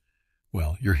explanation.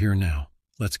 "Well, you're here now.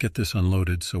 Let's get this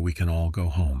unloaded so we can all go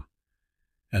home."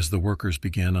 As the workers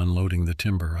began unloading the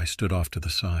timber, I stood off to the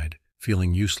side,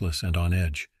 feeling useless and on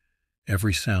edge.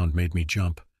 Every sound made me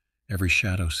jump. Every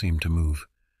shadow seemed to move.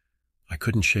 I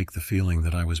couldn't shake the feeling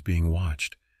that I was being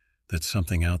watched, that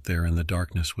something out there in the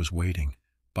darkness was waiting,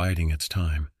 biding its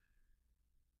time.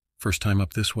 "First time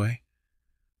up this way?"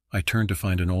 I turned to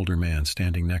find an older man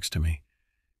standing next to me.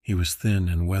 He was thin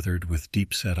and weathered with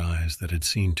deep-set eyes that had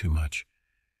seen too much.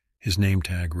 His name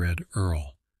tag read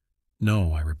Earl.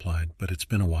 "No," I replied, "but it's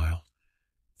been a while.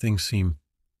 Things seem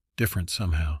different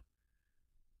somehow."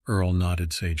 Earl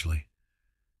nodded sagely.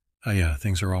 "Oh yeah,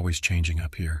 things are always changing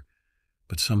up here.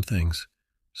 But some things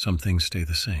stay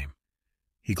the same."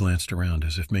 He glanced around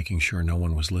as if making sure no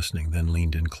one was listening, then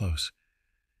leaned in close.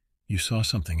 "You saw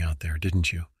something out there,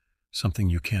 didn't you? Something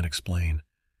you can't explain."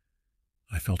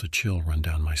 I felt a chill run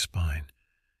down my spine.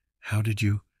 "How did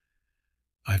you—"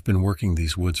 "I've been working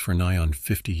these woods for nigh on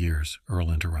 50 years,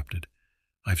 Earl interrupted.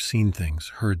 "I've seen things,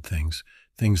 heard things,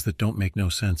 things that don't make no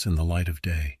sense in the light of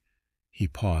day." He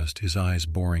paused, his eyes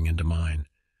boring into mine.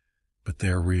 "But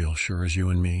they're real, sure as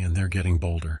you and me, and they're getting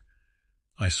bolder."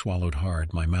 I swallowed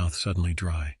hard, my mouth suddenly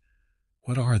dry.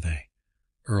 "What are they?"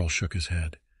 Earl shook his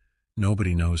head.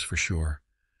 "Nobody knows for sure.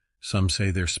 Some say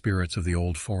they're spirits of the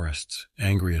old forests,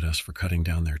 angry at us for cutting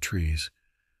down their trees.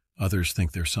 Others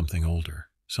think they're something older,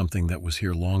 something that was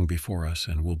here long before us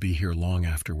and will be here long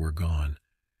after we're gone.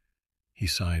 He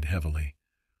sighed heavily.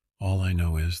 All I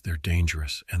know is they're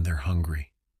dangerous and they're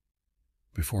hungry.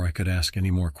 Before I could ask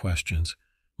any more questions,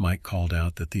 Mike called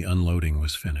out that the unloading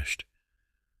was finished.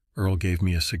 Earl gave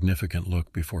me a significant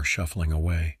look before shuffling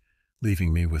away,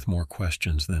 leaving me with more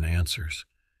questions than answers.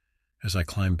 As I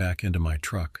climbed back into my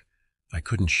truck, I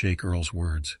couldn't shake Earl's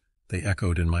words. They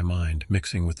echoed in my mind,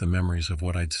 mixing with the memories of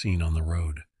what I'd seen on the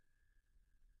road.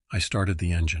 I started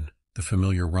the engine, the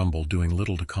familiar rumble doing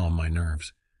little to calm my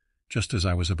nerves. Just as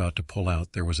I was about to pull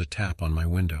out, there was a tap on my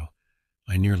window.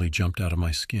 I nearly jumped out of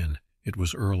my skin. It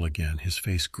was Earl again, his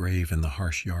face grave in the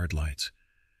harsh yard lights.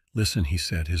 "Listen," he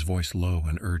said, his voice low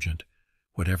and urgent.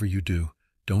 "Whatever you do,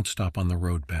 don't stop on the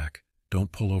road back.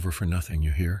 Don't pull over for nothing,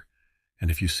 you hear? And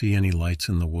if you see any lights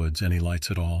in the woods, any lights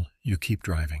at all, you keep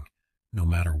driving, no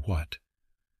matter what."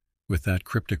 With that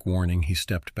cryptic warning, he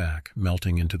stepped back,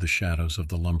 melting into the shadows of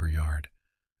the lumber yard.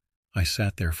 I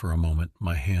sat there for a moment,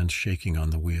 my hands shaking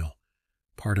on the wheel.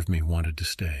 Part of me wanted to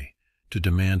stay, to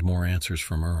demand more answers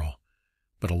from Earl.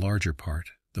 But a larger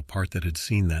part, the part that had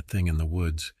seen that thing in the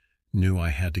woods, knew I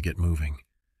had to get moving.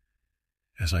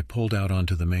 As I pulled out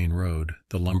onto the main road,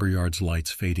 the lumberyard's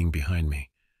lights fading behind me,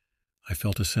 I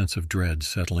felt a sense of dread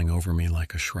settling over me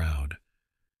like a shroud.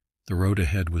 The road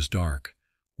ahead was dark,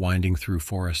 winding through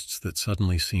forests that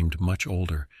suddenly seemed much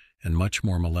older and much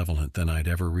more malevolent than I'd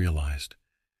ever realized.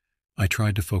 I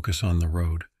tried to focus on the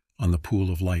road, on the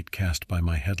pool of light cast by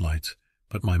my headlights,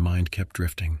 but my mind kept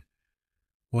drifting.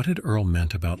 What had Earl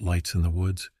meant about lights in the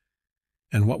woods?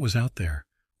 And what was out there,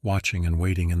 watching and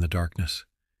waiting in the darkness?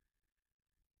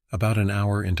 About an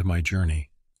hour into my journey,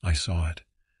 I saw it.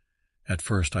 At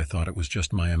first I thought it was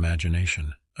just my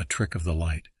imagination, a trick of the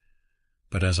light.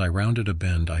 But as I rounded a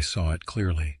bend, I saw it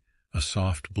clearly, a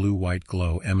soft blue-white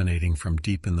glow emanating from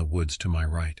deep in the woods to my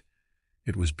right.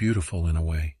 It was beautiful in a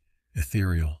way,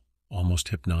 ethereal, almost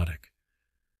hypnotic.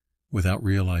 Without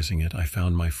realizing it, I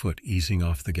found my foot easing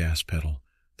off the gas pedal,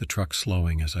 the truck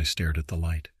slowing as I stared at the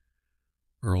light.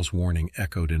 Earl's warning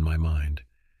echoed in my mind.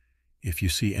 If you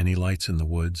see any lights in the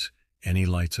woods, any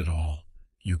lights at all,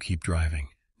 you keep driving,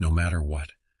 no matter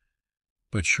what.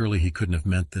 But surely he couldn't have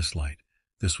meant this light.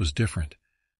 This was different.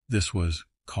 This was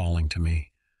calling to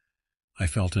me. I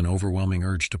felt an overwhelming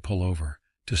urge to pull over,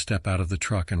 to step out of the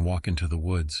truck and walk into the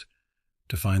woods,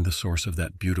 to find the source of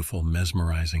that beautiful,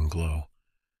 mesmerizing glow.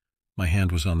 My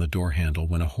hand was on the door handle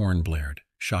when a horn blared,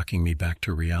 shocking me back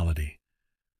to reality.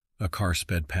 A car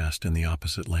sped past in the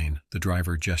opposite lane, the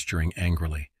driver gesturing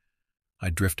angrily. I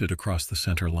drifted across the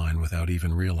center line without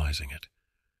even realizing it.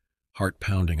 Heart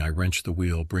pounding, I wrenched the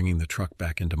wheel, bringing the truck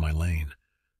back into my lane.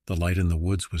 The light in the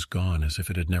woods was gone, as if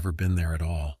it had never been there at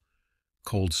all.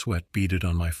 Cold sweat beaded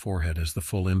on my forehead as the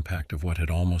full impact of what had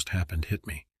almost happened hit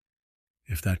me.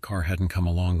 If that car hadn't come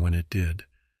along when it did...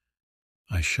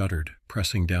 I shuddered,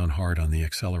 pressing down hard on the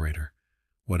accelerator.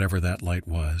 Whatever that light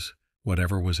was,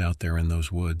 whatever was out there in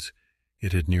those woods,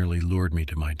 it had nearly lured me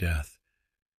to my death.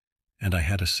 And I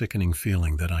had a sickening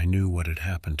feeling that I knew what had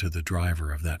happened to the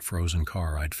driver of that frozen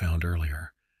car I'd found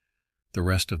earlier. The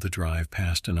rest of the drive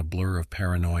passed in a blur of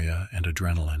paranoia and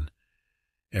adrenaline.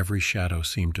 Every shadow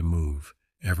seemed to move,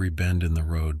 every bend in the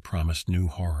road promised new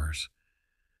horrors.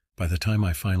 By the time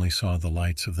I finally saw the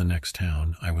lights of the next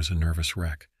town, I was a nervous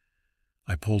wreck.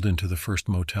 I pulled into the first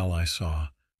motel I saw,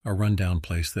 a rundown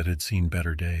place that had seen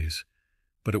better days.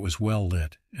 But it was well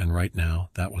lit, and right now,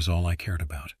 that was all I cared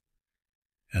about.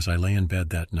 As I lay in bed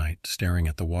that night, staring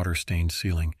at the water-stained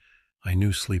ceiling, I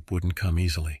knew sleep wouldn't come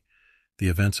easily. The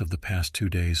events of the past 2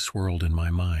 days swirled in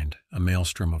my mind, a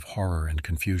maelstrom of horror and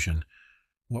confusion.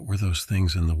 What were those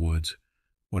things in the woods?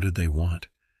 What did they want?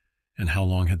 And how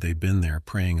long had they been there,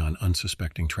 preying on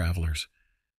unsuspecting travelers?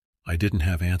 I didn't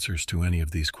have answers to any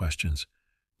of these questions,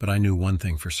 but I knew one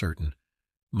thing for certain.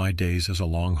 My days as a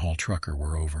long-haul trucker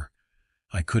were over.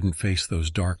 I couldn't face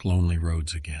those dark, lonely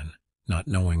roads again, not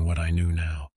knowing what I knew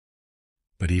now.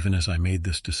 But even as I made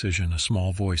this decision, a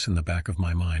small voice in the back of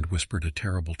my mind whispered a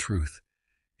terrible truth.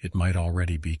 It might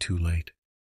already be too late.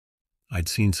 I'd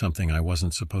seen something I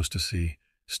wasn't supposed to see,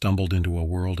 stumbled into a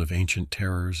world of ancient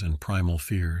terrors and primal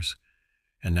fears,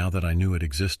 and now that I knew it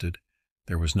existed,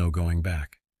 there was no going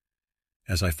back.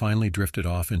 As I finally drifted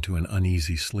off into an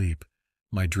uneasy sleep,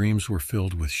 my dreams were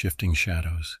filled with shifting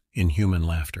shadows, inhuman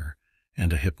laughter,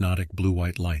 and a hypnotic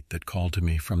blue-white light that called to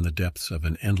me from the depths of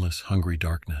an endless, hungry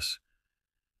darkness.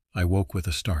 I woke with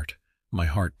a start, my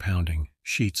heart pounding,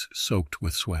 sheets soaked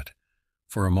with sweat.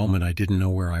 For a moment I didn't know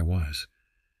where I was.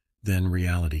 Then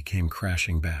reality came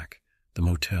crashing back, the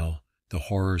motel, the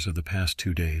horrors of the past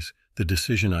 2 days, the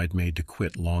decision I'd made to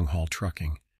quit long-haul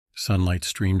trucking. Sunlight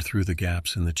streamed through the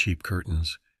gaps in the cheap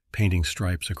curtains, painting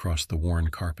stripes across the worn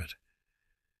carpet.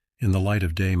 In the light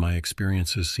of day, my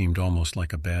experiences seemed almost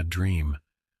like a bad dream.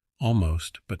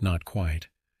 Almost, but not quite.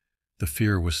 The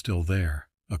fear was still there,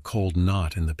 a cold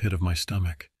knot in the pit of my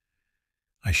stomach.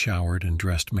 I showered and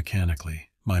dressed mechanically,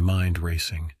 my mind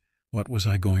racing. What was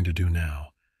I going to do now?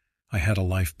 I had a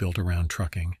life built around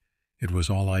trucking. It was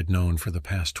all I'd known for the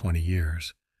past 20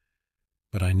 years.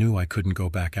 But I knew I couldn't go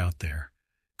back out there,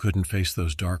 couldn't face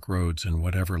those dark roads and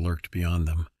whatever lurked beyond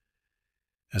them.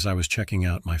 As I was checking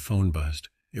out, my phone buzzed.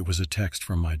 It was a text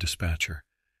from my dispatcher.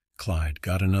 "Clyde,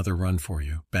 got another run for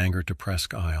you. Bangor to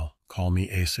Presque Isle. Call me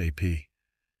ASAP."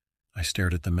 I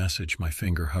stared at the message, my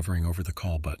finger hovering over the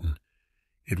call button.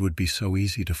 It would be so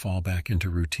easy to fall back into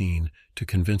routine, to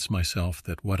convince myself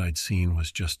that what I'd seen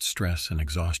was just stress and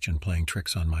exhaustion playing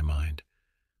tricks on my mind.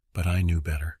 But I knew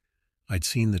better. I'd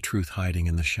seen the truth hiding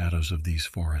in the shadows of these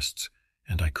forests,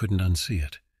 and I couldn't unsee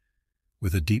it.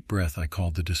 With a deep breath, I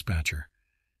called the dispatcher.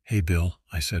 "Hey, Bill,"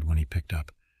 I said when he picked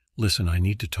up. "Listen, I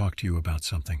need to talk to you about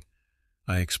something."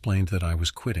 I explained that I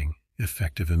was quitting,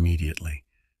 effective immediately.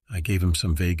 I gave him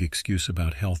some vague excuse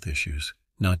about health issues,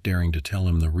 not daring to tell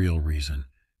him the real reason.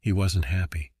 He wasn't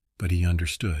happy, but he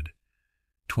understood.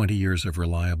 20 years of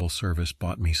reliable service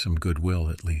bought me some goodwill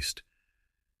at least.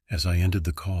 As I ended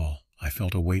the call, I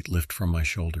felt a weight lift from my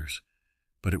shoulders,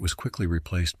 but it was quickly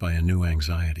replaced by a new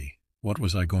anxiety. What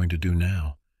was I going to do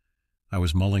now? I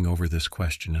was mulling over this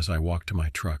question as I walked to my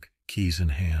truck, keys in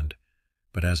hand.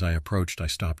 But as I approached, I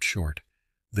stopped short.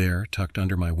 There, tucked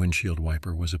under my windshield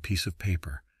wiper, was a piece of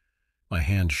paper. My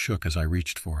hand shook as I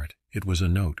reached for it. It was a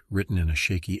note written in a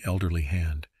shaky, elderly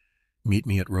hand. "Meet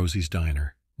me at Rosie's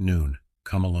Diner, noon.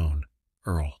 Come alone.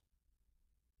 Earl."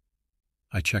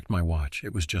 I checked my watch.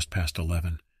 It was just past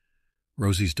 11.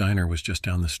 Rosie's Diner was just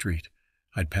down the street.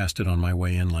 I'd passed it on my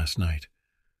way in last night.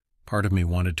 Part of me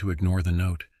wanted to ignore the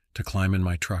note, to climb in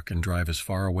my truck and drive as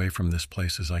far away from this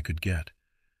place as I could get.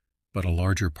 But a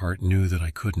larger part knew that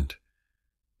I couldn't.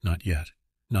 Not yet.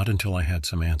 Not until I had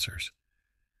some answers.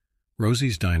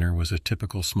 Rosie's Diner was a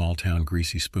typical small-town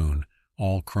greasy spoon,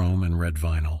 all chrome and red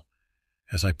vinyl.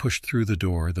 As I pushed through the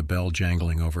door, the bell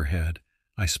jangling overhead,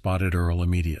 I spotted Earl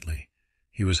immediately.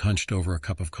 He was hunched over a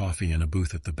cup of coffee in a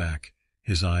booth at the back,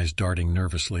 his eyes darting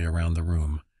nervously around the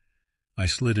room. I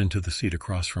slid into the seat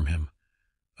across from him.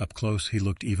 Up close, he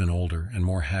looked even older and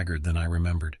more haggard than I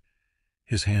remembered.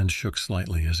 His hand shook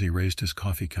slightly as he raised his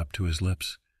coffee cup to his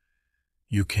lips.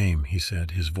 "You came," he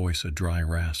said, his voice a dry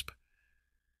rasp.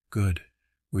 "Good.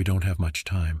 We don't have much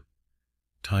time."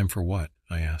 "Time for what?"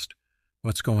 I asked.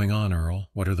 "What's going on, Earl?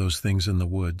 What are those things in the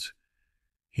woods?"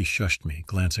 He shushed me,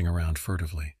 glancing around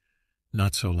furtively.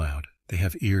 "Not so loud. They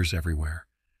have ears everywhere."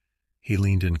 He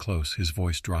leaned in close, his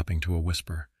voice dropping to a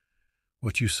whisper.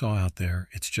 "What you saw out there,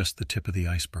 it's just the tip of the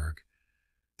iceberg.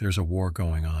 There's a war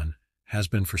going on, has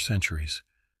been for centuries.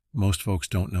 Most folks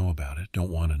don't know about it, don't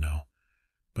want to know.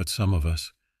 But some of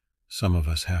us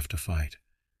have to fight."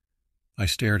 I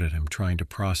stared at him, trying to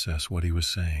process what he was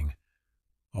saying.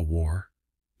 "A war?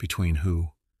 Between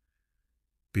who?"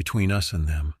 "Between us and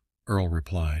them," Earl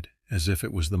replied, as if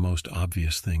it was the most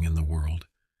obvious thing in the world.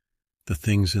 "The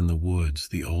things in the woods,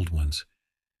 the old ones,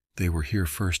 they were here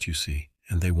first, you see,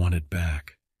 and they want it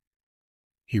back."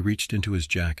 He reached into his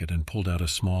jacket and pulled out a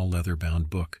small leather-bound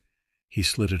book. He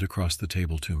slid it across the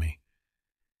table to me.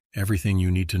 "Everything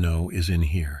you need to know is in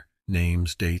here.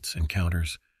 Names, dates,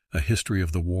 encounters, a history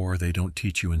of the war they don't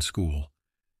teach you in school."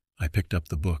 I picked up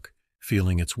the book,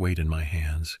 feeling its weight in my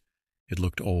hands. It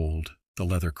looked old, the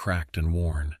leather cracked and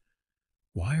worn.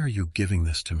 "Why are you giving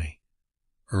this to me?"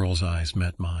 Earl's eyes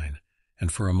met mine,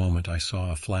 and for a moment I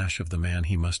saw a flash of the man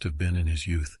he must have been in his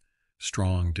youth,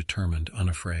 strong, determined,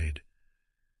 unafraid.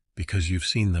 "Because you've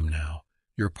seen them now.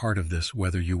 You're part of this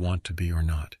whether you want to be or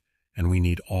not, and we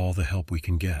need all the help we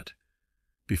can get."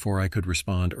 Before I could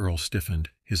respond, Earl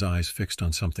stiffened, his eyes fixed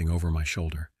on something over my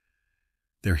shoulder.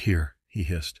 "They're here," he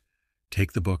hissed.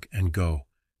 "Take the book and go.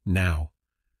 Now."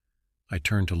 I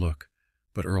turned to look,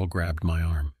 but Earl grabbed my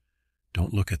arm.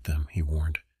 "Don't look at them," he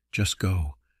warned. "Just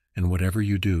go, and whatever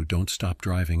you do, don't stop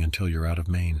driving until you're out of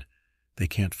Maine. They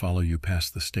can't follow you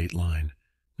past the state line.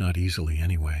 Not easily,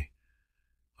 anyway."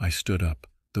 I stood up,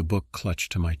 the book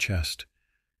clutched to my chest.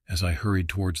 As I hurried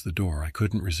towards the door, I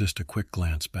couldn't resist a quick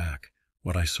glance back.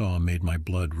 What I saw made my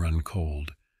blood run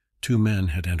cold. 2 men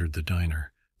had entered the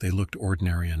diner. They looked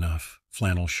ordinary enough,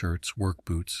 flannel shirts, work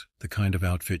boots, the kind of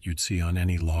outfit you'd see on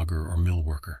any logger or mill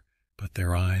worker. But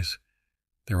their eyes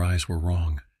were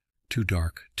wrong. Too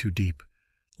dark, too deep,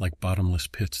 like bottomless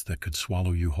pits that could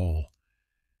swallow you whole.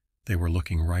 They were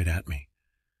looking right at me.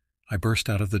 I burst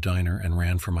out of the diner and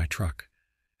ran for my truck.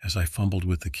 As I fumbled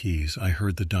with the keys, I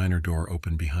heard the diner door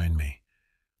open behind me.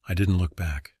 I didn't look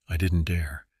back. I didn't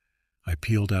dare. I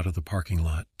peeled out of the parking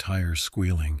lot, tires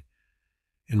squealing.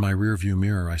 In my rearview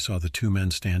mirror, I saw the two men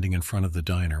standing in front of the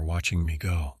diner watching me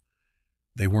go.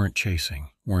 They weren't chasing,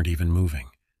 weren't even moving.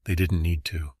 They didn't need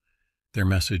to. Their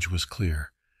message was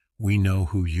clear. We know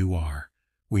who you are.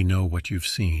 We know what you've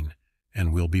seen,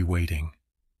 and we'll be waiting.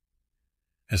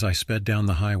 As I sped down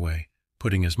the highway,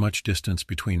 putting as much distance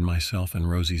between myself and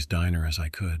Rosie's diner as I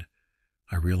could,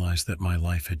 I realized that my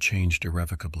life had changed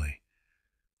irrevocably.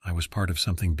 I was part of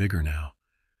something bigger now,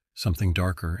 something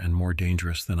darker and more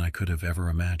dangerous than I could have ever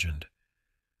imagined.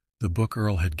 The book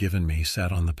Earl had given me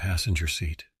sat on the passenger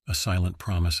seat, a silent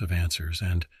promise of answers,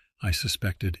 and, I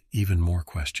suspected, even more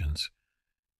questions.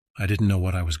 I didn't know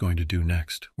what I was going to do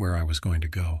next, where I was going to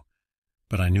go,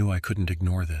 but I knew I couldn't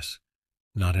ignore this.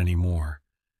 Not anymore.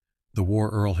 The war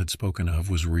Earl had spoken of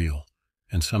was real,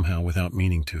 and somehow, without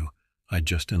meaning to, I'd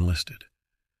just enlisted.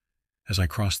 As I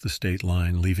crossed the state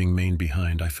line, leaving Maine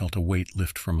behind, I felt a weight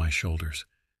lift from my shoulders,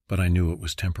 but I knew it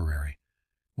was temporary.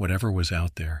 Whatever was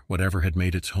out there, whatever had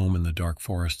made its home in the dark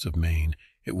forests of Maine,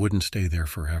 it wouldn't stay there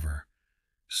forever.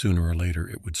 Sooner or later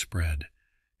it would spread,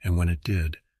 and when it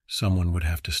did, someone would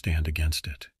have to stand against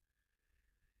it.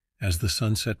 As the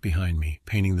sun set behind me,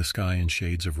 painting the sky in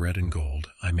shades of red and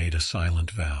gold, I made a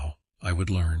silent vow. I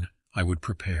would learn, I would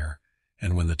prepare,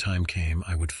 and when the time came,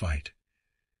 I would fight.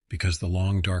 Because the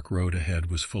long, dark road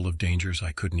ahead was full of dangers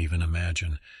I couldn't even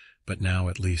imagine, but now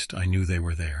at least I knew they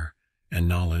were there, and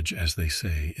knowledge, as they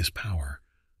say, is power.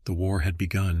 The war had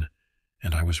begun,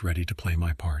 and I was ready to play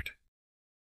my part.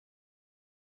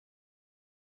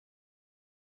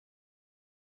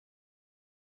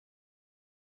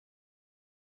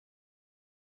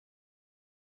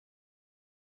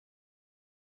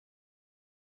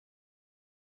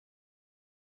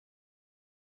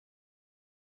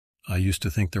 I used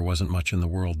to think there wasn't much in the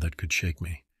world that could shake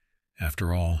me.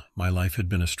 After all, my life had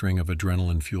been a string of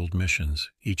adrenaline-fueled missions,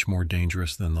 each more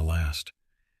dangerous than the last.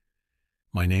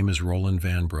 My name is Roland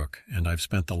Vanbrook, and I've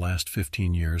spent the last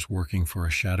 15 years working for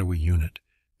a shadowy unit,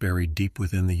 buried deep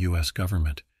within the U.S.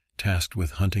 government, tasked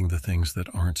with hunting the things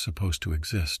that aren't supposed to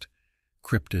exist.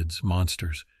 Cryptids,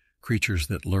 monsters, creatures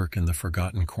that lurk in the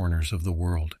forgotten corners of the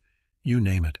world. You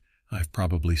name it, I've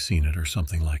probably seen it or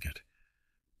something like it.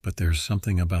 But there's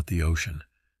something about the ocean,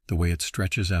 the way it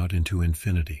stretches out into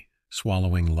infinity,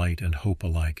 swallowing light and hope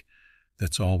alike,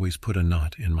 that's always put a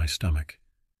knot in my stomach.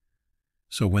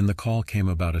 So when the call came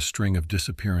about a string of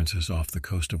disappearances off the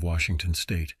coast of Washington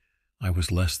state, I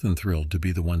was less than thrilled to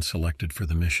be the one selected for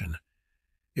the mission.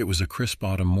 It was a crisp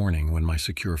autumn morning when my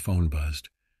secure phone buzzed.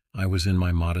 I was in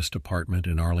my modest apartment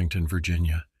in Arlington,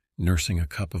 Virginia, nursing a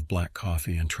cup of black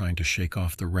coffee and trying to shake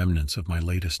off the remnants of my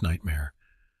latest nightmare.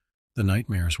 The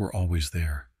nightmares were always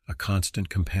there, a constant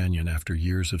companion after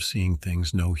years of seeing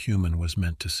things no human was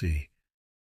meant to see.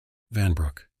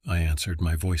 "Vanbrook," I answered,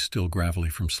 my voice still gravelly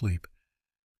from sleep.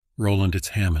 "Roland,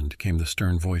 it's Hammond," came the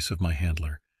stern voice of my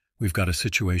handler. "We've got a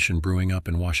situation brewing up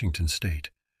in Washington state.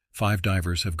 5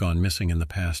 divers have gone missing in the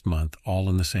past month, all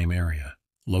in the same area.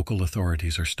 Local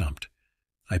authorities are stumped."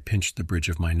 I pinched the bridge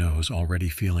of my nose, already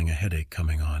feeling a headache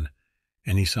coming on.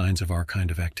 "Any signs of our kind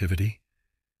of activity?"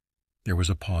 There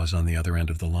was a pause on the other end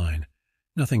of the line.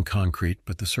 "Nothing concrete,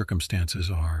 but the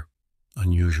circumstances are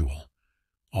unusual.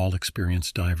 All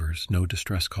experienced divers, no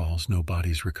distress calls, no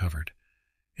bodies recovered.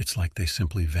 It's like they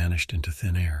simply vanished into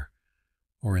thin air,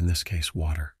 or in this case,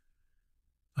 water."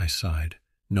 I sighed,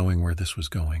 knowing where this was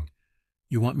going.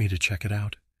 "You want me to check it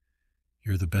out?"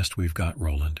 "You're the best we've got,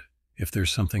 Roland. If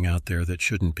there's something out there that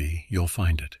shouldn't be, you'll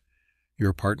find it.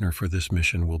 Your partner for this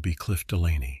mission will be Cliff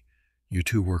Delaney. You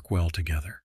two work well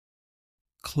together."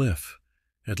 Cliff.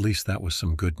 At least that was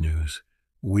some good news.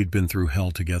 We'd been through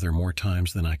hell together more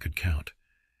times than I could count.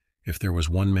 If there was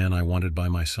one man I wanted by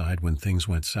my side when things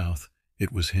went south,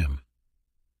 it was him.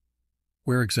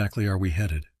 "Where exactly are we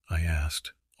headed?" I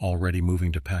asked, already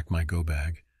moving to pack my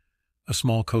go-bag. "A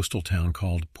small coastal town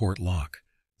called Port Lock.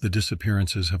 The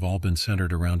disappearances have all been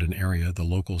centered around an area the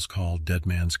locals call Dead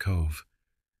Man's Cove."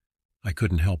 I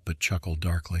couldn't help but chuckle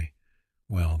darkly.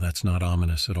 Well, that's not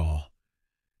ominous at all.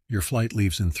 "Your flight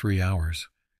leaves in 3 hours.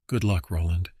 Good luck,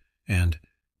 Roland. And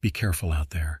be careful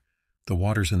out there. The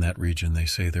waters in that region, they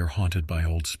say they're haunted by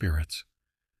old spirits."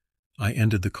 I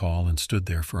ended the call and stood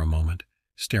there for a moment,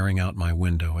 staring out my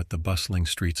window at the bustling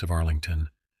streets of Arlington.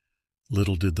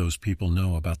 Little did those people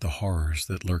know about the horrors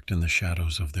that lurked in the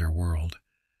shadows of their world.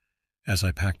 As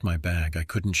I packed my bag, I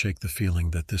couldn't shake the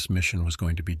feeling that this mission was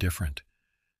going to be different.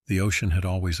 The ocean had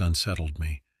always unsettled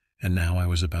me, and now I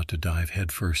was about to dive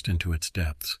headfirst into its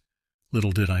depths.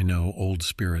 Little did I know old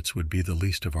spirits would be the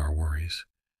least of our worries.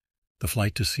 The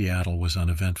flight to Seattle was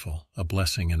uneventful, a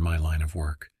blessing in my line of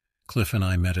work. Cliff and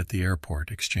I met at the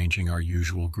airport, exchanging our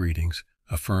usual greetings,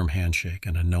 a firm handshake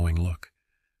and a knowing look.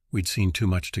 We'd seen too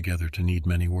much together to need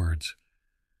many words.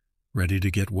 "Ready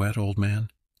to get wet, old man?"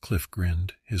 Cliff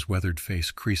grinned, his weathered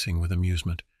face creasing with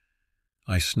amusement.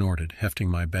 I snorted, hefting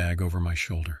my bag over my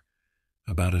shoulder.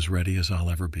 "About as ready as I'll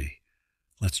ever be.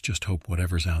 Let's just hope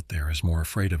whatever's out there is more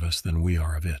afraid of us than we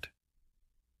are of it."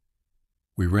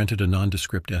 We rented a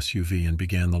nondescript SUV and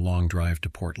began the long drive to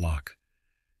Port Lock.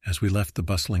 As we left the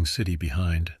bustling city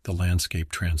behind, the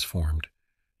landscape transformed.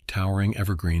 Towering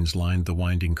evergreens lined the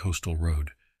winding coastal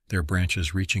road, their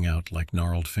branches reaching out like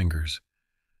gnarled fingers.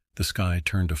 The sky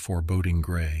turned a foreboding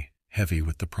gray, heavy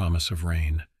with the promise of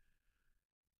rain.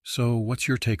 "So, what's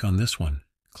your take on this one?"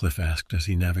 Cliff asked as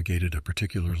he navigated a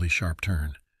particularly sharp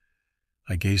turn.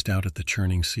 I gazed out at the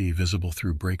churning sea visible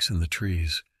through breaks in the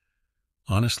trees.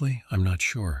 "Honestly, I'm not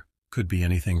sure. Could be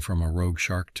anything from a rogue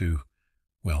shark to,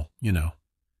 well, you know."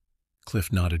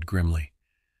 Cliff nodded grimly.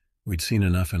 We'd seen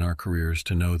enough in our careers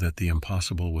to know that the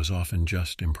impossible was often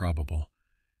just improbable,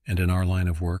 and in our line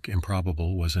of work,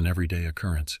 improbable was an everyday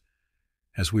occurrence.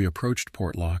 As we approached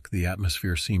Port Lock, the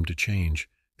atmosphere seemed to change.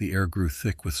 The air grew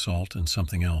thick with salt and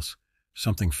something else,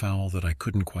 something foul that I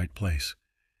couldn't quite place.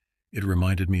 It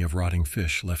reminded me of rotting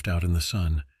fish left out in the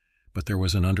sun, but there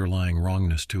was an underlying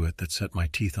wrongness to it that set my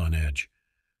teeth on edge.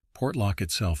 Port Lock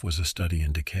itself was a study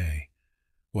in decay.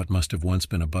 What must have once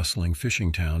been a bustling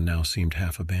fishing town now seemed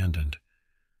half abandoned.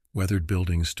 Weathered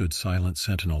buildings stood silent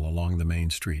sentinel along the main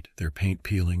street, their paint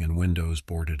peeling and windows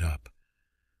boarded up.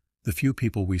 The few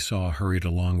people we saw hurried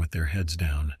along with their heads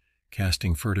down,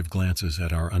 casting furtive glances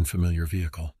at our unfamiliar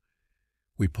vehicle.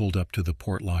 We pulled up to the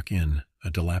Port Lock Inn, a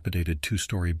dilapidated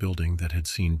two-story building that had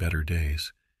seen better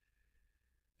days.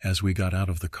 As we got out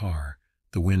of the car,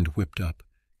 the wind whipped up,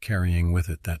 carrying with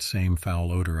it that same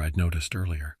foul odor I'd noticed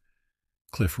earlier.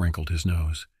 Cliff wrinkled his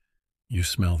nose. "You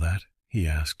smell that?" he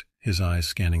asked, his eyes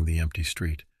scanning the empty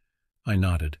street. I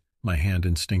nodded, my hand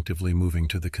instinctively moving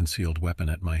to the concealed weapon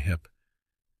at my hip.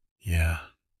 "Yeah,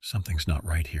 something's not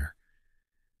right here."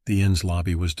 The inn's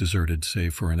lobby was deserted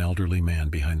save for an elderly man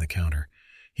behind the counter.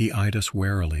 He eyed us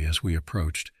warily as we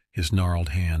approached, his gnarled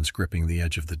hands gripping the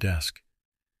edge of the desk.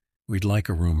 "We'd like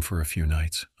a room for a few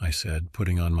nights," I said,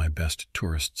 putting on my best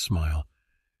tourist smile.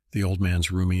 The old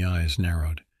man's roomy eyes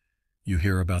narrowed. "You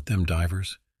hear about them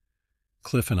divers?"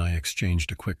 Cliff and I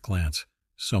exchanged a quick glance.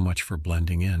 So much for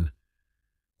blending in.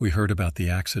 "We heard about the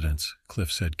accidents,"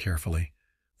 Cliff said carefully.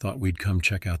 "Thought we'd come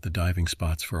check out the diving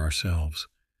spots for ourselves."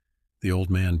 The old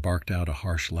man barked out a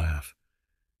harsh laugh.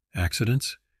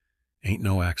 "Accidents? Ain't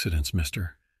no accidents,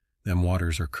 mister. Them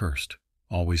waters are cursed.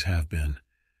 Always have been.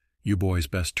 You boys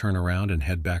best turn around and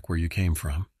head back where you came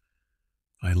from."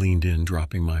 I leaned in,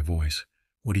 dropping my voice.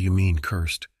 "What do you mean,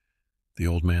 cursed?" The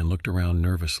old man looked around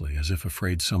nervously, as if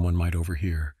afraid someone might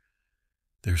overhear.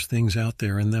 "There's things out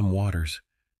there in them waters,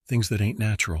 things that ain't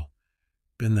natural.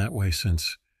 Been that way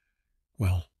since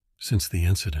the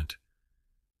incident."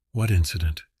 "What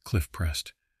incident?" Cliff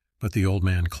pressed. But the old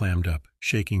man clammed up,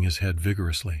 shaking his head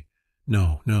vigorously.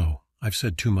 No, I've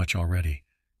said too much already.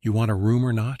 You want a room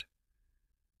or not?"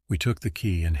 We took the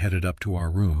key and headed up to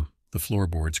our room, the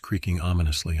floorboards creaking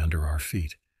ominously under our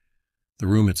feet. The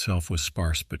room itself was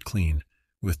sparse but clean,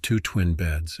 with 2 twin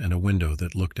beds and a window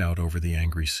that looked out over the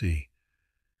angry sea.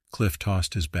 Cliff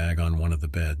tossed his bag on one of the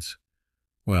beds.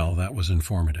 Well, that was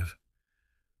informative.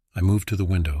 I moved to the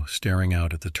window, staring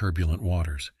out at the turbulent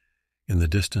waters. In the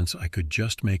distance, I could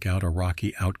just make out a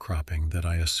rocky outcropping that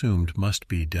I assumed must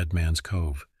be Dead Man's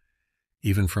Cove.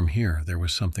 Even from here, there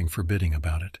was something forbidding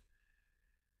about it.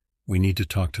 "We need to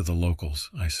talk to the locals,"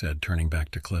 I said, turning back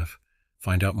to Cliff.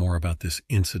 "Find out more about this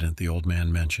incident the old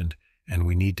man mentioned, and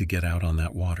we need to get out on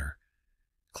that water."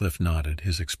 Cliff nodded,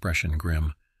 his expression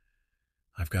grim.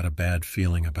 "I've got a bad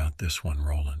feeling about this one,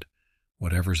 Roland.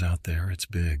 Whatever's out there, it's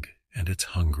big, and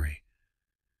it's hungry."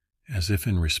 As if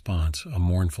in response, a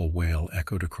mournful wail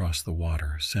echoed across the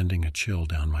water, sending a chill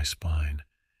down my spine.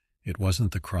 It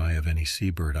wasn't the cry of any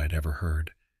seabird I'd ever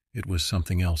heard. It was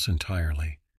something else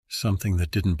entirely, something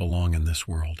that didn't belong in this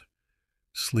world.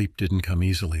 Sleep didn't come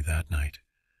easily that night.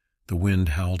 The wind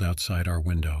howled outside our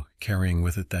window, carrying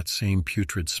with it that same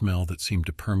putrid smell that seemed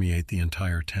to permeate the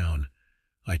entire town.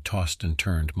 I tossed and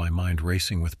turned, my mind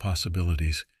racing with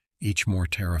possibilities, each more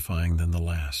terrifying than the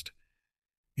last.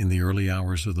 In the early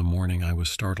hours of the morning, I was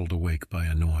startled awake by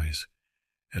a noise.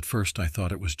 At first I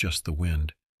thought it was just the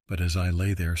wind, but as I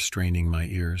lay there straining my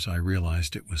ears, I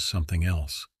realized it was something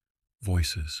else.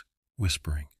 Voices,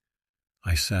 whispering.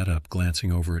 I sat up,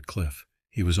 glancing over at Cliff.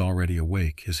 He was already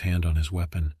awake, his hand on his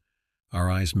weapon. Our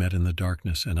eyes met in the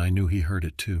darkness, and I knew he heard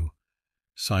it too.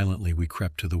 Silently, we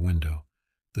crept to the window.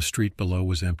 The street below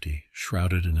was empty,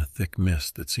 shrouded in a thick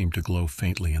mist that seemed to glow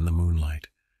faintly in the moonlight.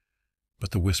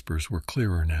 But the whispers were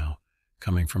clearer now,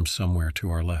 coming from somewhere to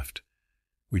our left.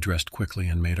 We dressed quickly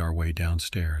and made our way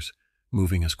downstairs,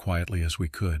 moving as quietly as we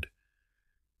could.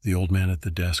 The old man at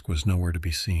the desk was nowhere to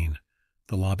be seen.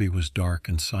 The lobby was dark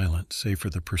and silent, save for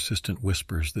the persistent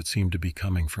whispers that seemed to be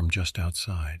coming from just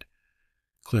outside.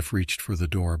 Cliff reached for the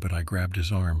door, but I grabbed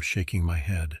his arm, shaking my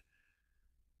head.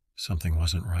 Something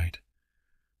wasn't right.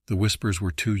 The whispers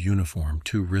were too uniform,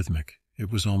 too rhythmic.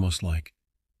 It was almost like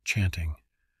chanting.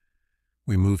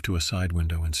 We moved to a side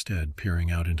window instead,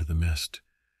 peering out into the mist.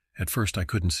 At first I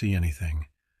couldn't see anything.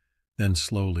 Then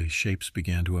slowly shapes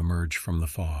began to emerge from the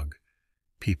fog.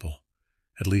 People,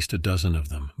 at least a dozen of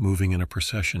them, moving in a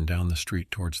procession down the street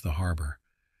towards the harbor.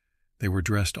 They were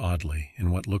dressed oddly, in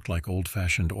what looked like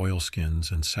old-fashioned oilskins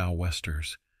and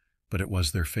sou'westers, but it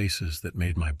was their faces that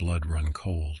made my blood run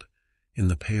cold. In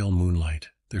the pale moonlight,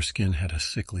 their skin had a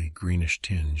sickly, greenish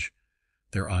tinge.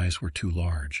 Their eyes were too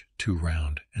large, too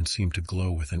round, and seemed to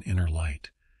glow with an inner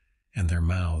light. And their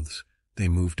mouths, they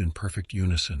moved in perfect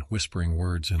unison, whispering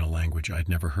words in a language I'd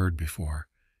never heard before.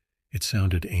 It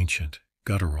sounded ancient,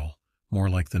 guttural, more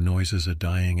like the noises a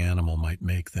dying animal might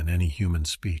make than any human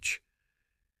speech.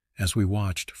 As we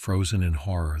watched, frozen in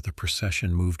horror, the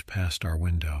procession moved past our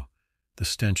window. The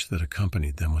stench that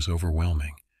accompanied them was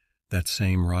overwhelming. That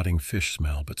same rotting fish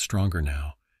smell, but stronger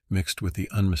now, mixed with the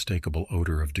unmistakable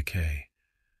odor of decay.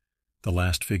 The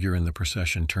last figure in the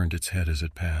procession turned its head as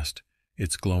it passed,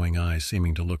 its glowing eyes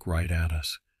seeming to look right at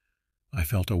us. I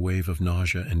felt a wave of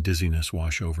nausea and dizziness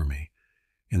wash over me.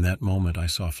 In that moment I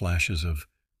saw flashes of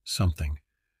something,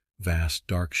 vast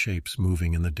dark shapes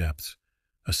moving in the depths,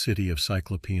 a city of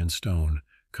cyclopean stone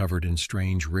covered in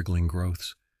strange wriggling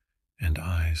growths, and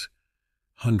eyes,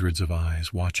 hundreds of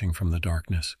eyes watching from the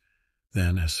darkness.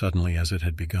 Then, as suddenly as it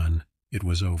had begun, it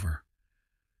was over.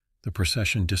 The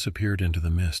procession disappeared into the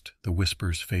mist, the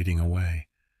whispers fading away.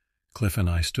 Cliff and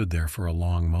I stood there for a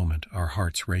long moment, our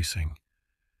hearts racing.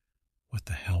 "What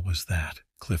the hell was that?"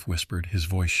 Cliff whispered, his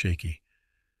voice shaky.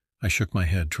 I shook my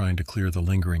head, trying to clear the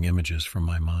lingering images from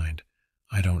my mind.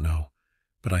 "I don't know,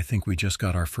 but I think we just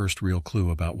got our first real clue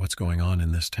about what's going on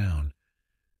in this town."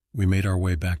 We made our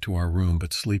way back to our room,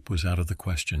 but sleep was out of the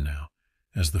question now.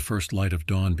 As the first light of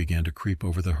dawn began to creep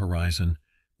over the horizon,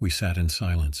 we sat in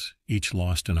silence, each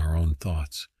lost in our own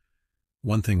thoughts.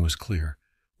 One thing was clear.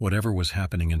 Whatever was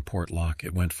happening in Port Lock,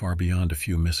 it went far beyond a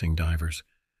few missing divers.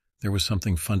 There was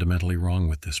something fundamentally wrong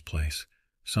with this place,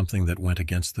 something that went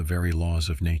against the very laws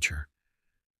of nature.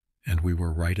 And we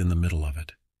were right in the middle of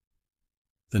it.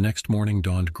 The next morning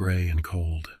dawned gray and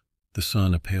cold, the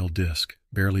sun a pale disk,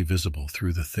 barely visible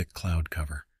through the thick cloud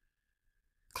cover.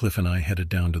 Cliff and I headed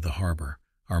down to the harbor,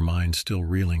 our minds still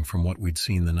reeling from what we'd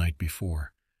seen the night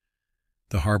before.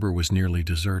 The harbor was nearly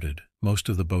deserted, most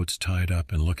of the boats tied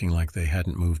up and looking like they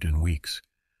hadn't moved in weeks.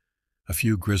 A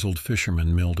few grizzled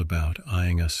fishermen milled about,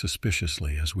 eyeing us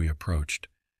suspiciously as we approached.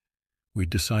 We'd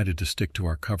decided to stick to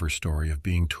our cover story of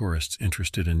being tourists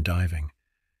interested in diving.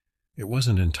 It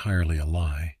wasn't entirely a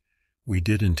lie. We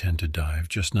did intend to dive,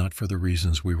 just not for the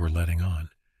reasons we were letting on.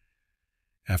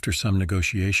 After some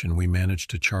negotiation, we managed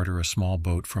to charter a small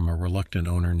boat from a reluctant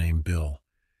owner named Bill.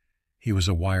 He was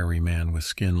a wiry man with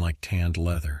skin like tanned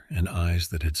leather and eyes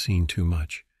that had seen too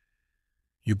much.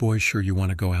 "You boys sure you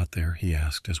want to go out there?" he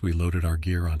asked as we loaded our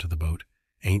gear onto the boat.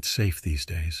 "Ain't safe these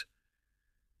days."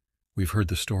 "We've heard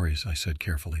the stories," I said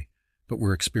carefully, "but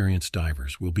we're experienced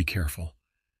divers. We'll be careful."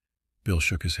 Bill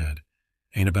shook his head.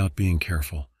 "Ain't about being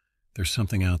careful. There's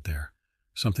something out there,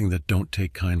 something that don't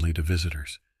take kindly to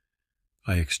visitors."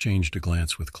 I exchanged a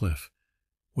glance with Cliff.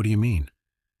 "What do you mean?"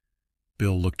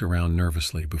 Bill looked around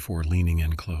nervously before leaning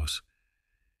in close.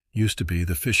 "Used to be,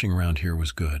 the fishing around here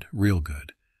was good, real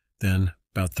good. Then,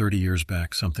 about 30 years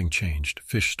back, something changed.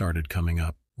 Fish started coming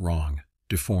up, wrong,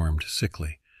 deformed,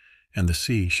 sickly. And the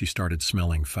sea, she started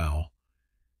smelling foul."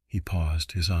 He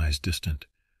paused, his eyes distant.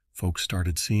 "Folks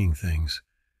started seeing things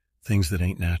that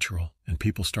ain't natural, and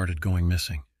people started going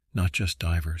missing, not just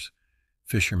divers.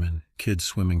 Fishermen, kids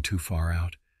swimming too far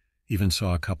out. Even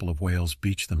saw a couple of whales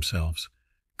beach themselves.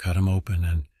 Cut 'em open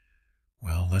and,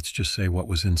 well, let's just say what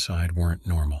was inside weren't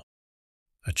normal."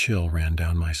 A chill ran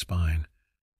down my spine.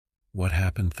 "What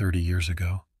happened 30 years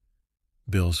ago?"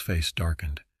 Bill's face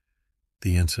darkened.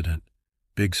 "The incident.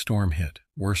 Big storm hit,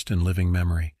 worst in living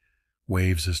memory.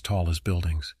 Waves as tall as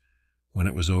buildings. When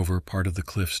it was over, part of the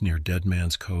cliffs near Dead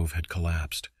Man's Cove had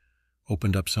collapsed.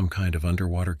 Opened up some kind of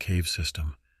underwater cave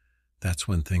system. That's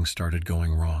when things started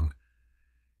going wrong.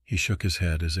 He shook his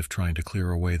head as if trying to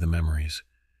clear away the memories.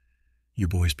 You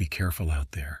boys be careful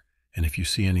out there, and if you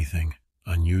see anything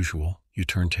unusual, you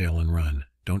turn tail and run.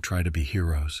 Don't try to be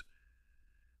heroes.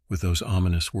 With those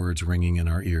ominous words ringing in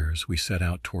our ears, we set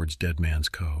out towards Dead Man's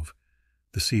Cove.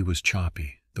 The sea was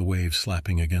choppy, the waves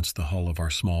slapping against the hull of our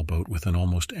small boat with an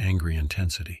almost angry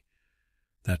intensity.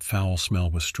 That foul smell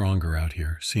was stronger out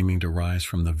here, seeming to rise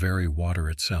from the very water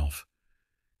itself.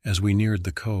 As we neared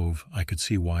the cove, I could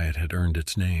see why it had earned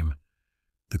its name.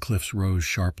 The cliffs rose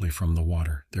sharply from the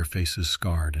water, their faces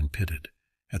scarred and pitted.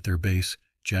 At their base,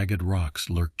 jagged rocks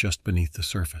lurked just beneath the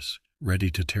surface, ready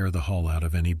to tear the hull out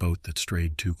of any boat that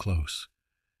strayed too close.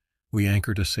 We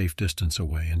anchored a safe distance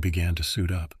away and began to suit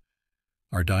up.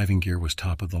 Our diving gear was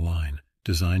top of the line,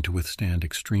 designed to withstand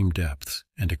extreme depths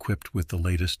and equipped with the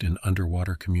latest in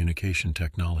underwater communication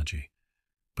technology.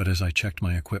 But as I checked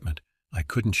my equipment, I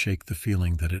couldn't shake the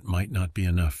feeling that it might not be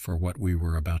enough for what we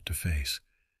were about to face.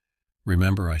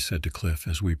 Remember, I said to Cliff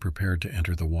as we prepared to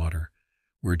enter the water,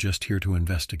 we're just here to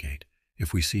investigate.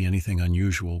 If we see anything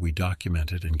unusual, we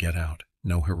document it and get out.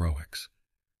 No heroics.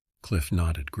 Cliff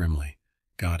nodded grimly.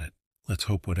 Got it. Let's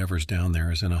hope whatever's down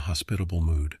there is in a hospitable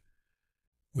mood.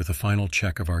 With a final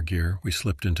check of our gear, we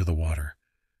slipped into the water.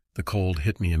 The cold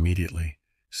hit me immediately,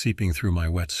 seeping through my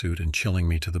wetsuit and chilling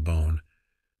me to the bone.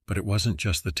 But it wasn't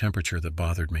just the temperature that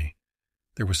bothered me.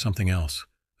 There was something else,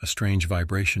 a strange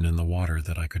vibration in the water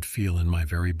that I could feel in my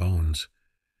very bones.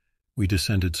 We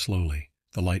descended slowly,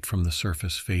 the light from the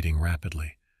surface fading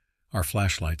rapidly. Our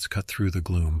flashlights cut through the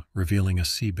gloom, revealing a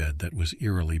seabed that was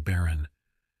eerily barren.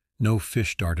 No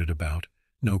fish darted about,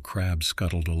 no crabs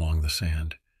scuttled along the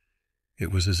sand.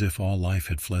 It was as if all life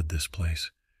had fled this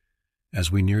place.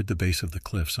 As we neared the base of the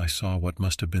cliffs, I saw what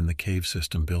must have been the cave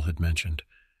system Bill had mentioned,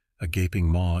 a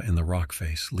gaping maw in the rock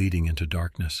face leading into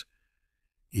darkness.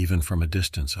 Even from a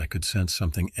distance, I could sense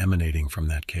something emanating from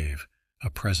that cave,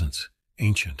 a presence,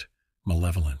 ancient,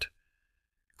 malevolent.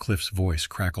 Cliff's voice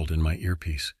crackled in my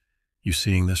earpiece. You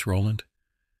seeing this, Roland?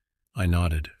 I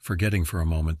nodded, forgetting for a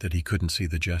moment that he couldn't see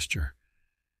the gesture.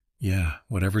 Yeah,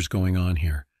 whatever's going on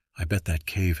here, I bet that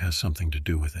cave has something to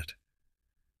do with it.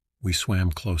 We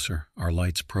swam closer, our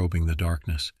lights probing the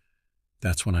darkness.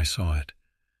 That's when I saw it.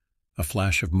 A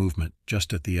flash of movement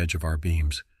just at the edge of our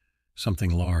beams. Something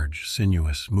large,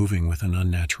 sinuous, moving with an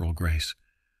unnatural grace.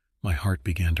 My heart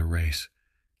began to race.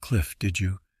 Cliff, did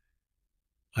you?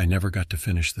 I never got to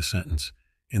finish the sentence.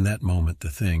 In that moment, the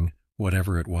thing,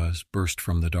 whatever it was, burst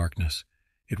from the darkness.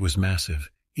 It was massive,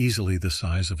 easily the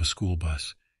size of a school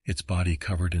bus, its body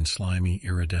covered in slimy,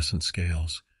 iridescent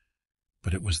scales.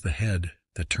 But it was the head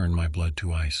that turned my blood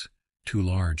to ice, too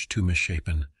large, too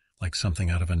misshapen, like something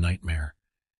out of a nightmare.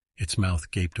 Its mouth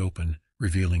gaped open,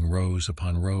 revealing rows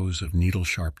upon rows of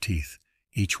needle-sharp teeth,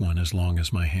 each one as long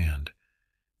as my hand.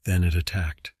 Then it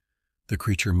attacked. The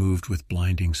creature moved with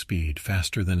blinding speed,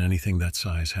 faster than anything that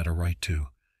size had a right to.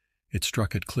 It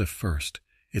struck at Cliff first,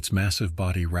 its massive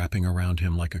body wrapping around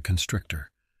him like a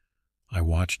constrictor. I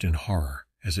watched in horror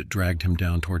as it dragged him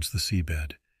down towards the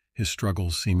seabed, his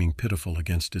struggles seeming pitiful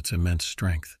against its immense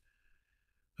strength.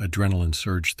 Adrenaline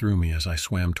surged through me as I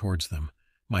swam towards them,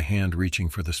 my hand reaching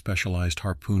for the specialized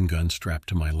harpoon gun strapped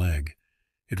to my leg.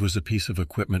 It was a piece of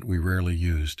equipment we rarely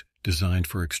used, designed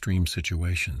for extreme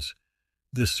situations.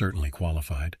 This certainly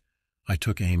qualified. I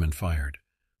took aim and fired.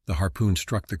 The harpoon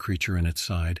struck the creature in its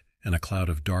side, and a cloud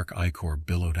of dark ichor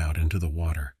billowed out into the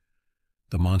water.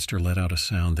 The monster let out a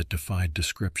sound that defied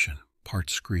description, part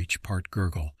screech, part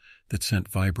gurgle, that sent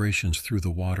vibrations through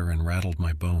the water and rattled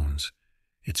my bones.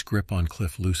 Its grip on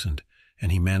Cliff loosened,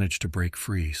 and he managed to break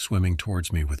free, swimming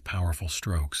towards me with powerful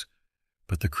strokes.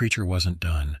 But the creature wasn't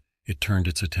done. It turned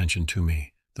its attention to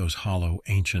me, those hollow,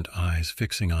 ancient eyes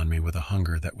fixing on me with a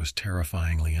hunger that was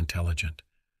terrifyingly intelligent.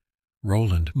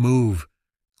 "Roland, move!"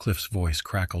 Cliff's voice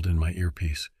crackled in my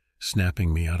earpiece,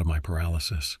 snapping me out of my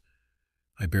paralysis.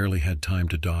 I barely had time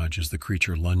to dodge as the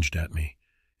creature lunged at me,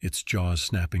 its jaws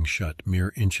snapping shut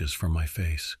mere inches from my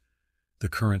face. The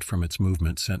current from its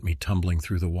movement sent me tumbling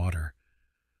through the water.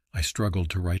 I struggled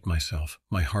to right myself,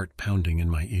 my heart pounding in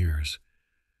my ears.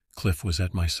 Cliff was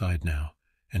at my side now,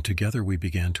 and together we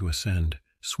began to ascend,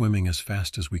 swimming as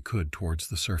fast as we could towards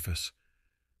the surface.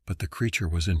 But the creature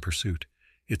was in pursuit,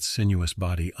 its sinuous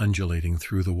body undulating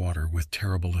through the water with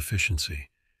terrible efficiency.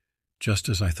 Just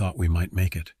as I thought we might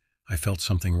make it, I felt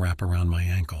something wrap around my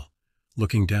ankle.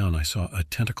 Looking down, I saw a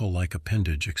tentacle-like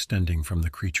appendage extending from the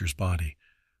creature's body,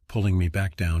 pulling me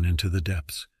back down into the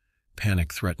depths.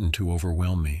 Panic threatened to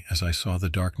overwhelm me as I saw the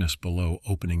darkness below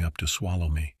opening up to swallow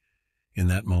me. In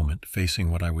that moment,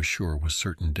 facing what I was sure was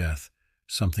certain death,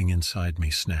 something inside me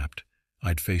snapped.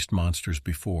 I'd faced monsters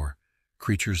before,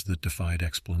 creatures that defied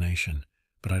explanation,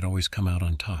 but I'd always come out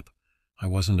on top. I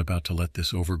wasn't about to let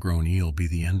this overgrown eel be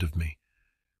the end of me.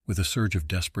 With a surge of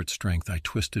desperate strength, I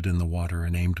twisted in the water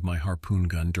and aimed my harpoon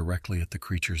gun directly at the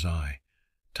creature's eye.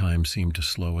 Time seemed to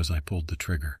slow as I pulled the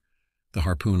trigger. The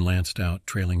harpoon lanced out,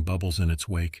 trailing bubbles in its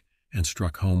wake, and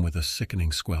struck home with a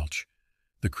sickening squelch.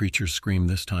 The creature's scream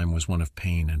this time was one of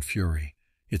pain and fury.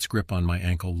 Its grip on my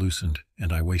ankle loosened,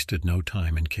 and I wasted no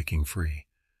time in kicking free.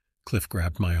 Cliff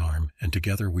grabbed my arm, and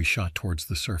together we shot towards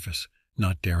the surface,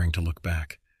 not daring to look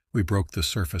back. We broke the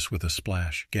surface with a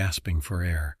splash, gasping for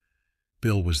air.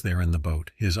 Bill was there in the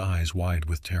boat, his eyes wide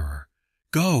with terror.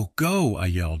 "Go! Go!" I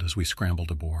yelled as we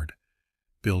scrambled aboard.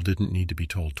 Bill didn't need to be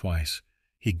told twice.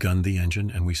 He gunned the engine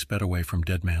and we sped away from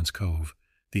Dead Man's Cove,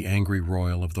 the angry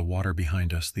roil of the water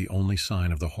behind us the only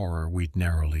sign of the horror we'd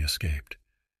narrowly escaped.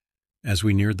 As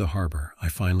we neared the harbor, I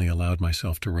finally allowed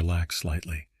myself to relax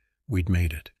slightly. We'd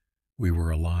made it. We were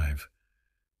alive.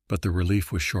 But the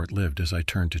relief was short-lived as I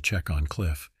turned to check on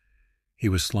Cliff. He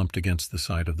was slumped against the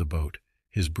side of the boat,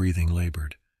 his breathing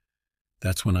labored.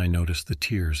 That's when I noticed the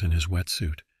tears in his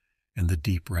wetsuit and the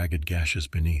deep, ragged gashes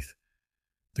beneath.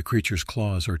 The creature's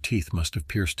claws or teeth must have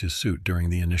pierced his suit during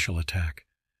the initial attack.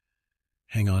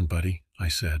 "Hang on, buddy," I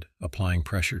said, applying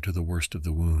pressure to the worst of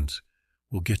the wounds.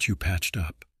 "We'll get you patched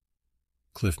up."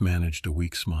 Cliff managed a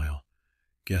weak smile.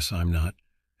 "Guess I'm not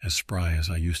as spry as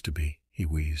I used to be," he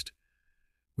wheezed.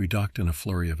 We docked in a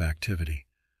flurry of activity.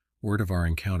 Word of our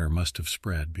encounter must have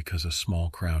spread because a small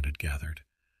crowd had gathered.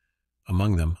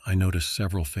 Among them, I noticed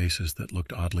several faces that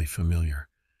looked oddly familiar.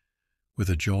 With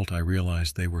a jolt, I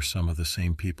realized they were some of the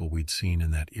same people we'd seen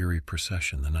in that eerie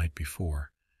procession the night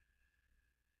before.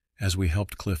 As we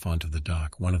helped Cliff onto the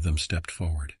dock, one of them stepped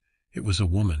forward. It was a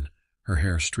woman, her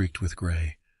hair streaked with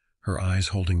gray, her eyes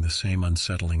holding the same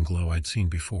unsettling glow I'd seen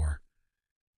before.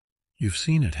 "You've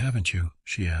seen it, haven't you?"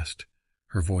 she asked,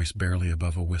 her voice barely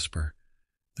above a whisper.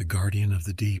 "The guardian of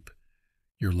the deep.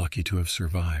 You're lucky to have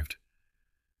survived."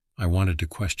 I wanted to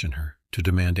question her, to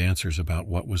demand answers about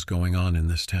what was going on in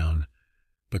this town.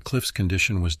 But Cliff's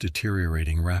condition was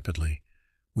deteriorating rapidly.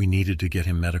 We needed to get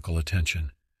him medical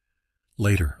attention.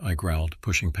 "Later," I growled,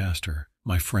 pushing past her.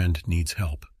 "My friend needs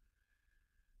help."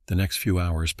 The next few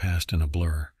hours passed in a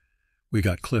blur. We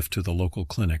got Cliff to the local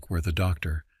clinic where the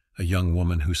doctor, a young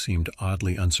woman who seemed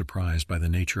oddly unsurprised by the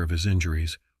nature of his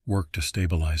injuries, worked to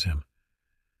stabilize him.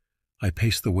 I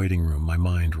paced the waiting room, my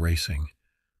mind racing.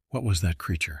 What was that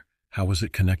creature? How was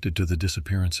it connected to the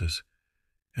disappearances?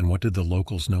 And what did the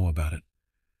locals know about it?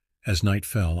 As night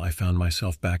fell, I found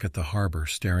myself back at the harbor,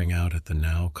 staring out at the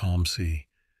now calm sea.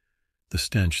 The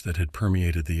stench that had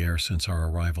permeated the air since our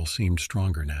arrival seemed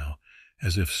stronger now,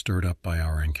 as if stirred up by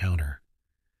our encounter.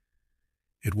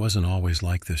 "It wasn't always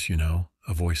like this, you know,"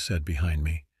 a voice said behind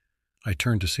me. I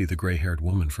turned to see the gray-haired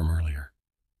woman from earlier.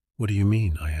 "What do you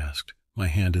mean?" I asked, my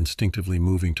hand instinctively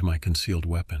moving to my concealed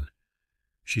weapon.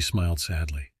 She smiled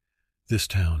sadly. "This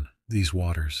town, these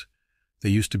waters, they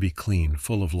used to be clean,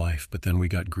 full of life, but then we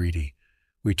got greedy.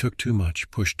 We took too much,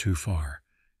 pushed too far,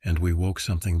 and we woke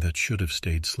something that should have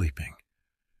stayed sleeping."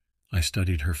 I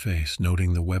studied her face,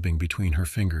 noting the webbing between her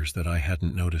fingers that I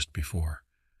hadn't noticed before.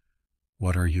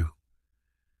 "What are you?"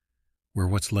 "We're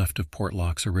what's left of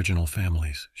Portlock's original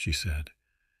families," she said.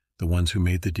 "The ones who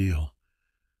made the deal.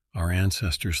 Our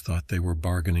ancestors thought they were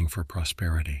bargaining for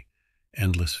prosperity,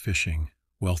 endless fishing,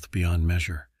 wealth beyond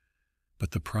measure.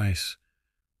 But the price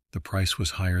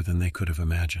was higher than they could have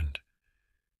imagined."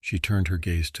 She turned her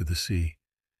gaze to the sea.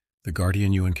 "The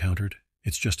guardian you encountered?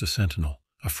 It's just a sentinel,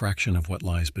 a fraction of what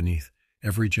lies beneath.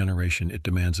 Every generation it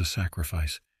demands a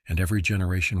sacrifice, and every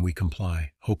generation we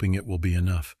comply, hoping it will be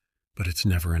enough. But it's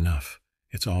never enough.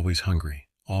 It's always hungry,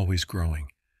 always growing."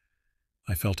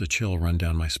 I felt a chill run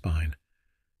down my spine.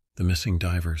 "The missing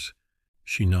divers,"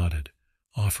 she nodded,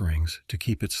 "offerings to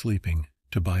keep it sleeping,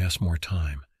 to buy us more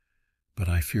time. But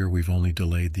I fear we've only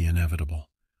delayed the inevitable.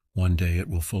 One day it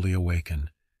will fully awaken,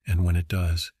 and when it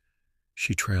does—"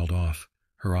 She trailed off,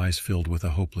 her eyes filled with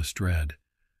a hopeless dread.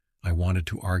 I wanted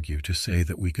to argue, to say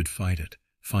that we could fight it,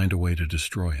 find a way to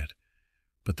destroy it.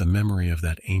 But the memory of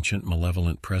that ancient,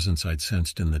 malevolent presence I'd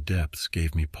sensed in the depths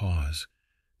gave me pause.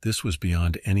 This was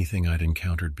beyond anything I'd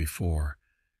encountered before,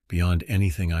 beyond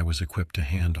anything I was equipped to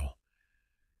handle.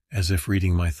 As if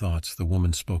reading my thoughts, the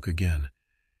woman spoke again.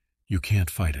 "You can't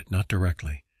fight it, not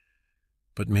directly.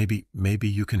 But maybe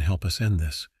you can help us end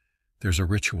this. There's a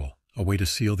ritual, a way to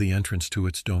seal the entrance to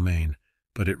its domain,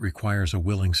 but it requires a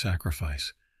willing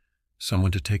sacrifice.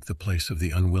 Someone to take the place of the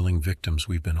unwilling victims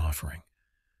we've been offering."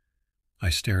 I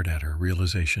stared at her,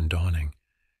 realization dawning.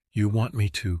 "You want me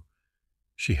to—"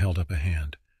 She held up a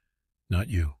hand. "Not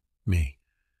you. Me.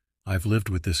 I've lived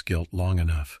with this guilt long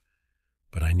enough,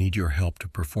 but I need your help to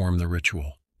perform the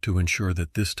ritual, to ensure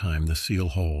that this time the seal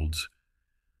holds.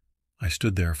 I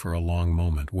stood there for a long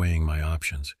moment, weighing my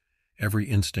options. Every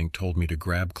instinct told me to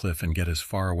grab Cliff and get as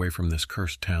far away from this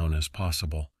cursed town as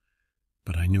possible.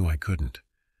 But I knew I couldn't.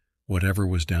 Whatever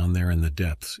was down there in the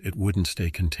depths, it wouldn't stay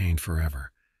contained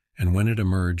forever. And when it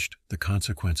emerged, the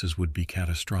consequences would be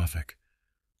catastrophic.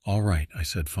 "All right," I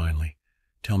said finally.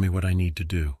 "Tell me what I need to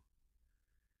do."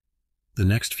 The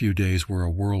next few days were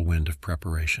a whirlwind of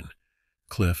preparation.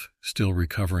 Cliff, still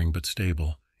recovering but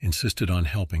stable, insisted on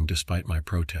helping despite my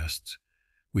protests.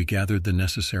 We gathered the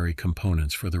necessary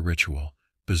components for the ritual,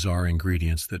 bizarre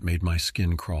ingredients that made my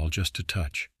skin crawl just to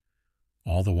touch.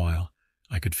 All the while,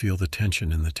 I could feel the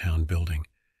tension in the town building,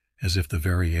 as if the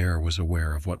very air was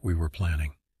aware of what we were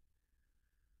planning.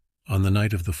 On the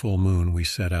night of the full moon, we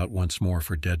set out once more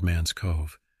for Dead Man's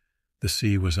Cove. The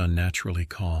sea was unnaturally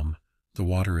calm, the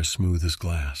water as smooth as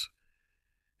glass.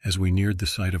 As we neared the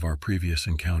site of our previous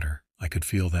encounter, I could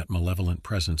feel that malevolent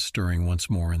presence stirring once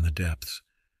more in the depths.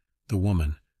 The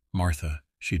woman, Martha,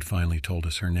 she'd finally told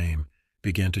us her name,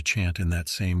 began to chant in that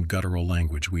same guttural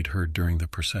language we'd heard during the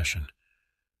procession.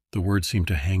 The words seemed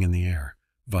to hang in the air,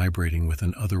 vibrating with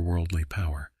an otherworldly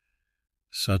power.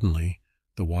 Suddenly,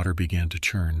 the water began to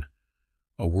churn.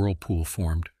 A whirlpool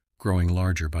formed, growing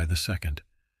larger by the second.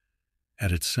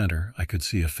 At its center, I could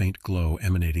see a faint glow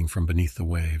emanating from beneath the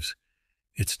waves.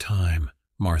 "It's time,"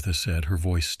 Martha said, her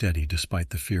voice steady despite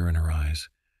the fear in her eyes.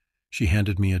 She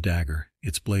handed me a dagger,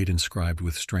 its blade inscribed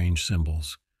with strange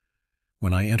symbols.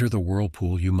 "When I enter the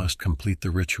whirlpool, you must complete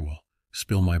the ritual.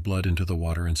 Spill my blood into the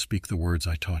water and speak the words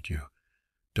I taught you.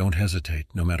 Don't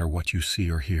hesitate, no matter what you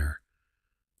see or hear."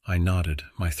 I nodded,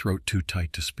 my throat too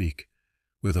tight to speak.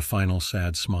 With a final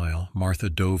sad smile, Martha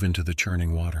dove into the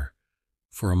churning water.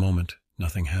 For a moment,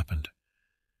 nothing happened.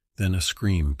 Then a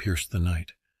scream pierced the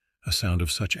night, a sound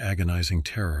of such agonizing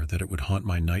terror that it would haunt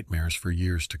my nightmares for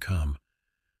years to come.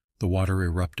 The water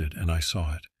erupted, and I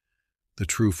saw it, the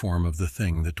true form of the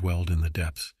thing that dwelled in the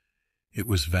depths. It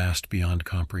was vast beyond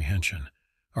comprehension,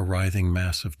 a writhing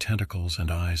mass of tentacles and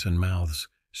eyes and mouths,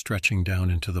 stretching down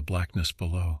into the blackness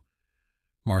below.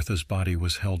 Martha's body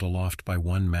was held aloft by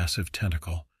one massive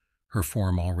tentacle, her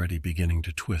form already beginning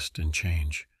to twist and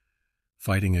change.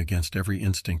 Fighting against every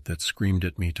instinct that screamed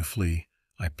at me to flee,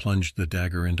 I plunged the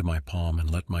dagger into my palm and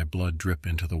let my blood drip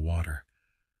into the water.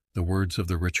 The words of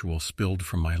the ritual spilled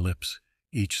from my lips,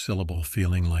 each syllable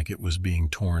feeling like it was being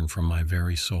torn from my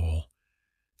very soul.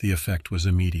 The effect was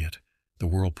immediate. The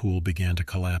whirlpool began to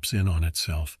collapse in on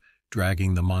itself,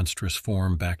 dragging the monstrous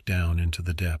form back down into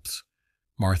the depths.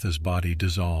 Martha's body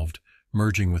dissolved,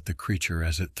 merging with the creature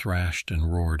as it thrashed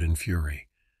and roared in fury.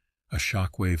 A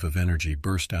shock wave of energy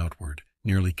burst outward,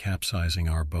 nearly capsizing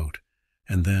our boat,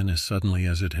 and then, as suddenly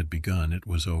as it had begun, it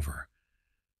was over.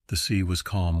 The sea was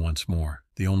calm once more,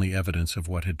 the only evidence of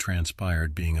what had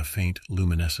transpired being a faint,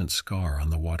 luminescent scar on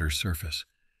the water's surface.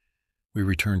 We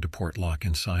returned to Port Lock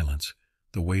in silence,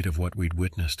 the weight of what we'd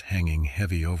witnessed hanging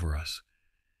heavy over us.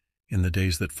 In the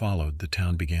days that followed, the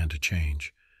town began to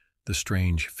change. The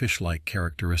strange, fish-like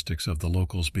characteristics of the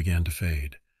locals began to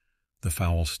fade. The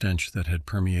foul stench that had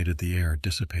permeated the air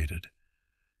dissipated.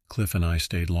 Cliff and I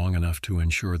stayed long enough to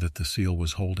ensure that the seal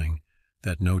was holding,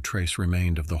 that no trace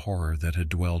remained of the horror that had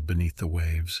dwelled beneath the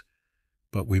waves.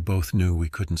 But we both knew we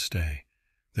couldn't stay.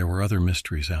 There were other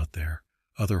mysteries out there,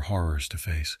 other horrors to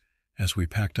face. As we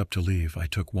packed up to leave, I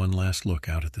took one last look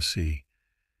out at the sea.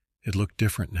 It looked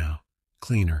different now,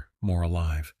 cleaner, more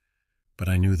alive. But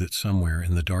I knew that somewhere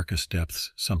in the darkest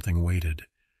depths something waited,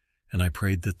 and I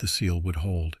prayed that the seal would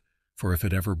hold, for if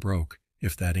it ever broke,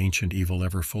 if that ancient evil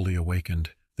ever fully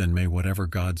awakened, then may whatever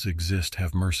gods exist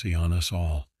have mercy on us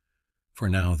all. For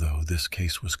now, though, this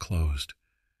case was closed.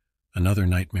 Another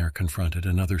nightmare confronted,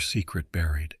 another secret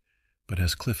buried. But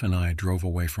as Cliff and I drove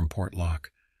away from Port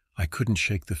Lock, I couldn't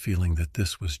shake the feeling that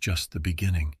this was just the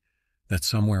beginning, that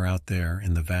somewhere out there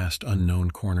in the vast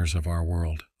unknown corners of our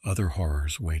world, other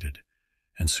horrors waited,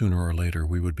 and sooner or later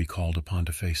we would be called upon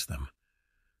to face them.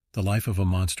 The life of a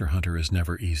monster hunter is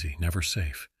never easy, never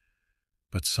safe.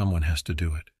 But someone has to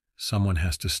do it. Someone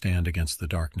has to stand against the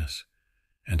darkness.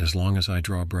 And as long as I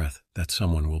draw breath, that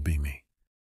someone will be me.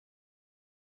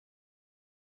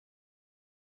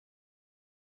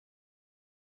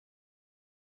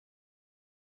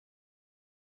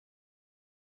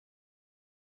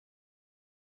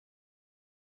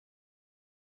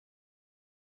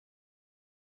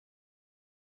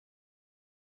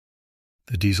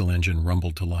 The diesel engine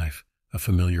rumbled to life, a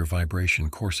familiar vibration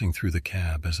coursing through the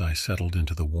cab as I settled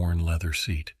into the worn leather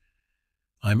seat.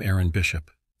 I'm Aaron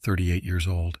Bishop, 38 years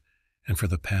old, and for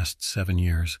the past 7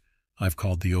 years, I've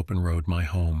called the open road my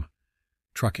home.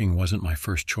 Trucking wasn't my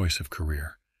first choice of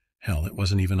career. Hell, it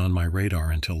wasn't even on my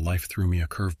radar until life threw me a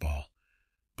curveball.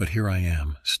 But here I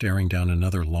am, staring down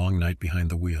another long night behind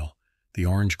the wheel, the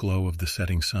orange glow of the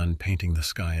setting sun painting the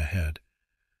sky ahead.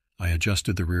 I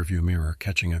adjusted the rearview mirror,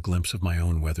 catching a glimpse of my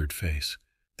own weathered face.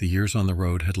 The years on the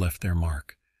road had left their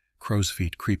mark, crow's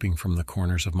feet creeping from the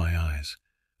corners of my eyes,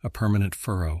 a permanent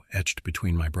furrow etched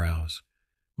between my brows.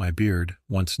 My beard,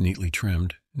 once neatly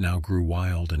trimmed, now grew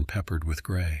wild and peppered with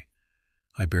gray.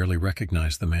 I barely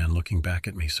recognized the man looking back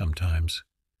at me sometimes.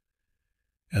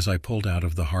 As I pulled out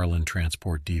of the Harlan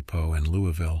Transport Depot in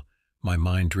Louisville, my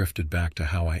mind drifted back to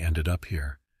how I ended up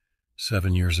here.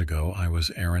 7 years ago, I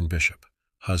was Aaron Bishop,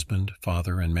 husband,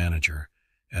 father, and manager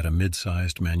at a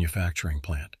mid-sized manufacturing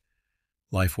plant.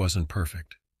 Life wasn't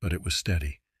perfect, but it was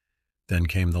steady. Then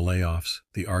came the layoffs,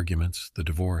 the arguments, the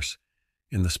divorce.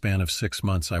 In the span of 6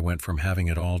 months, I went from having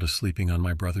it all to sleeping on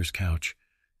my brother's couch,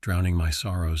 drowning my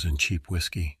sorrows in cheap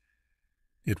whiskey.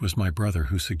 It was my brother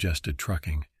who suggested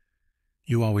trucking.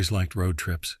 "You always liked road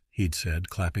trips," he'd said,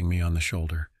 clapping me on the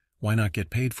shoulder. "Why not get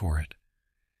paid for it?"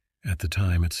 At the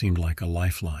time, it seemed like a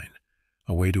lifeline,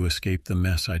 a way to escape the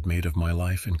mess I'd made of my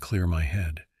life and clear my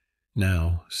head.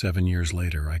 Now, 7 years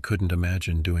later, I couldn't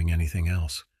imagine doing anything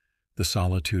else. The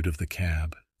solitude of the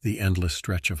cab, the endless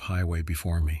stretch of highway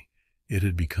before me, it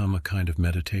had become a kind of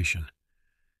meditation.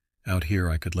 Out here,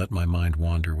 I could let my mind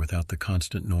wander without the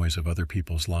constant noise of other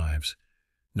people's lives.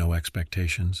 No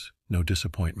expectations, no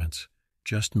disappointments,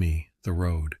 just me, the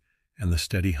road, and the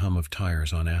steady hum of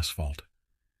tires on asphalt.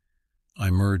 I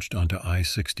merged onto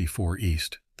I-64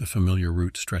 East, the familiar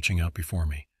route stretching out before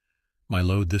me. My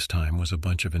load this time was a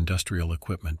bunch of industrial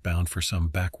equipment bound for some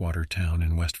backwater town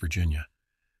in West Virginia,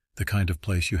 the kind of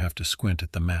place you have to squint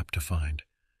at the map to find.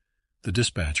 The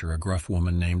dispatcher, a gruff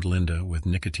woman named Linda with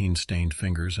nicotine-stained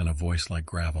fingers and a voice like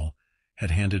gravel, had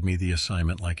handed me the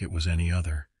assignment like it was any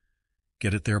other.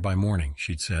 "Get it there by morning,"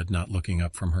 she'd said, not looking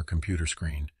up from her computer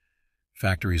screen.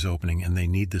 "Factory's opening and they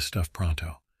need this stuff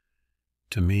pronto."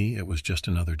 To me, it was just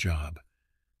another job.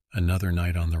 Another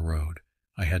night on the road.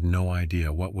 I had no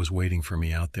idea what was waiting for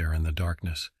me out there in the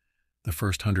darkness. The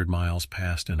first 100 miles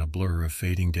passed in a blur of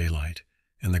fading daylight,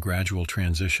 and the gradual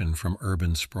transition from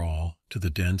urban sprawl to the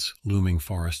dense, looming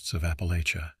forests of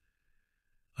Appalachia.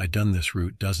 I'd done this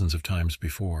route dozens of times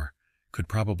before, could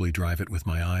probably drive it with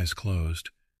my eyes closed,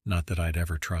 not that I'd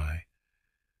ever try.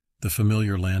 The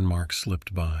familiar landmarks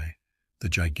slipped by, the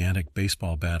gigantic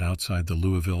baseball bat outside the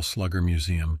Louisville Slugger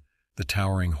Museum, the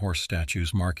towering horse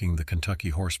statues marking the Kentucky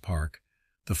Horse Park,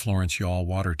 the Florence Yawl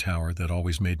Water Tower that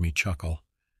always made me chuckle.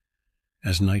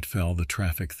 As night fell, the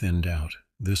traffic thinned out.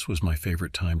 This was my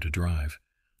favorite time to drive.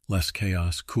 Less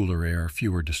chaos, cooler air,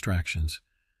 fewer distractions.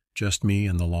 Just me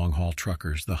and the long-haul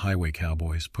truckers, the highway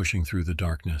cowboys, pushing through the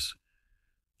darkness.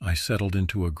 I settled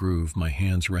into a groove, my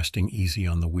hands resting easy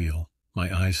on the wheel,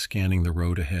 my eyes scanning the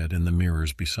road ahead and the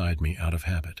mirrors beside me out of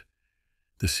habit.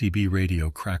 The CB radio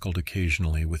crackled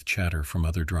occasionally with chatter from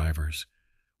other drivers,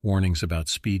 warnings about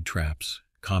speed traps,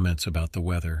 comments about the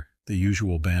weather, the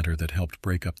usual banter that helped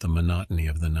break up the monotony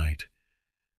of the night.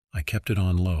 I kept it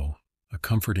on low, a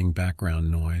comforting background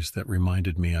noise that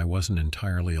reminded me I wasn't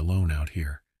entirely alone out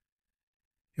here.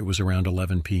 It was around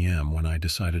 11 p.m. when I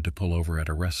decided to pull over at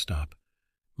a rest stop.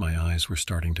 My eyes were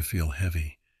starting to feel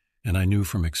heavy, and I knew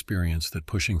from experience that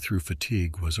pushing through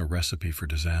fatigue was a recipe for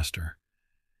disaster.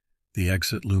 The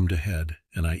exit loomed ahead,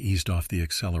 and I eased off the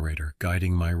accelerator,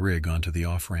 guiding my rig onto the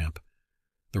off-ramp.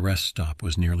 The rest stop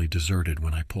was nearly deserted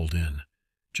when I pulled in.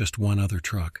 Just one other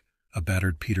truck, a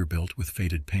battered Peterbilt with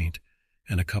faded paint,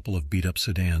 and a couple of beat-up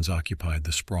sedans occupied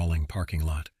the sprawling parking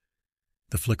lot.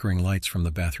 The flickering lights from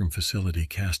the bathroom facility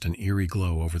cast an eerie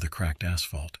glow over the cracked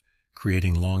asphalt,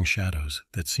 creating long shadows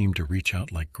that seemed to reach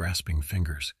out like grasping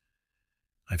fingers.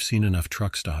 I've seen enough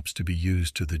truck stops to be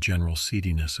used to the general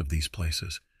seediness of these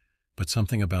places, but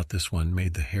something about this one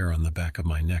made the hair on the back of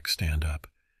my neck stand up.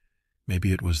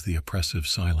 Maybe it was the oppressive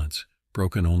silence,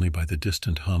 broken only by the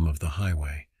distant hum of the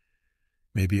highway.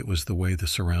 Maybe it was the way the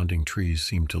surrounding trees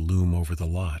seemed to loom over the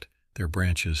lot, their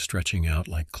branches stretching out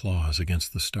like claws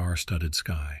against the star-studded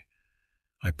sky.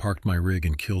 I parked my rig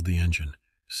and killed the engine,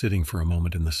 sitting for a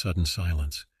moment in the sudden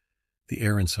silence. The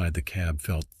air inside the cab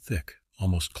felt thick,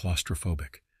 almost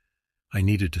claustrophobic. I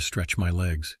needed to stretch my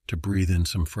legs, to breathe in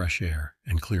some fresh air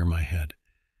and clear my head.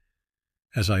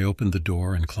 As I opened the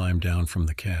door and climbed down from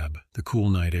the cab, the cool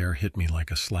night air hit me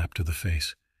like a slap to the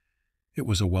face. It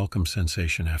was a welcome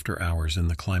sensation after hours in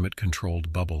the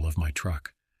climate-controlled bubble of my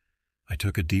truck. I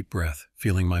took a deep breath,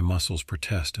 feeling my muscles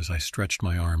protest as I stretched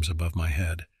my arms above my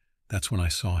head. That's when I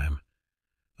saw him.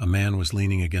 A man was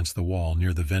leaning against the wall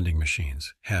near the vending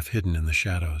machines, half hidden in the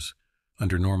shadows.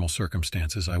 Under normal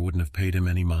circumstances, I wouldn't have paid him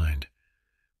any mind.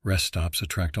 Rest stops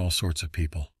attract all sorts of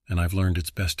people, and I've learned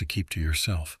it's best to keep to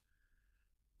yourself.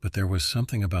 But there was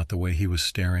something about the way he was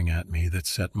staring at me that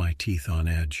set my teeth on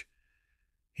edge.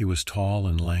 He was tall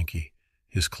and lanky,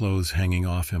 his clothes hanging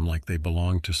off him like they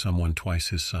belonged to someone twice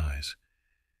his size.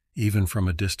 Even from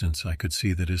a distance, I could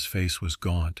see that his face was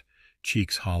gaunt,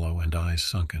 cheeks hollow and eyes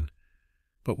sunken.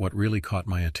 But what really caught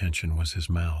my attention was his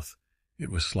mouth. It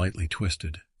was slightly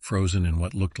twisted, frozen in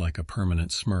what looked like a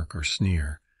permanent smirk or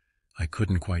sneer. I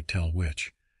couldn't quite tell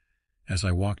which. As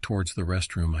I walked towards the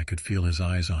restroom, I could feel his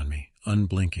eyes on me,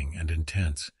 unblinking and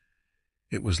intense.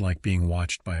 It was like being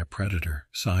watched by a predator,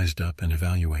 sized up and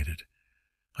evaluated.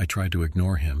 I tried to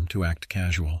ignore him, to act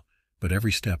casual, but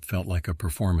every step felt like a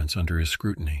performance under his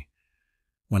scrutiny.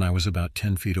 When I was about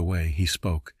 10 feet away, he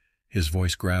spoke, his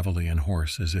voice gravelly and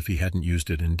hoarse as if he hadn't used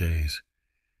it in days.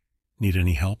 "Need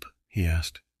any help?" he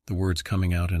asked, the words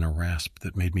coming out in a rasp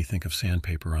that made me think of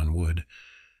sandpaper on wood.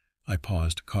 I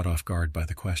paused, caught off guard by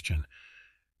the question.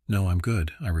 "No, I'm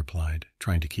good," I replied,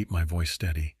 trying to keep my voice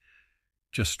steady.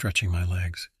 "Just stretching my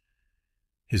legs."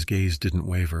 His gaze didn't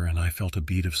waver, and I felt a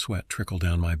bead of sweat trickle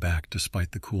down my back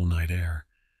despite the cool night air.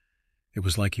 It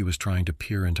was like he was trying to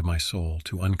peer into my soul,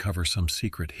 to uncover some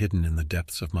secret hidden in the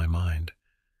depths of my mind.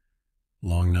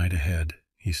 "Long night ahead,"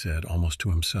 he said, almost to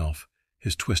himself,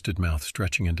 his twisted mouth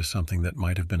stretching into something that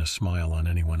might have been a smile on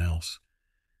anyone else.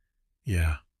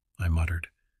 "Yeah," I muttered,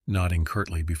 nodding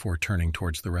curtly before turning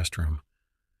towards the restroom.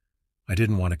 I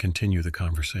didn't want to continue the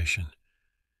conversation.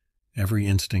 Every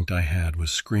instinct I had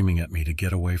was screaming at me to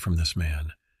get away from this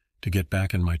man, to get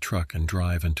back in my truck and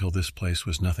drive until this place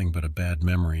was nothing but a bad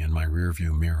memory in my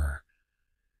rearview mirror.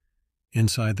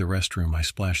 Inside the restroom, I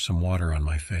splashed some water on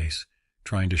my face,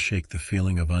 trying to shake the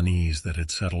feeling of unease that had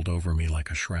settled over me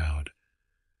like a shroud.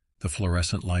 The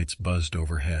fluorescent lights buzzed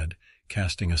overhead,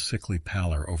 casting a sickly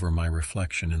pallor over my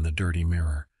reflection in the dirty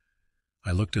mirror.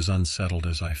 I looked as unsettled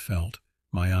as I felt,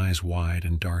 my eyes wide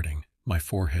and darting, my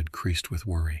forehead creased with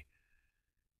worry.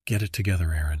 "Get it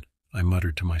together, Aaron," I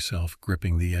muttered to myself,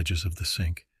 gripping the edges of the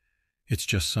sink. "It's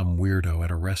just some weirdo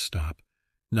at a rest stop,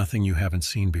 nothing you haven't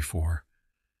seen before."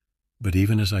 But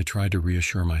even as I tried to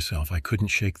reassure myself, I couldn't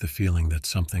shake the feeling that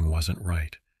something wasn't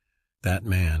right. That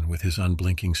man, with his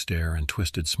unblinking stare and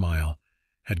twisted smile,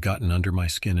 had gotten under my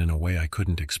skin in a way I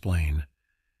couldn't explain.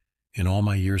 In all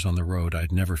my years on the road,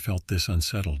 I'd never felt this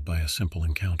unsettled by a simple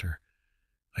encounter.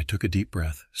 I took a deep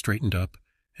breath, straightened up,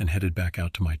 and headed back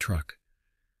out to my truck.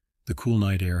 The cool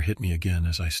night air hit me again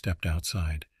as I stepped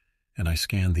outside, and I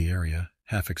scanned the area,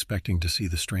 half expecting to see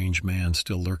the strange man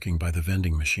still lurking by the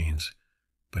vending machines.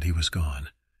 But he was gone.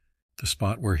 The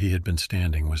spot where he had been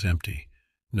standing was empty,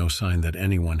 no sign that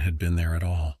anyone had been there at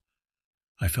all.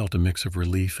 I felt a mix of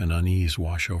relief and unease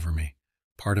wash over me.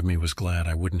 Part of me was glad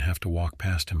I wouldn't have to walk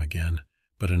past him again,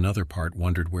 but another part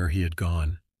wondered where he had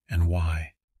gone, and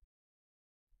why.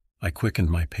 I quickened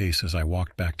my pace as I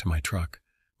walked back to my truck,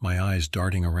 my eyes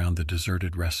darting around the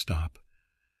deserted rest stop.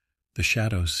 The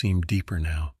shadows seemed deeper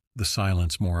now, the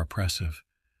silence more oppressive.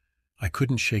 I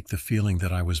couldn't shake the feeling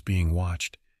that I was being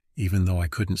watched, even though I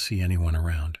couldn't see anyone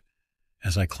around.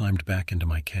 As I climbed back into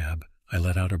my cab, I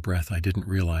let out a breath I didn't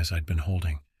realize I'd been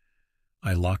holding.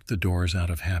 I locked the doors out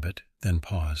of habit, then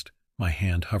paused, my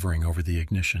hand hovering over the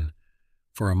ignition.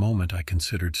 For a moment I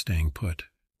considered staying put,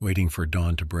 waiting for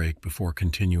dawn to break before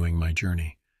continuing my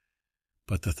journey.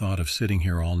 But the thought of sitting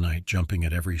here all night, jumping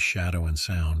at every shadow and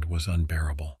sound, was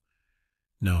unbearable.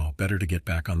 No, better to get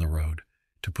back on the road,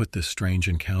 to put this strange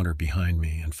encounter behind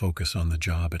me and focus on the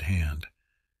job at hand.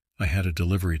 I had a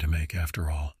delivery to make,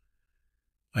 after all.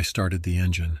 I started the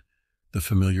engine, the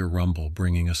familiar rumble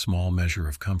bringing a small measure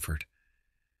of comfort.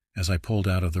 As I pulled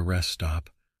out of the rest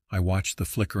stop, I watched the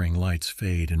flickering lights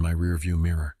fade in my rearview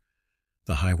mirror.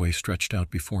 The highway stretched out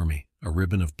before me, a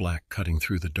ribbon of black cutting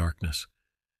through the darkness.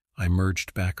 I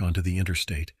merged back onto the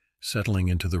interstate, settling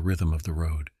into the rhythm of the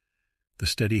road. The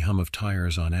steady hum of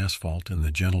tires on asphalt and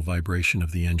the gentle vibration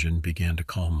of the engine began to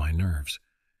calm my nerves.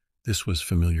 This was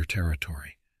familiar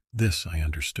territory. This I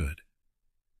understood.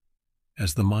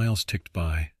 As the miles ticked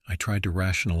by, I tried to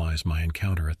rationalize my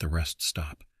encounter at the rest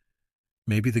stop.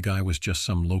 Maybe the guy was just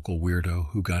some local weirdo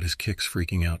who got his kicks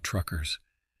freaking out truckers.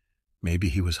 Maybe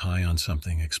he was high on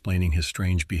something, explaining his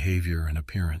strange behavior and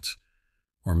appearance.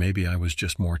 Or maybe I was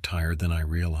just more tired than I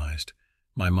realized,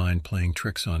 my mind playing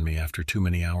tricks on me after too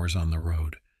many hours on the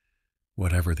road.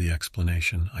 Whatever the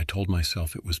explanation, I told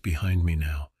myself it was behind me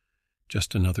now.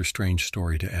 Just another strange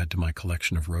story to add to my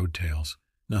collection of road tales,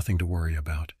 nothing to worry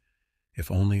about.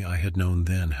 If only I had known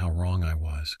then how wrong I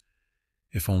was.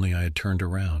 If only I had turned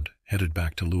around, headed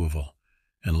back to Louisville,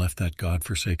 and left that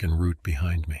godforsaken route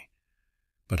behind me.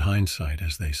 But hindsight,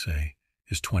 as they say,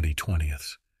 is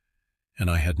 20/20ths, and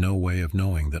I had no way of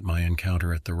knowing that my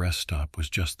encounter at the rest stop was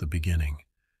just the beginning.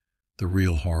 The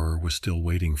real horror was still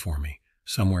waiting for me,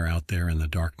 somewhere out there in the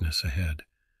darkness ahead.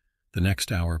 The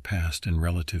next hour passed in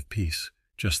relative peace,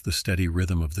 just the steady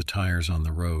rhythm of the tires on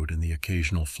the road and the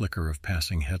occasional flicker of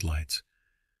passing headlights.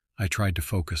 I tried to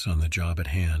focus on the job at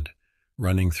hand,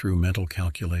 running through mental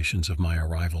calculations of my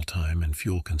arrival time and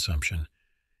fuel consumption,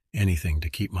 anything to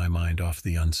keep my mind off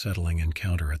the unsettling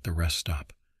encounter at the rest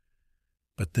stop.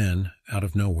 But then, out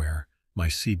of nowhere, my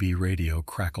CB radio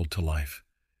crackled to life.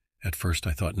 At first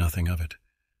I thought nothing of it.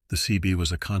 The CB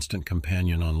was a constant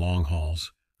companion on long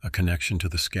hauls, a connection to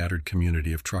the scattered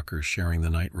community of truckers sharing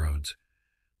the night roads.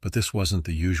 But this wasn't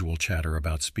the usual chatter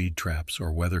about speed traps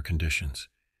or weather conditions.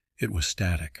 It was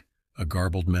static, a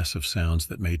garbled mess of sounds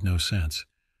that made no sense.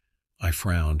 I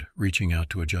frowned, reaching out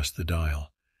to adjust the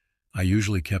dial. I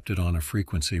usually kept it on a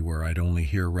frequency where I'd only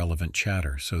hear relevant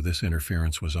chatter, so this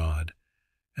interference was odd.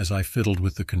 As I fiddled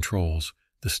with the controls,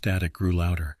 the static grew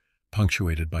louder,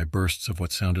 punctuated by bursts of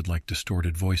what sounded like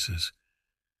distorted voices.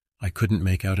 I couldn't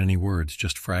make out any words,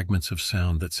 just fragments of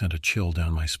sound that sent a chill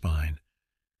down my spine.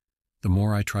 The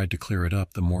more I tried to clear it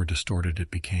up, the more distorted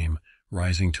it became,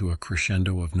 rising to a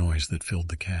crescendo of noise that filled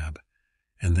the cab.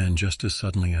 And then, just as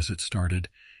suddenly as it started,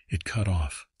 it cut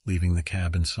off, leaving the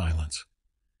cab in silence.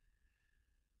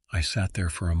 I sat there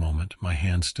for a moment, my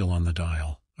hand still on the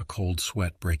dial, a cold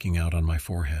sweat breaking out on my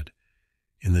forehead.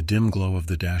 In the dim glow of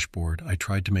the dashboard, I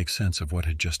tried to make sense of what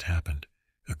had just happened.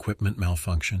 Equipment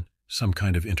malfunction, some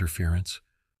kind of interference,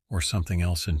 or something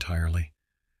else entirely.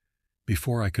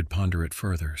 Before I could ponder it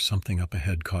further, something up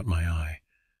ahead caught my eye.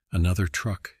 Another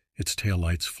truck, its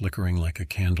taillights flickering like a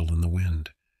candle in the wind.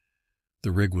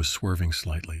 The rig was swerving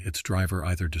slightly, its driver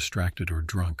either distracted or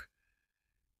drunk.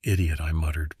 "Idiot," I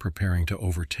muttered, preparing to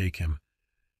overtake him.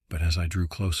 But as I drew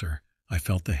closer, I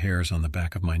felt the hairs on the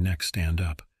back of my neck stand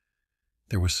up.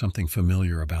 There was something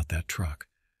familiar about that truck.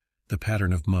 The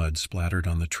pattern of mud splattered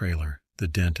on the trailer, the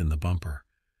dent in the bumper.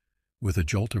 With a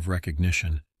jolt of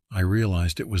recognition, I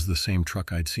realized it was the same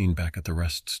truck I'd seen back at the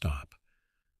rest stop.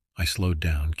 I slowed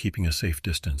down, keeping a safe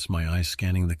distance, my eyes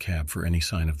scanning the cab for any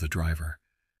sign of the driver.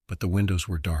 But the windows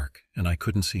were dark, and I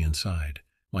couldn't see inside.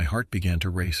 My heart began to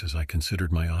race as I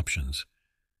considered my options.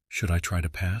 Should I try to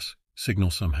pass?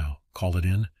 Signal somehow? Call it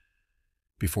in?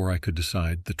 Before I could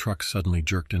decide, the truck suddenly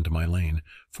jerked into my lane,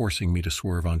 forcing me to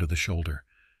swerve onto the shoulder.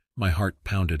 My heart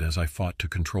pounded as I fought to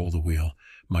control the wheel,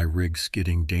 my rig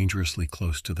skidding dangerously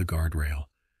close to the guardrail.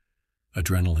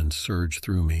 Adrenaline surged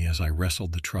through me as I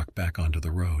wrestled the truck back onto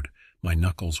the road, my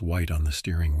knuckles white on the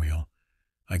steering wheel.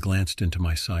 I glanced into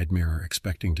my side mirror,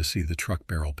 expecting to see the truck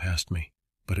barrel past me,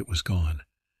 but it was gone.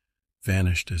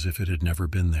 Vanished as if it had never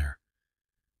been there.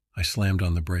 I slammed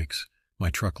on the brakes, my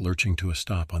truck lurching to a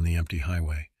stop on the empty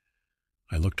highway.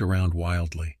 I looked around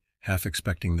wildly, half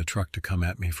expecting the truck to come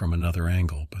at me from another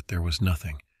angle, but there was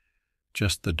nothing.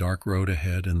 Just the dark road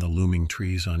ahead and the looming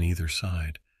trees on either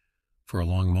side. For a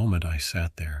long moment I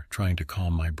sat there, trying to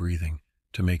calm my breathing,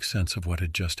 to make sense of what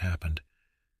had just happened.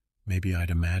 Maybe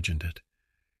I'd imagined it.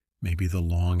 Maybe the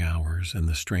long hours and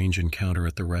the strange encounter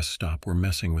at the rest stop were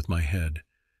messing with my head.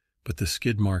 But the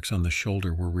skid marks on the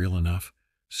shoulder were real enough,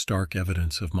 stark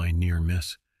evidence of my near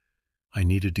miss. I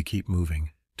needed to keep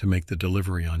moving, to make the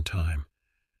delivery on time.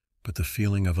 But the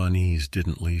feeling of unease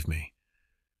didn't leave me.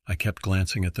 I kept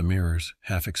glancing at the mirrors,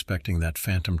 half expecting that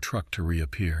phantom truck to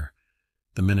reappear.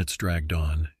 The minutes dragged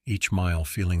on, each mile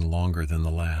feeling longer than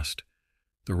the last.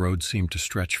 The road seemed to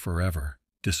stretch forever,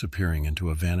 disappearing into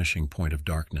a vanishing point of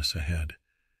darkness ahead.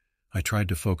 I tried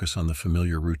to focus on the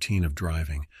familiar routine of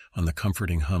driving, on the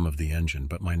comforting hum of the engine,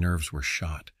 but my nerves were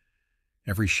shot.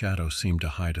 Every shadow seemed to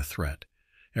hide a threat,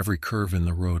 every curve in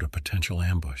the road a potential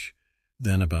ambush.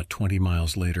 Then, about 20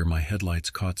 miles later, my headlights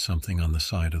caught something on the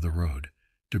side of the road.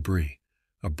 Debris,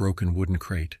 a broken wooden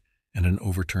crate, and an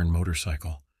overturned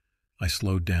motorcycle. I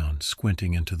slowed down,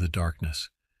 squinting into the darkness.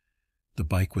 The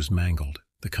bike was mangled,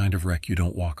 the kind of wreck you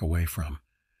don't walk away from.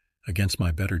 Against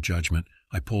my better judgment,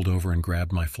 I pulled over and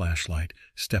grabbed my flashlight,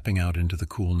 stepping out into the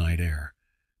cool night air.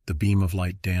 The beam of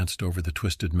light danced over the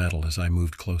twisted metal as I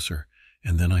moved closer,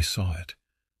 and then I saw it,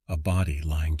 a body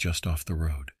lying just off the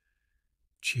road.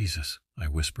 "Jesus," I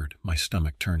whispered, my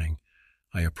stomach turning.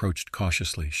 I approached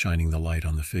cautiously, shining the light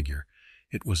on the figure.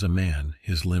 It was a man,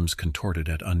 his limbs contorted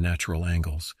at unnatural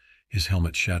angles, his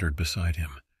helmet shattered beside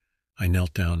him. I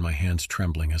knelt down, my hands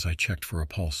trembling as I checked for a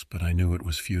pulse, but I knew it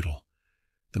was futile.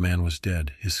 The man was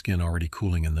dead, his skin already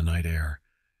cooling in the night air.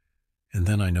 And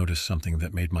then I noticed something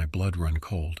that made my blood run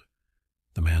cold.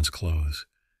 The man's clothes.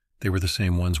 They were the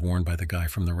same ones worn by the guy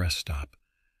from the rest stop.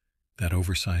 That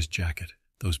oversized jacket,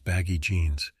 those baggy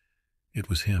jeans. It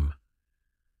was him.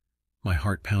 My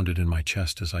heart pounded in my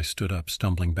chest as I stood up,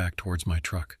 stumbling back towards my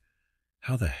truck.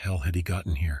 How the hell had he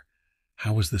gotten here?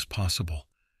 How was this possible?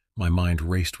 My mind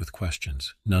raced with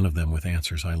questions, none of them with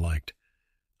answers I liked.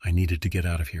 I needed to get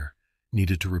out of here,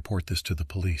 needed to report this to the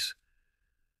police.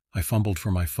 I fumbled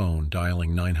for my phone,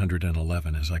 dialing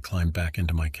 911 as I climbed back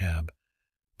into my cab.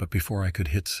 But before I could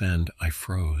hit send, I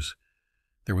froze.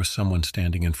 There was someone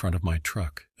standing in front of my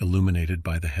truck, illuminated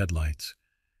by the headlights.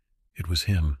 It was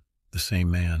him, the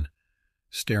same man,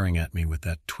 staring at me with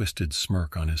that twisted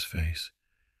smirk on his face.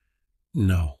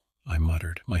 "No," I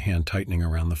muttered, my hand tightening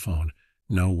around the phone.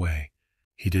 "No way."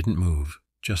 He didn't move,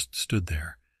 just stood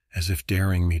there, as if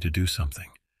daring me to do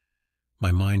something.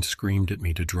 My mind screamed at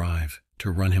me to drive,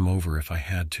 to run him over if I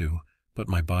had to, but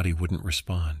my body wouldn't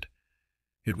respond.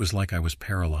 It was like I was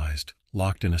paralyzed,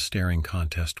 locked in a staring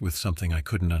contest with something I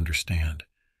couldn't understand.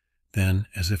 Then,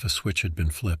 as if a switch had been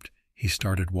flipped, he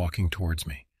started walking towards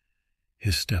me.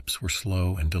 His steps were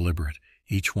slow and deliberate,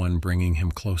 each one bringing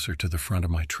him closer to the front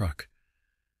of my truck.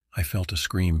 I felt a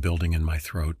scream building in my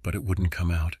throat, but it wouldn't come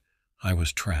out. I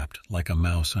was trapped, like a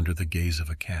mouse under the gaze of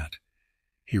a cat.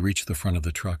 He reached the front of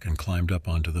the truck and climbed up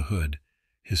onto the hood,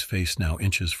 his face now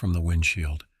inches from the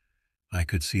windshield. I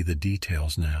could see the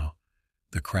details now.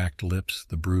 The cracked lips,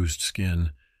 the bruised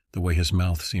skin, the way his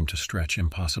mouth seemed to stretch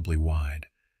impossibly wide.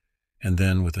 And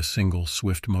then, with a single,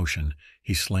 swift motion,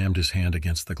 he slammed his hand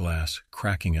against the glass,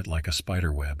 cracking it like a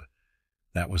spider web.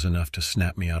 That was enough to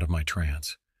snap me out of my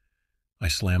trance. I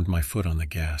slammed my foot on the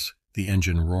gas, the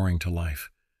engine roaring to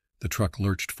life. The truck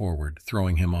lurched forward,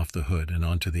 throwing him off the hood and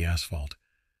onto the asphalt.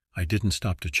 I didn't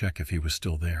stop to check if he was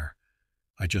still there.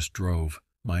 I just drove,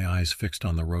 my eyes fixed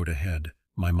on the road ahead,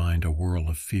 my mind a whirl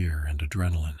of fear and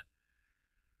adrenaline.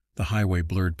 The highway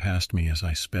blurred past me as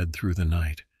I sped through the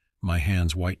night, my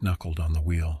hands white-knuckled on the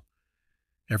wheel.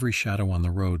 Every shadow on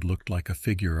the road looked like a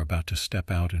figure about to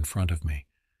step out in front of me.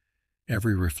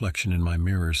 Every reflection in my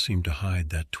mirrors seemed to hide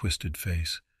that twisted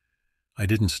face. I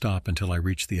didn't stop until I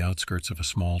reached the outskirts of a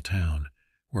small town,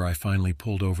 where I finally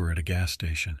pulled over at a gas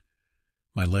station.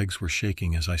 My legs were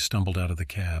shaking as I stumbled out of the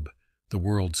cab, the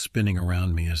world spinning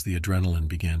around me as the adrenaline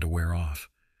began to wear off.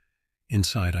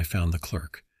 Inside I found the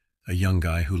clerk, a young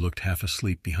guy who looked half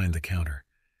asleep behind the counter.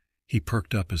 He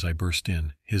perked up as I burst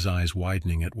in, his eyes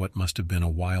widening at what must have been a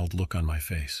wild look on my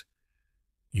face.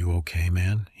 "You okay,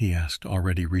 man?" he asked,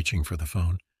 already reaching for the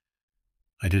phone.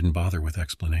 I didn't bother with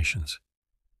explanations.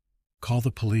 "Call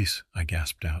the police," I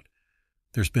gasped out.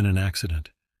 "There's been an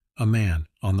accident. A man,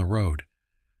 on the road."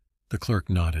 The clerk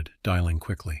nodded, dialing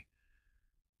quickly.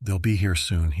 "They'll be here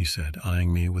soon," he said,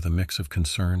 eyeing me with a mix of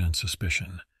concern and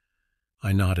suspicion.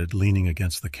 I nodded, leaning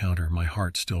against the counter, my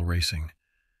heart still racing.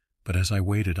 But as I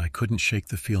waited, I couldn't shake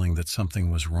the feeling that something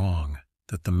was wrong,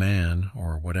 that the man,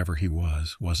 or whatever he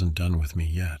was, wasn't done with me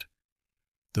yet.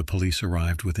 The police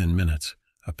arrived within minutes,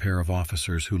 a pair of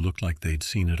officers who looked like they'd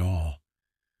seen it all.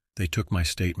 They took my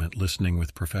statement, listening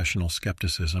with professional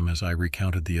skepticism as I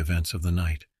recounted the events of the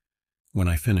night. When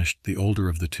I finished, the older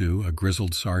of the two, a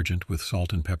grizzled sergeant with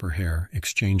salt and pepper hair,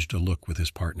 exchanged a look with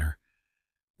his partner.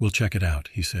 "We'll check it out,"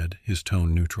 he said, his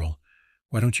tone neutral.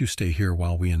 "Why don't you stay here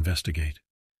while we investigate?"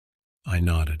 I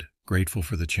nodded, grateful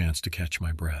for the chance to catch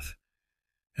my breath.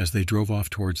 As they drove off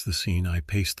towards the scene, I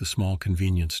paced the small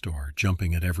convenience store,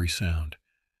 jumping at every sound.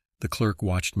 The clerk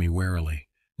watched me warily,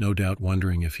 no doubt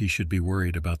wondering if he should be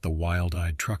worried about the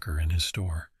wild-eyed trucker in his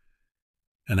store.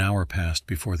 An hour passed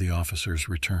before the officers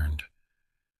returned.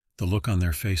 The look on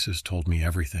their faces told me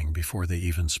everything before they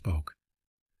even spoke.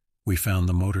 "We found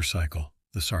the motorcycle,"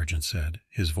 the sergeant said,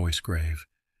 his voice grave.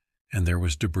 "And there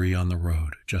was debris on the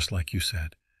road, just like you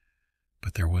said.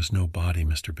 But there was no body,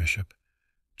 Mr. Bishop.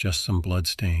 Just some blood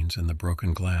stains and the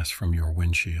broken glass from your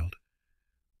windshield."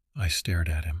 I stared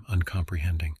at him,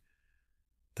 uncomprehending.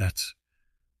 That's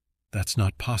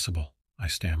not possible," I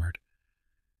stammered.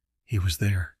 "He was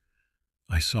there.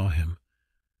 I saw him.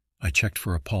 I checked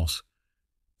for a pulse."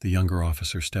 The younger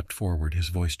officer stepped forward, his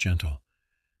voice gentle.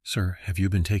 "Sir, have you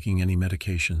been taking any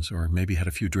medications, or maybe had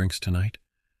a few drinks tonight?"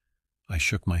 I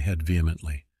shook my head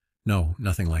vehemently. "No,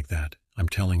 nothing like that. I'm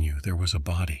telling you, there was a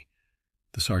body."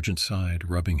 The sergeant sighed,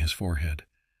 rubbing his forehead.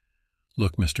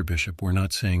 "Look, Mr. Bishop, we're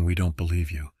not saying we don't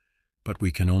believe you, but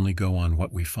we can only go on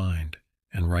what we find,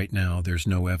 and right now there's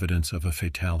no evidence of a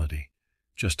fatality,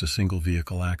 just a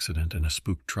single-vehicle accident and a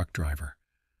spooked truck driver."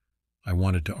 I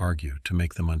wanted to argue, to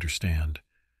make them understand,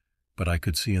 but I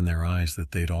could see in their eyes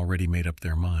that they'd already made up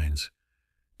their minds.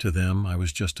 To them, I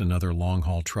was just another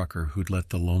long-haul trucker who'd let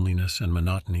the loneliness and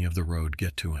monotony of the road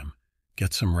get to him,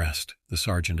 Get some rest, the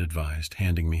sergeant advised,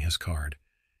 handing me his card.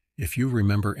 If you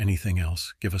remember anything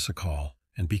else, give us a call,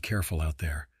 and be careful out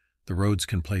there. The roads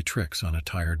can play tricks on a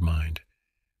tired mind.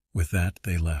 With that,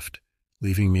 they left,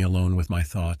 leaving me alone with my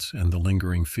thoughts and the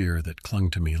lingering fear that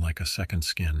clung to me like a second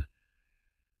skin.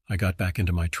 I got back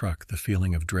into my truck, the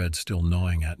feeling of dread still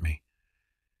gnawing at me.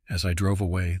 As I drove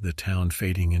away, the town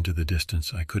fading into the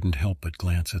distance, I couldn't help but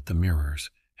glance at the mirrors,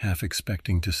 half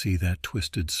expecting to see that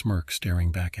twisted smirk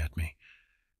staring back at me.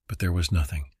 But there was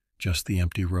nothing, just the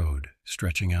empty road,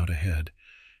 stretching out ahead,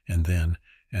 and then,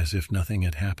 as if nothing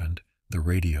had happened, the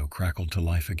radio crackled to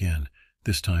life again,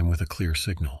 this time with a clear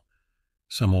signal.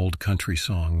 Some old country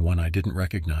song, one I didn't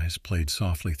recognize, played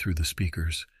softly through the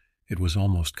speakers. It was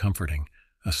almost comforting,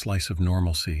 a slice of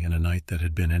normalcy in a night that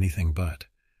had been anything but.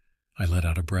 I let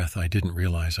out a breath I didn't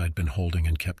realize I'd been holding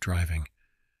and kept driving.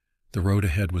 The road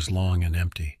ahead was long and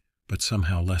empty, but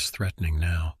somehow less threatening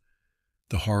now.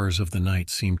 The horrors of the night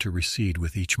seemed to recede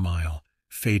with each mile,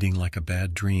 fading like a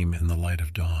bad dream in the light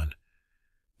of dawn.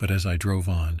 But as I drove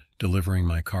on, delivering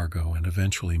my cargo and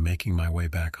eventually making my way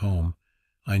back home,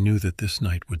 I knew that this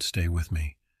night would stay with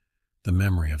me. The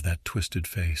memory of that twisted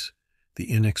face,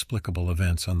 the inexplicable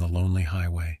events on the lonely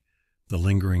highway, the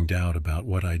lingering doubt about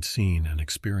what I'd seen and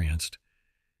experienced,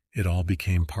 it all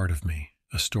became part of me,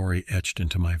 a story etched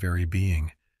into my very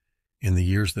being. In the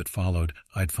years that followed,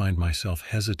 I'd find myself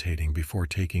hesitating before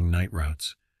taking night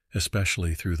routes,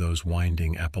 especially through those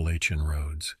winding Appalachian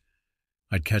roads.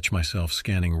 I'd catch myself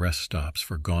scanning rest stops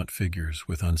for gaunt figures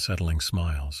with unsettling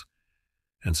smiles.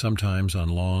 And sometimes on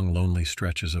long, lonely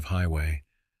stretches of highway,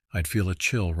 I'd feel a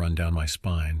chill run down my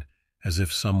spine, as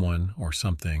if someone or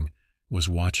something was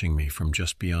watching me from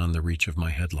just beyond the reach of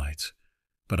my headlights.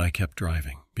 But I kept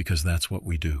driving, because that's what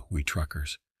we do, we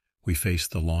truckers. We face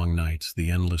the long nights,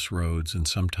 the endless roads, and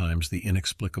sometimes the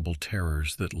inexplicable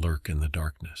terrors that lurk in the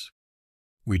darkness.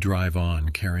 We drive on,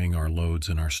 carrying our loads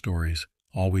and our stories,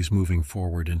 always moving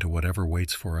forward into whatever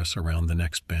waits for us around the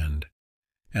next bend.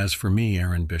 As for me,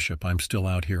 Aaron Bishop, I'm still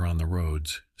out here on the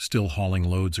roads, still hauling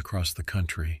loads across the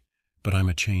country, but I'm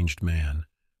a changed man,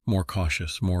 more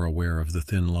cautious, more aware of the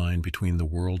thin line between the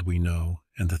world we know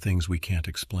and the things we can't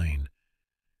explain.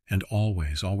 And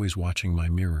always watching my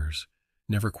mirrors,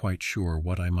 never quite sure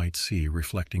what I might see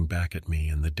reflecting back at me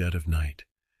in the dead of night.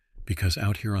 Because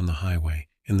out here on the highway,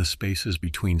 in the spaces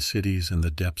between cities and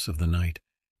the depths of the night,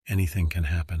 anything can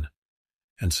happen.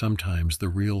 And sometimes the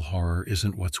real horror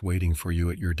isn't what's waiting for you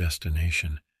at your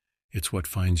destination. It's what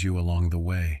finds you along the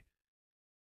way.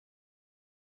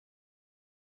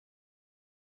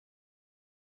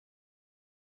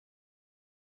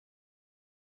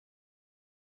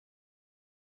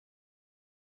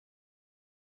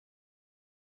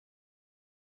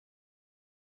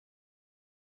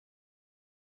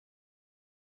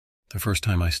 The first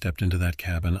time I stepped into that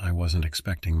cabin, I wasn't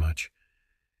expecting much.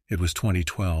 It was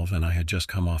 2012, and I had just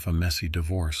come off a messy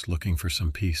divorce looking for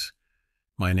some peace.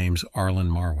 My name's Arlen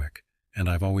Marwick, and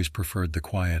I've always preferred the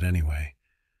quiet anyway.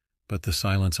 But the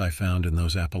silence I found in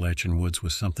those Appalachian woods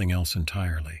was something else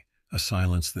entirely, a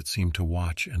silence that seemed to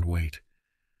watch and wait.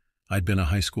 I'd been a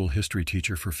high school history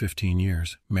teacher for 15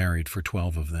 years, married for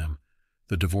 12 of them.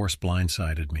 The divorce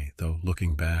blindsided me, though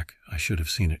looking back, I should have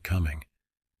seen it coming.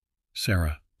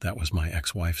 Sarah, that was my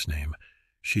ex-wife's name.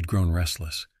 She'd grown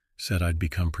restless, said I'd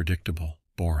become predictable,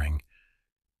 boring.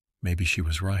 Maybe she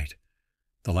was right.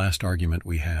 The last argument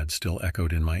we had still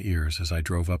echoed in my ears as I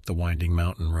drove up the winding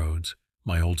mountain roads,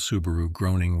 my old Subaru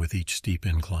groaning with each steep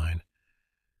incline.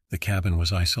 The cabin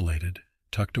was isolated,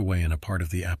 tucked away in a part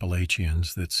of the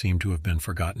Appalachians that seemed to have been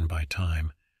forgotten by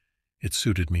time. It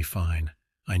suited me fine.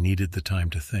 I needed the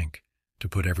time to think, to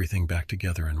put everything back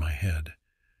together in my head.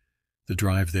 The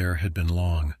drive there had been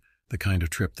long, the kind of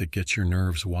trip that gets your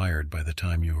nerves wired by the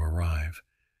time you arrive.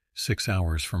 6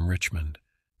 hours from Richmond,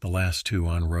 the last 2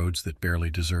 on roads that barely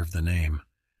deserve the name.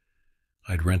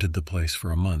 I'd rented the place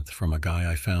for a month from a guy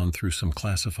I found through some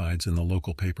classifieds in the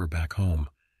local paper back home.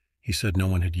 He said no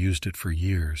one had used it for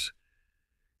years.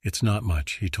 It's not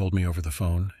much, he told me over the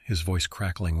phone, his voice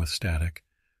crackling with static,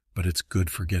 but it's good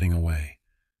for getting away.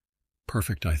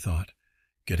 Perfect, I thought.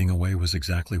 Getting away was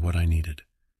exactly what I needed.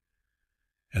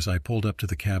 As I pulled up to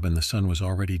the cabin, the sun was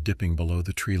already dipping below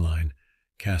the tree line,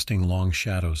 casting long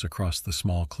shadows across the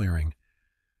small clearing.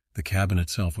 The cabin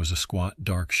itself was a squat,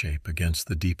 dark shape against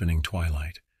the deepening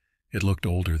twilight. It looked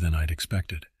older than I'd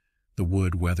expected, the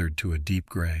wood weathered to a deep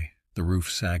gray, the roof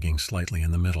sagging slightly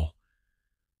in the middle.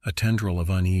 A tendril of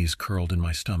unease curled in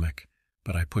my stomach,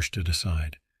 but I pushed it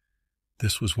aside.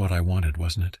 This was what I wanted,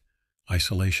 wasn't it?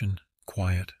 Isolation,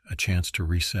 quiet, a chance to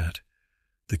reset.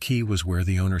 The key was where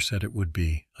the owner said it would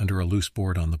be, under a loose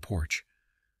board on the porch.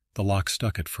 The lock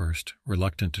stuck at first,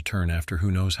 reluctant to turn after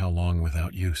who knows how long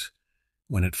without use.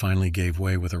 When it finally gave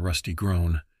way with a rusty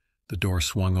groan, the door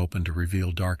swung open to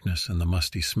reveal darkness and the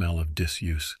musty smell of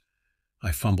disuse.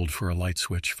 I fumbled for a light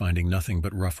switch, finding nothing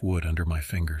but rough wood under my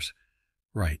fingers.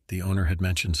 Right, the owner had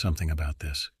mentioned something about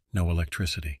this. No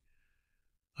electricity.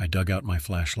 I dug out my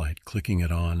flashlight, clicking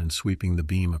it on and sweeping the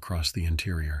beam across the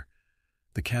interior.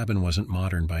 The cabin wasn't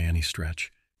modern by any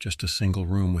stretch, just a single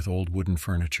room with old wooden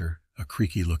furniture, a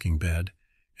creaky-looking bed,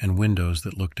 and windows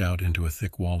that looked out into a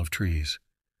thick wall of trees.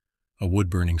 A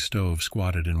wood-burning stove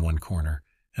squatted in one corner,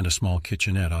 and a small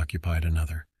kitchenette occupied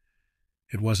another.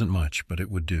 It wasn't much, but it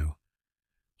would do.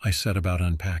 I set about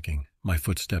unpacking, my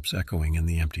footsteps echoing in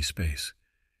the empty space.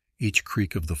 Each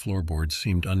creak of the floorboards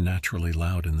seemed unnaturally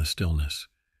loud in the stillness.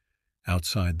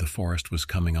 Outside, the forest was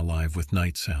coming alive with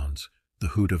night sounds, the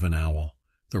hoot of an owl,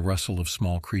 the rustle of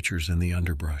small creatures in the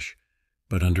underbrush.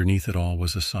 But underneath it all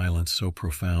was a silence so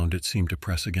profound it seemed to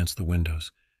press against the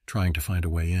windows, trying to find a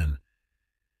way in.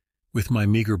 With my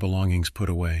meager belongings put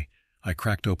away, I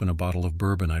cracked open a bottle of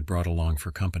bourbon I'd brought along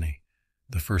for company.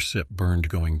 The first sip burned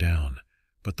going down,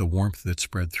 but the warmth that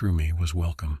spread through me was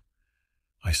welcome.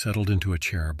 I settled into a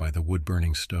chair by the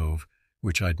wood-burning stove,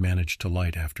 which I'd managed to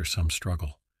light after some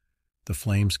struggle. The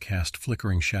flames cast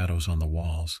flickering shadows on the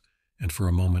walls, and for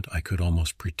a moment I could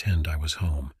almost pretend I was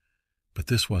home. But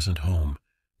this wasn't home.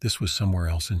 This was somewhere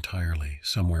else entirely,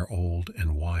 somewhere old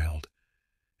and wild.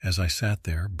 As I sat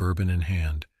there, bourbon in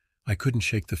hand, I couldn't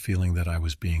shake the feeling that I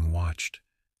was being watched.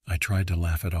 I tried to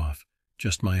laugh it off,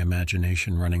 just my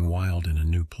imagination running wild in a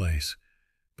new place.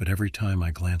 But every time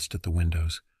I glanced at the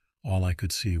windows, all I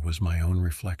could see was my own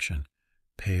reflection,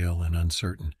 pale and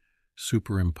uncertain,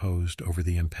 superimposed over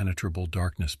the impenetrable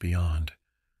darkness beyond.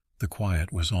 The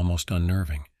quiet was almost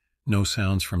unnerving. No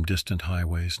sounds from distant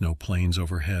highways, no planes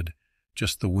overhead,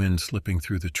 just the wind slipping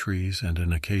through the trees and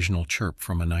an occasional chirp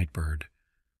from a night bird.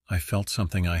 I felt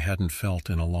something I hadn't felt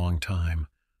in a long time.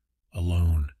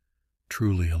 Alone.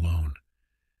 Truly alone.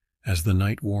 As the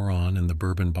night wore on and the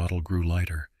bourbon bottle grew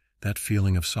lighter, that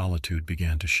feeling of solitude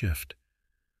began to shift.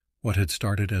 What had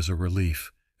started as a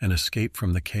relief, an escape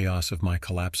from the chaos of my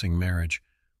collapsing marriage,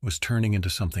 was turning into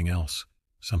something else,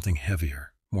 something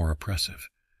heavier, more oppressive.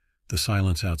 The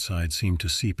silence outside seemed to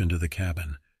seep into the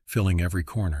cabin, filling every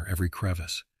corner, every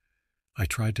crevice. I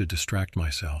tried to distract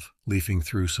myself, leafing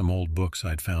through some old books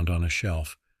I'd found on a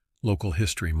shelf, local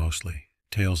history mostly,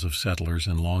 tales of settlers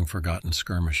and long-forgotten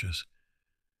skirmishes.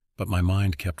 But my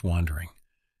mind kept wandering,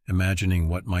 imagining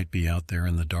what might be out there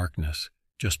in the darkness,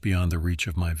 just beyond the reach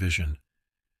of my vision.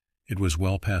 It was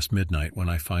well past midnight when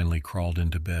I finally crawled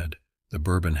into bed, the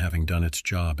bourbon having done its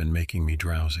job in making me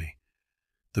drowsy.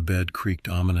 The bed creaked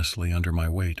ominously under my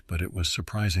weight, but it was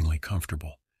surprisingly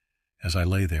comfortable. As I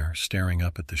lay there, staring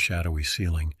up at the shadowy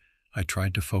ceiling, I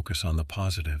tried to focus on the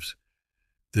positives.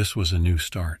 This was a new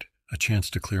start, a chance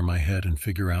to clear my head and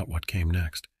figure out what came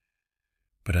next.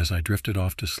 But as I drifted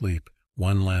off to sleep,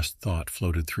 one last thought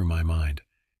floated through my mind.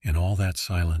 In all that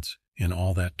silence, in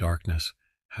all that darkness,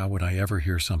 how would I ever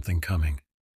hear something coming?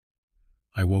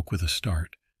 I woke with a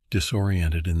start,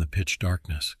 disoriented in the pitch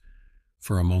darkness.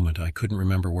 For a moment I couldn't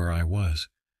remember where I was.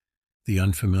 The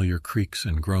unfamiliar creaks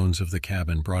and groans of the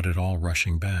cabin brought it all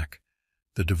rushing back.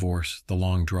 The divorce, the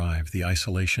long drive, the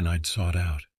isolation I'd sought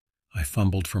out. I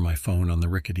fumbled for my phone on the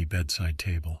rickety bedside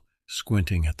table,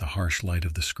 squinting at the harsh light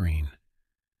of the screen.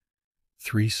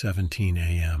 3:17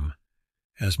 a.m.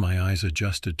 As my eyes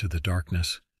adjusted to the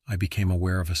darkness, I became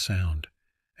aware of a sound.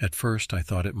 At first I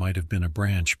thought it might have been a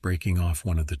branch breaking off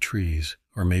one of the trees,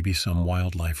 or maybe some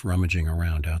wildlife rummaging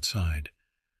around outside.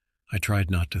 I tried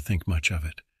not to think much of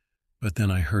it, but then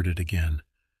I heard it again,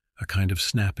 a kind of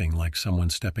snapping like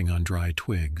someone stepping on dry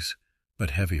twigs,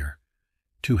 but heavier,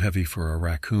 too heavy for a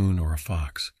raccoon or a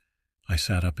fox. I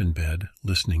sat up in bed,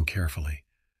 listening carefully.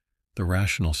 The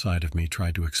rational side of me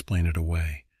tried to explain it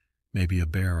away. Maybe a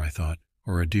bear, I thought,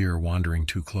 or a deer wandering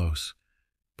too close.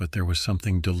 But there was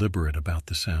something deliberate about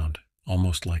the sound,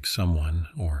 almost like someone,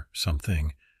 or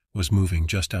something, was moving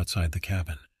just outside the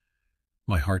cabin.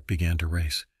 My heart began to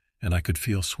race, and I could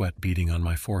feel sweat beading on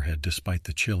my forehead despite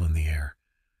the chill in the air.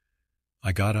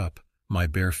 I got up, my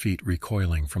bare feet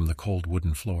recoiling from the cold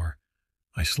wooden floor.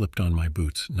 I slipped on my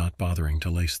boots, not bothering to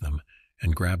lace them,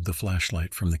 and grabbed the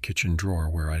flashlight from the kitchen drawer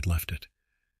where I'd left it.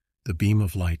 The beam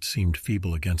of light seemed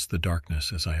feeble against the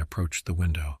darkness as I approached the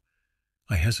window.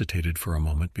 I hesitated for a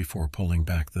moment before pulling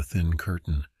back the thin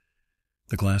curtain.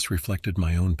 The glass reflected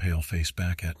my own pale face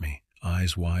back at me,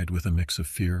 eyes wide with a mix of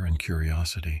fear and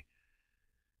curiosity.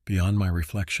 Beyond my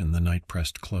reflection, the night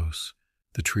pressed close,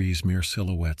 the trees mere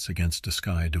silhouettes against a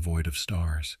sky devoid of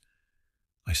stars.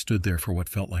 I I stood there for what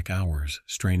felt like hours,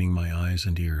 straining my eyes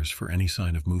and ears for any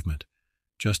sign of movement.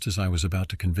 Just as I was about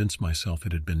to convince myself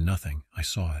it had been nothing, I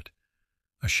saw it.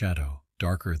 A shadow,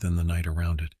 darker than the night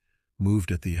around it,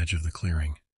 moved at the edge of the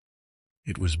clearing.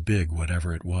 It was big,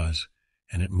 whatever it was,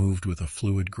 and it moved with a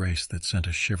fluid grace that sent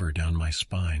a shiver down my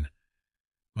spine.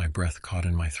 My breath caught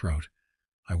in my throat.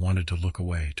 I wanted to look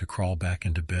away, to crawl back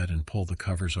into bed and pull the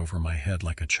covers over my head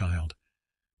like a child.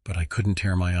 But I couldn't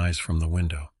tear my eyes from the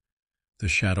window. The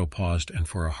shadow paused, and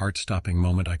for a heart-stopping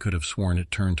moment I could have sworn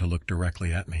it turned to look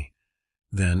directly at me.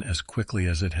 Then, as quickly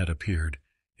as it had appeared,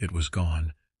 it was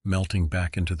gone, melting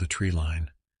back into the tree line.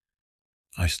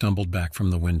 I stumbled back from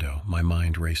the window, my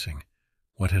mind racing.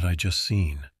 What had I just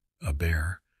seen? A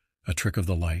bear? A trick of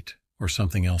the light? Or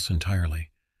something else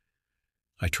entirely?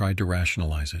 I tried to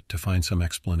rationalize it, to find some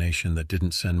explanation that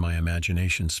didn't send my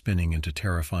imagination spinning into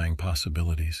terrifying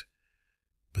possibilities.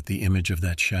 But the image of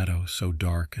that shadow, so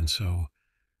dark and so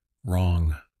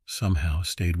wrong, somehow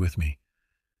stayed with me.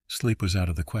 Sleep was out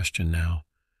of the question now.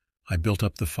 I built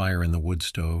up the fire in the wood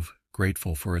stove,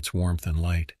 grateful for its warmth and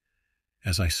light.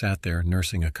 As I sat there,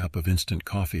 nursing a cup of instant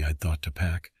coffee I'd thought to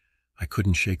pack, I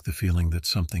couldn't shake the feeling that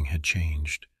something had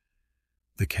changed.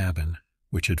 The cabin,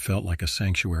 which had felt like a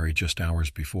sanctuary just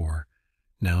hours before,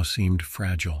 now seemed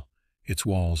fragile, its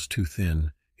walls too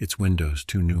thin, its windows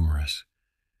too numerous.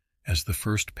 As the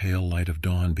first pale light of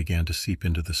dawn began to seep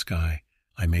into the sky,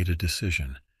 I made a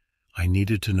decision. I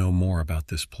needed to know more about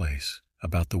this place,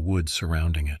 about the woods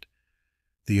surrounding it.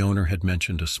 The owner had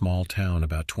mentioned a small town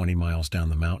about 20 miles down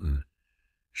the mountain.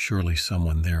 Surely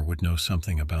someone there would know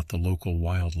something about the local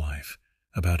wildlife,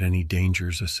 about any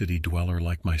dangers a city dweller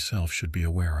like myself should be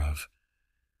aware of.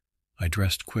 I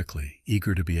dressed quickly,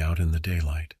 eager to be out in the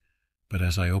daylight, but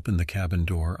as I opened the cabin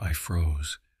door, I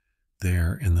froze.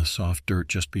 There, in the soft dirt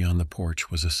just beyond the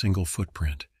porch, was a single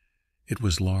footprint. It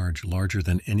was large, larger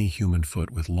than any human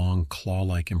foot, with long,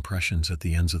 claw-like impressions at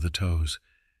the ends of the toes,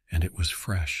 and it was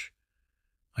fresh.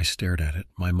 I stared at it,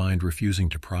 my mind refusing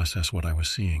to process what I was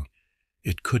seeing.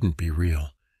 It couldn't be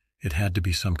real. It had to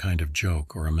be some kind of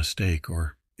joke or a mistake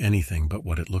or anything but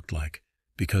what it looked like,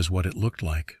 because what it looked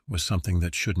like was something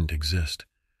that shouldn't exist.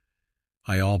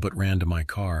 I all but ran to my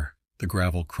car, the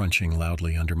gravel crunching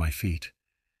loudly under my feet.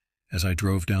 As I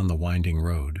drove down the winding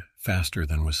road, faster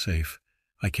than was safe,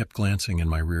 I kept glancing in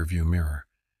my rearview mirror.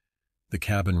 The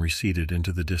cabin receded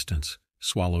into the distance,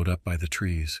 swallowed up by the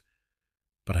trees.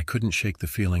 But I couldn't shake the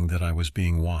feeling that I was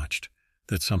being watched,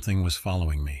 that something was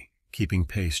following me, keeping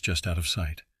pace just out of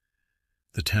sight.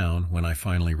 The town, when I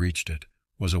finally reached it,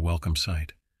 was a welcome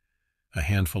sight. A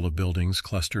handful of buildings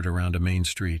clustered around a main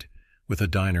street, with a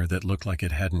diner that looked like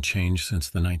it hadn't changed since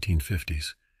the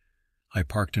 1950s. I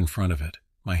parked in front of it,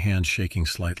 my hands shaking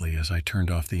slightly as I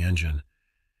turned off the engine.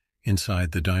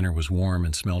 Inside, the diner was warm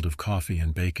and smelled of coffee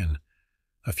and bacon.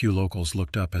 A few locals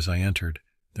looked up as I entered,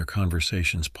 their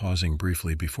conversations pausing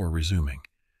briefly before resuming.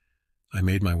 I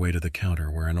made my way to the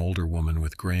counter where an older woman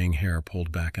with graying hair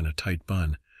pulled back in a tight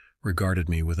bun regarded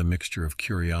me with a mixture of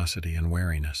curiosity and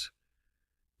wariness.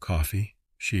 "Coffee?"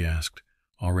 she asked,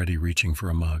 already reaching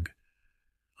for a mug.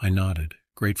 I nodded,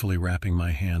 gratefully wrapping my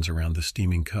hands around the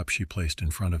steaming cup she placed in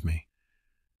front of me.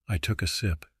 I took a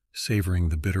sip, savoring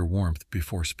the bitter warmth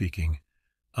before speaking.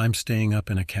 "I'm staying up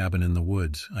in a cabin in the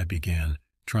woods," I began,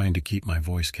 trying to keep my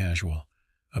voice casual,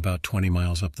 "about 20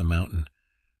 miles up the mountain.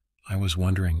 I was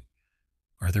wondering,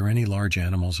 are there any large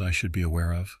animals I should be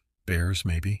aware of? Bears,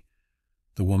 maybe?"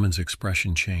 The woman's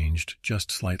expression changed, just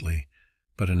slightly,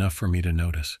 but enough for me to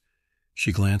notice.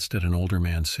 She glanced at an older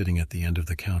man sitting at the end of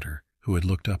the counter, who had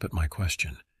looked up at my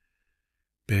question.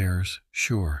 "Bears,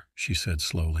 sure," she said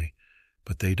slowly,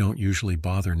 "but they don't usually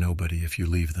bother nobody if you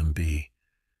leave them be."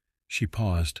 She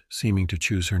paused, seeming to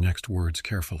choose her next words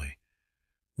carefully.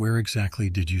 "Where exactly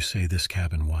did you say this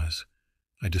cabin was?"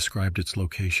 I described its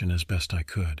location as best I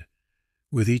could.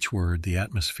 With each word, the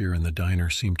atmosphere in the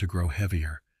diner seemed to grow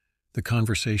heavier. The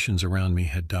conversations around me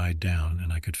had died down,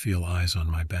 and I could feel eyes on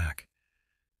my back.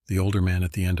 The older man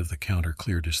at the end of the counter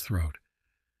cleared his throat.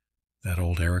 "That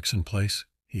old Erickson place?"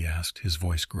 he asked, his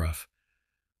voice gruff.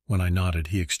 When I nodded,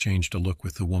 he exchanged a look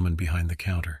with the woman behind the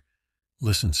counter.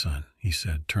 "Listen, son," he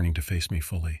said, turning to face me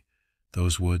fully.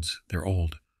 "Those woods, they're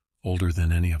old, older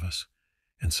than any of us.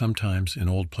 And sometimes, in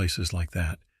old places like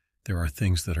that, there are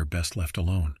things that are best left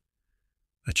alone."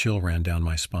 A chill ran down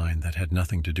my spine that had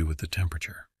nothing to do with the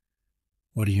temperature.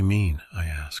 "What do you mean?" I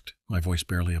asked, my voice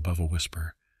barely above a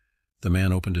whisper. The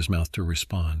man opened his mouth to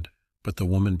respond, but the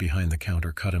woman behind the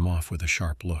counter cut him off with a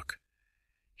sharp look.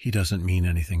 "He doesn't mean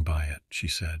anything by it," she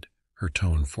said, her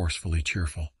tone forcefully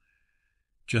cheerful.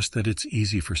 "Just that it's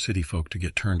easy for city folk to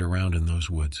get turned around in those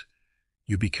woods.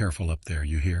 You be careful up there,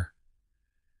 you hear?"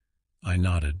 I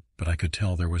nodded, but I could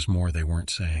tell there was more they weren't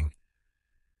saying.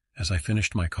 As I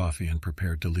finished my coffee and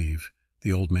prepared to leave,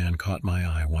 the old man caught my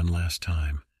eye one last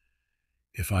time.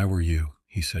 "If I were you,"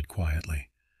 he said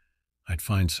quietly, "I'd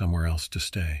find somewhere else to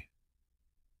stay."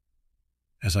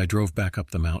 As I drove back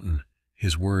up the mountain,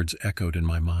 his words echoed in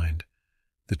my mind.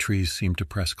 The trees seemed to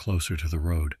press closer to the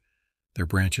road, their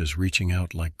branches reaching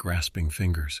out like grasping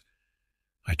fingers.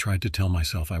 I tried to tell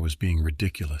myself I was being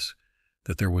ridiculous,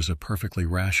 that there was a perfectly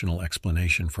rational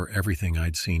explanation for everything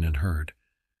I'd seen and heard.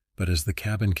 But as the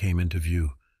cabin came into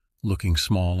view, looking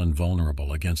small and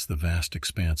vulnerable against the vast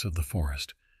expanse of the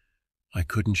forest, I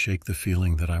couldn't shake the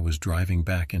feeling that I was driving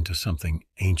back into something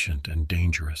ancient and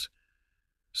dangerous,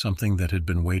 something that had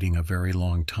been waiting a very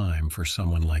long time for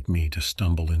someone like me to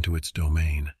stumble into its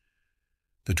domain.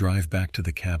 The drive back to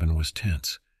the cabin was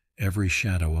tense, every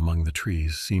shadow among the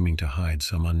trees seeming to hide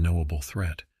some unknowable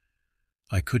threat.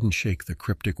 I couldn't shake the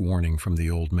cryptic warning from the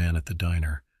old man at the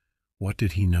diner. What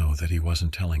did he know that he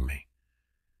wasn't telling me?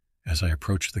 As I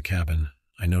approached the cabin,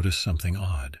 I noticed something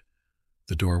odd.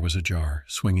 The door was ajar,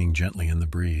 swinging gently in the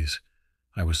breeze.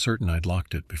 I was certain I'd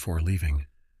locked it before leaving.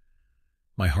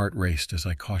 My heart raced as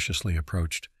I cautiously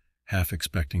approached, half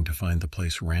expecting to find the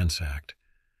place ransacked.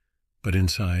 But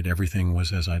inside, everything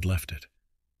was as I'd left it.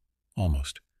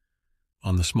 Almost.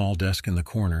 On the small desk in the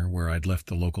corner, where I'd left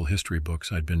the local history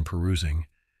books I'd been perusing,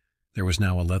 there was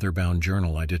now a leather-bound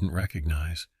journal I didn't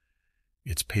recognize.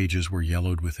 Its pages were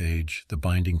yellowed with age, the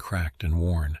binding cracked and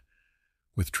worn.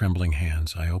 With trembling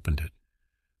hands, I opened it.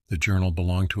 The journal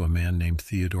belonged to a man named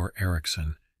Theodore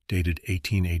Erickson, dated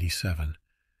 1887.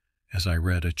 As I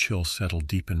read, a chill settled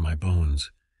deep in my bones.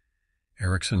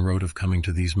 Erickson wrote of coming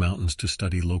to these mountains to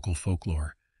study local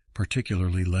folklore,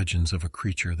 particularly legends of a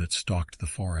creature that stalked the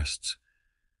forests.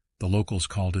 The locals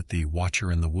called it the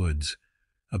Watcher in the Woods,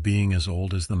 a being as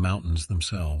old as the mountains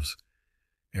themselves.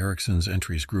 Erickson's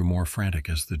entries grew more frantic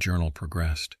as the journal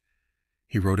progressed.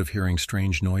 He wrote of hearing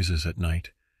strange noises at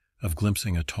night, of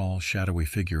glimpsing a tall, shadowy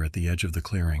figure at the edge of the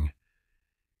clearing.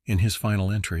 In his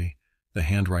final entry, the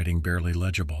handwriting barely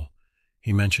legible,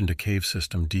 he mentioned a cave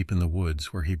system deep in the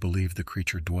woods where he believed the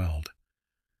creature dwelled.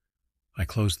 I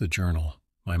closed the journal,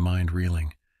 my mind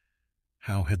reeling.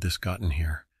 How had this gotten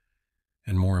here?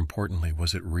 And more importantly,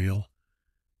 was it real?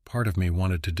 Part of me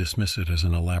wanted to dismiss it as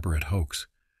an elaborate hoax,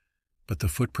 but the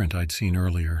footprint I'd seen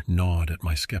earlier gnawed at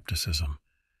my skepticism.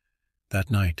 That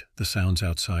night, the sounds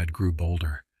outside grew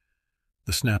bolder.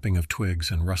 The snapping of twigs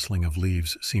and rustling of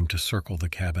leaves seemed to circle the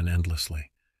cabin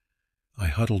endlessly. I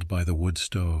huddled by the wood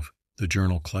stove, the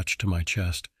journal clutched to my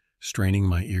chest, straining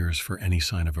my ears for any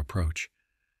sign of approach.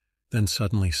 Then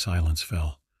suddenly silence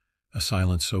fell, a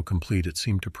silence so complete it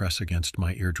seemed to press against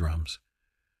my eardrums.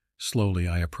 Slowly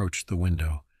I approached the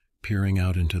window, peering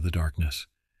out into the darkness.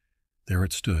 There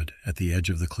it stood, at the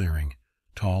edge of the clearing,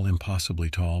 tall,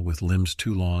 impossibly tall, with limbs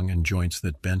too long and joints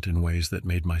that bent in ways that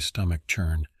made my stomach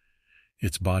churn.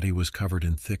 Its body was covered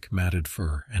in thick, matted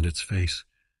fur, and its face,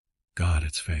 God,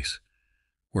 its face.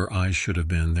 Where eyes should have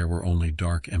been, there were only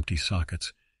dark, empty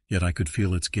sockets, yet I could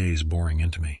feel its gaze boring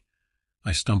into me.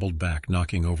 I stumbled back,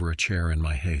 knocking over a chair in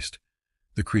my haste.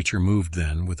 The creature moved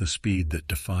then, with a speed that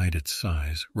defied its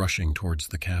size, rushing towards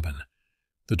the cabin.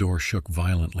 The door shook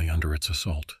violently under its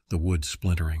assault, the wood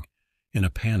splintering. In a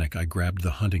panic, I grabbed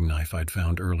the hunting knife I'd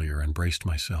found earlier and braced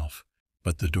myself.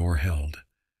 But the door held.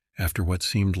 After what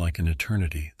seemed like an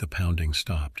eternity, the pounding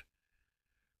stopped.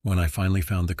 When I finally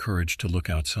found the courage to look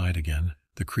outside again,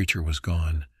 the creature was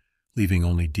gone, leaving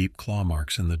only deep claw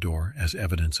marks in the door as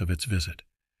evidence of its visit.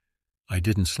 I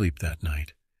didn't sleep that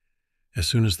night. As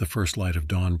soon as the first light of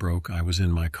dawn broke, I was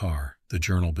in my car, the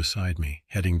journal beside me,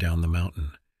 heading down the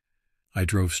mountain. I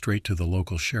drove straight to the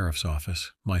local sheriff's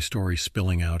office, my story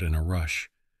spilling out in a rush.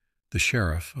 The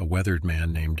sheriff, a weathered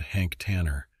man named Hank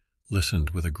Tanner,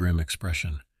 listened with a grim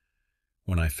expression.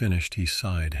 When I finished, he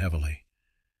sighed heavily.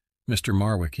 "Mr.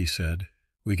 Marwick," he said,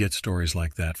 "we get stories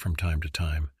like that from time to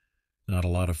time. Not a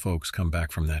lot of folks come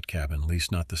back from that cabin,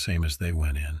 least not the same as they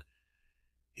went in."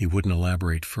 He wouldn't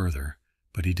elaborate further,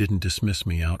 but he didn't dismiss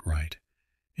me outright.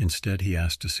 Instead, he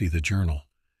asked to see the journal.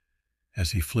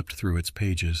 As he flipped through its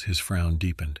pages, his frown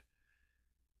deepened.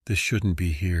 "This shouldn't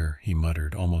be here," he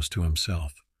muttered, almost to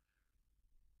himself.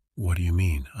 "What do you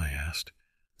mean?" I asked.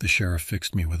 The sheriff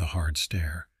fixed me with a hard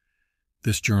stare.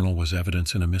 "This journal was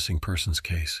evidence in a missing persons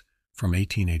case, from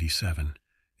 1887.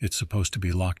 It's supposed to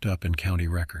be locked up in county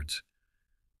records."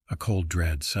 A cold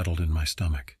dread settled in my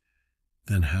stomach.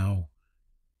 "Then how?"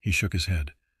 He shook his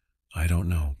head. "I don't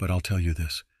know, but I'll tell you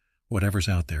this. Whatever's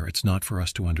out there, it's not for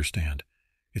us to understand.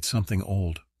 It's something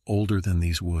old, older than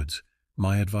these woods.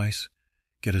 My advice?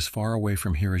 Get as far away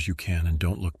from here as you can and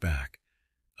don't look back."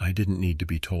 I didn't need to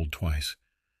be told twice.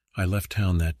 I left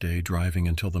town that day, driving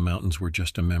until the mountains were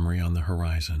just a memory on the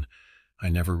horizon. I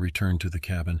never returned to the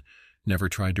cabin, never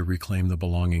tried to reclaim the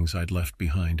belongings I'd left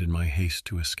behind in my haste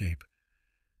to escape.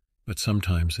 But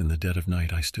sometimes in the dead of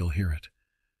night I still hear it.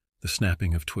 The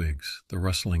snapping of twigs, the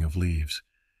rustling of leaves,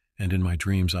 and in my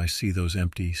dreams I see those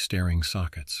empty, staring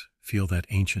sockets, feel that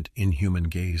ancient, inhuman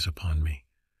gaze upon me.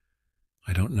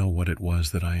 I don't know what it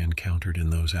was that I encountered in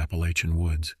those Appalachian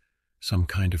woods, some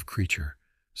kind of creature,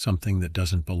 something that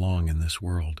doesn't belong in this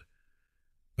world.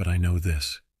 But I know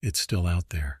this, it's still out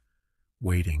there,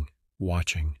 waiting,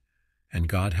 watching, and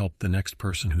God help the next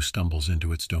person who stumbles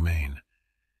into its domain.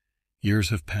 Years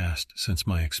have passed since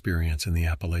my experience in the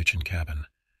Appalachian cabin.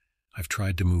 I've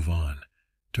tried to move on,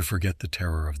 to forget the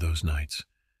terror of those nights.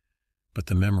 But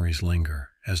the memories linger,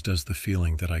 as does the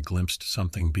feeling that I glimpsed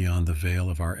something beyond the veil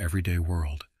of our everyday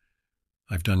world.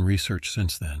 I've done research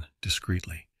since then,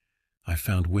 discreetly. I've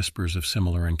found whispers of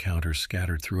similar encounters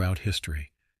scattered throughout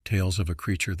history, tales of a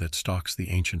creature that stalks the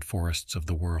ancient forests of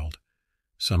the world.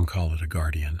 Some call it a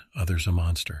guardian, others a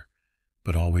monster,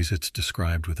 but always it's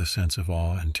described with a sense of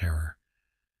awe and terror.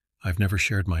 I've never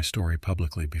shared my story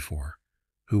publicly before.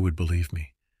 Who would believe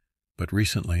me? But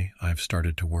recently, I've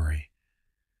started to worry.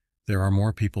 There are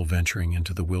more people venturing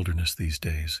into the wilderness these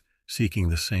days, seeking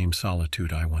the same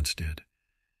solitude I once did.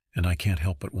 And I can't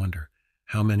help but wonder,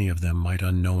 how many of them might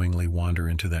unknowingly wander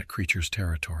into that creature's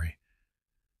territory?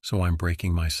 So I'm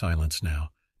breaking my silence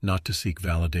now, not to seek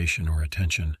validation or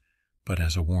attention, but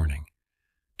as a warning.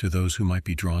 To those who might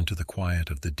be drawn to the quiet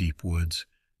of the deep woods,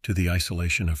 to the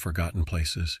isolation of forgotten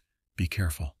places, be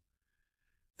careful.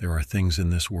 There are things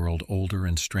in this world older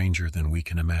and stranger than we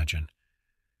can imagine.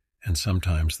 And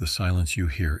sometimes the silence you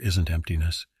hear isn't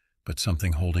emptiness, but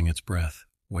something holding its breath,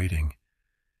 waiting.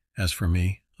 As for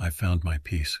me, I've found my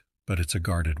peace, but it's a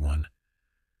guarded one.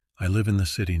 I live in the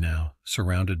city now,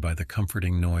 surrounded by the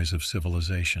comforting noise of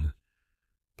civilization.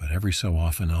 But every so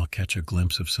often I'll catch a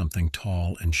glimpse of something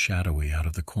tall and shadowy out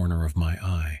of the corner of my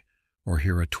eye, or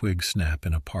hear a twig snap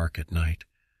in a park at night,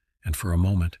 and for a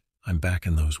moment I'm back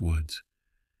in those woods.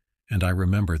 And I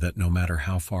remember that no matter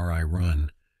how far I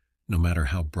run, no matter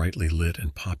how brightly lit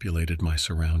and populated my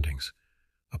surroundings,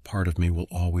 a part of me will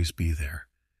always be there,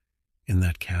 in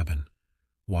that cabin,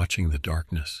 watching the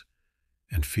darkness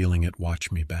and feeling it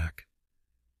watch me back.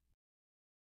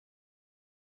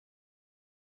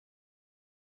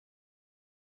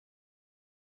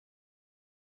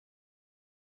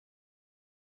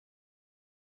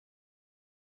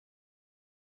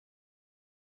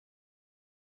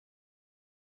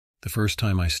 The first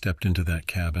time I stepped into that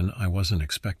cabin, I wasn't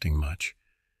expecting much.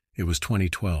 It was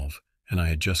 2012, and I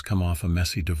had just come off a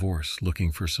messy divorce,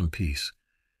 looking for some peace.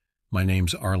 My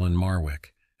name's Arlen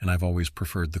Marwick, and I've always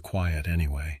preferred the quiet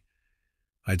anyway.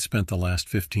 I'd spent the last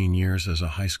 15 years as a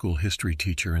high school history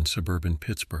teacher in suburban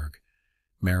Pittsburgh,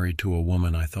 married to a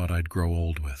woman I thought I'd grow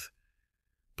old with.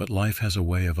 But life has a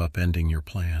way of upending your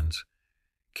plans.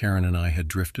 Karen and I had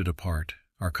drifted apart,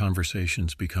 our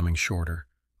conversations becoming shorter,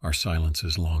 our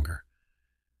silences longer.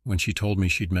 When she told me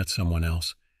she'd met someone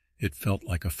else, it felt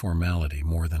like a formality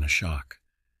more than a shock.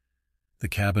 The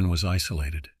cabin was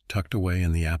isolated, tucked away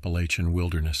in the Appalachian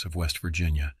wilderness of West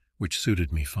Virginia, which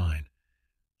suited me fine.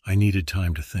 I needed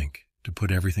time to think, to put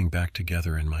everything back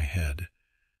together in my head.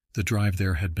 The drive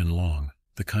there had been long,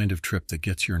 the kind of trip that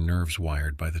gets your nerves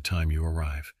wired by the time you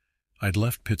arrive. I'd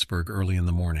left Pittsburgh early in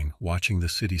the morning, watching the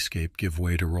cityscape give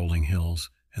way to rolling hills,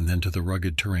 and then to the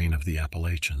rugged terrain of the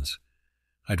Appalachians.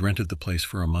 I'd rented the place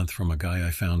for a month from a guy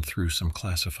I found through some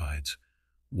classifieds.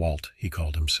 Walt, he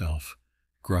called himself.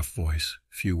 Gruff voice,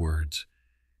 few words.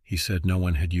 He said no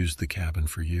one had used the cabin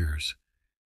for years.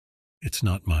 "It's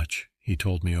not much," he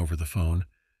told me over the phone,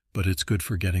 "but it's good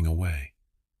for getting away."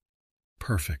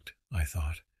 Perfect, I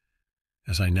thought.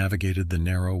 As I navigated the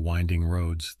narrow, winding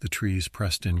roads, the trees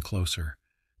pressed in closer,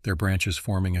 their branches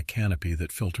forming a canopy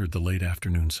that filtered the late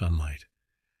afternoon sunlight.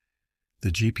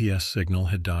 The GPS signal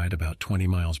had died about 20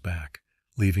 miles back,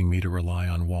 leaving me to rely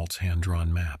on Walt's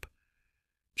hand-drawn map.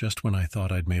 Just when I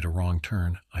thought I'd made a wrong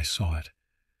turn, I saw it.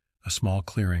 A small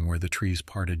clearing where the trees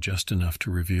parted just enough to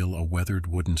reveal a weathered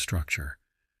wooden structure.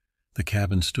 The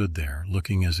cabin stood there,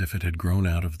 looking as if it had grown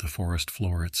out of the forest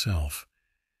floor itself.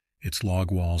 Its log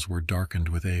walls were darkened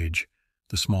with age,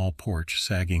 the small porch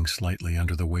sagging slightly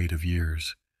under the weight of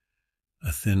years.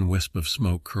 A thin wisp of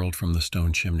smoke curled from the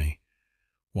stone chimney.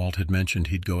 Walt had mentioned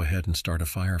he'd go ahead and start a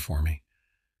fire for me.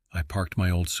 I parked my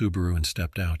old Subaru and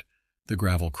stepped out, the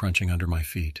gravel crunching under my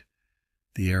feet.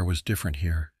 The air was different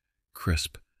here,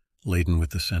 crisp, laden with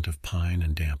the scent of pine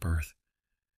and damp earth.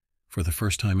 For the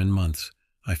first time in months,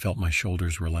 I felt my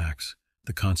shoulders relax,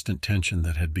 the constant tension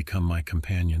that had become my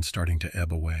companion starting to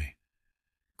ebb away.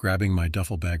 Grabbing my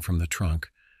duffel bag from the trunk,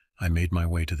 I made my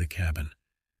way to the cabin.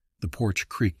 The porch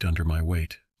creaked under my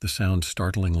weight, the sound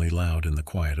startlingly loud in the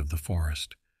quiet of the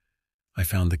forest. I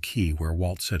found the key where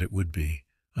Walt said it would be,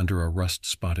 under a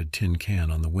rust-spotted tin can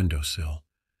on the windowsill.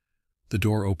 The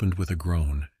door opened with a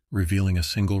groan, revealing a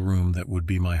single room that would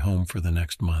be my home for the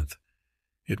next month.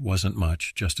 It wasn't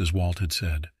much, just as Walt had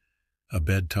said. A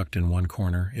bed tucked in one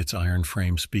corner, its iron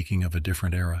frame speaking of a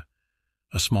different era.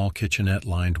 A small kitchenette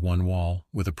lined one wall,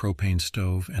 with a propane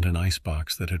stove and an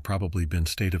icebox that had probably been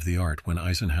state-of-the-art when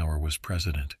Eisenhower was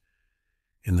president.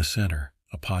 In the center,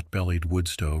 a pot-bellied wood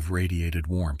stove radiated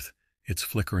warmth, its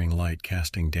flickering light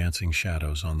casting dancing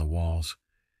shadows on the walls.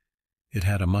 It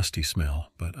had a musty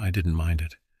smell, but I didn't mind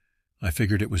it. I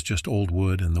figured it was just old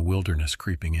wood and the wilderness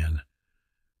creeping in.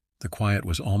 The quiet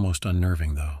was almost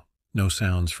unnerving, though. No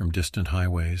sounds from distant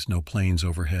highways, no planes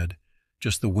overhead,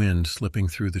 just the wind slipping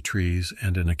through the trees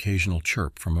and an occasional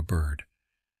chirp from a bird.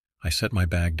 I set my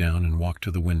bag down and walked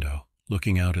to the window,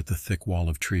 looking out at the thick wall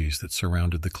of trees that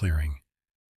surrounded the clearing.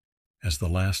 As the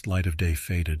last light of day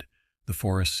faded, the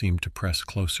forest seemed to press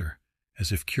closer,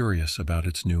 as if curious about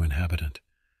its new inhabitant.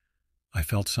 I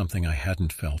felt something I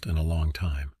hadn't felt in a long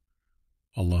time.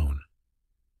 Alone.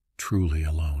 Truly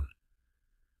alone.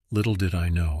 Little did I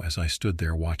know, as I stood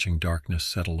there watching darkness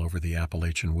settle over the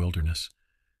Appalachian wilderness,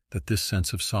 that this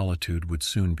sense of solitude would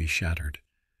soon be shattered.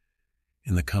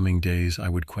 In the coming days, I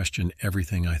would question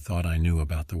everything I thought I knew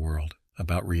about the world,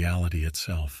 about reality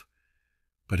itself.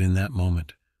 But in that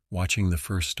moment, watching the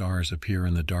first stars appear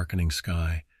in the darkening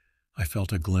sky, I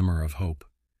felt a glimmer of hope.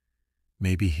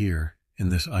 Maybe here, in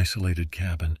this isolated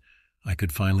cabin, I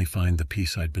could finally find the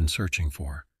peace I'd been searching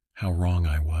for. How wrong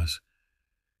I was.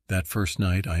 That first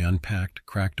night, I unpacked,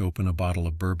 cracked open a bottle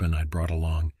of bourbon I'd brought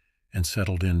along, and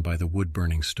settled in by the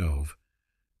wood-burning stove.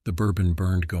 The bourbon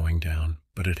burned going down,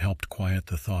 but it helped quiet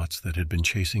the thoughts that had been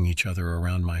chasing each other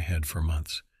around my head for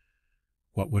months.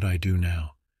 What would I do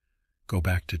now? Go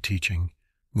back to teaching?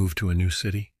 Move to a new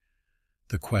city?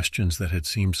 The questions that had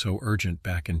seemed so urgent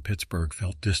back in Pittsburgh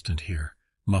felt distant here,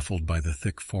 muffled by the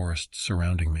thick forest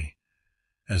surrounding me.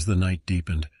 As the night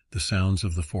deepened, the sounds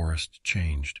of the forest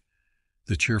changed.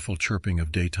 The cheerful chirping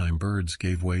of daytime birds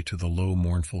gave way to the low,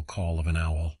 mournful call of an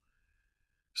owl.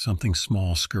 Something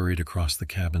small scurried across the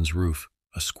cabin's roof,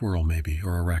 a squirrel maybe,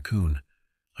 or a raccoon.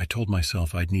 I told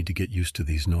myself I'd need to get used to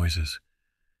these noises.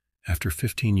 After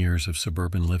 15 years of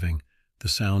suburban living, the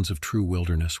sounds of true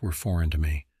wilderness were foreign to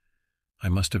me. I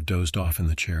must have dozed off in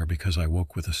the chair because I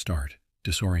woke with a start,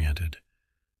 disoriented.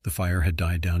 The fire had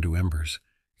died down to embers,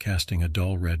 casting a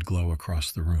dull red glow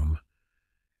across the room.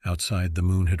 Outside, the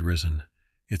moon had risen,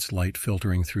 its light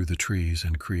filtering through the trees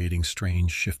and creating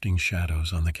strange shifting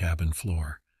shadows on the cabin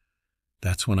floor.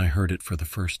 That's when I heard it for the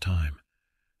first time.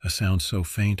 A sound so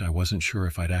faint I wasn't sure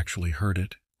if I'd actually heard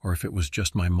it, or if it was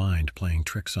just my mind playing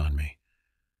tricks on me.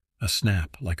 A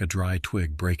snap, like a dry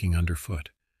twig breaking underfoot.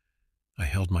 I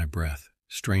held my breath,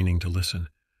 straining to listen.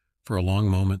 For a long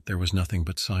moment there was nothing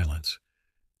but silence.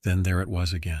 Then there it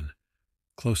was again,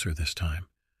 closer this time.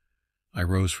 I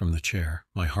rose from the chair,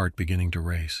 my heart beginning to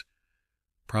race.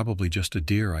 Probably just a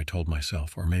deer, I told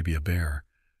myself, or maybe a bear.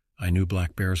 I knew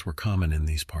black bears were common in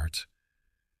these parts.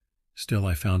 Still,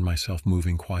 I found myself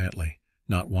moving quietly,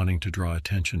 not wanting to draw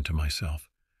attention to myself.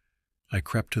 I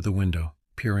crept to the window,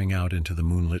 peering out into the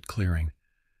moonlit clearing.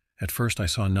 At first I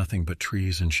saw nothing but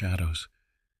trees and shadows.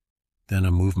 Then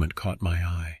a movement caught my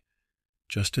eye.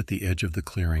 Just at the edge of the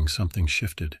clearing, something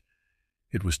shifted.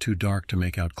 It was too dark to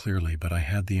make out clearly, but I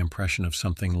had the impression of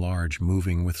something large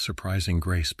moving with surprising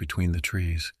grace between the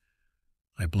trees.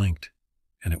 I blinked,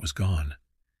 and it was gone.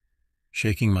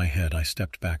 Shaking my head, I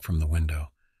stepped back from the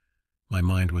window. My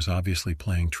mind was obviously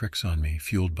playing tricks on me,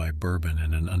 fueled by bourbon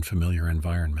and an unfamiliar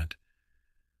environment.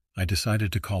 I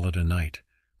decided to call it a night,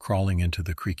 crawling into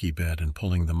the creaky bed and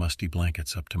pulling the musty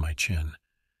blankets up to my chin.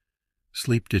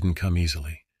 Sleep didn't come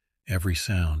easily. Every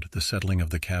sound, the settling of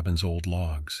the cabin's old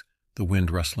logs, the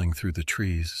wind rustling through the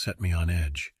trees, set me on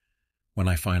edge. When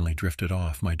I finally drifted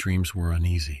off, my dreams were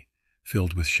uneasy,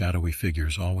 filled with shadowy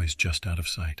figures always just out of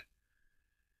sight.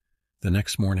 The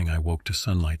next morning I woke to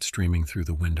sunlight streaming through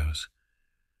the windows.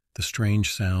 The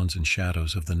strange sounds and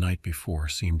shadows of the night before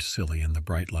seemed silly in the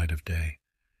bright light of day.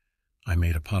 I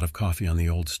made a pot of coffee on the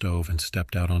old stove and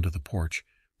stepped out onto the porch,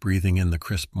 breathing in the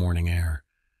crisp morning air.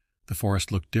 The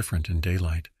forest looked different in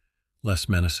daylight, less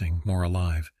menacing, more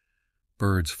alive.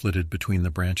 Birds flitted between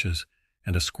the branches,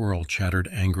 and a squirrel chattered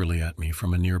angrily at me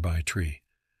from a nearby tree.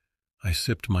 I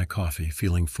sipped my coffee,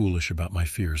 feeling foolish about my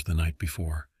fears the night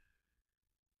before.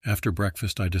 After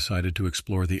breakfast, I decided to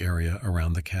explore the area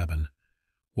around the cabin.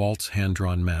 Walt's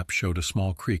hand-drawn map showed a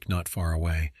small creek not far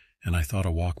away, and I thought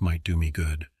a walk might do me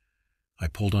good. I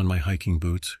pulled on my hiking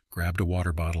boots, grabbed a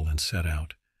water bottle, and set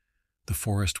out. The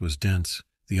forest was dense,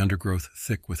 the undergrowth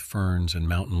thick with ferns and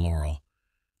mountain laurel.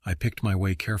 I picked my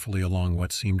way carefully along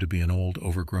what seemed to be an old,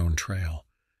 overgrown trail.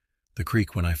 The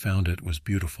creek, when I found it, was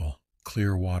beautiful,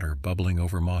 clear water bubbling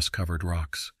over moss-covered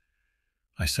rocks.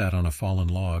 I sat on a fallen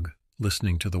log,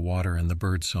 listening to the water and the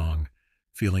bird song,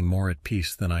 feeling more at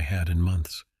peace than I had in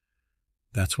months.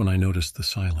 That's when I noticed the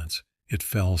silence. It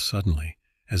fell suddenly,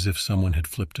 as if someone had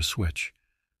flipped a switch.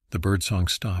 The birdsong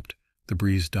stopped, the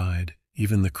breeze died,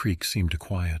 even the creek seemed to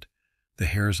quiet. The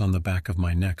hairs on the back of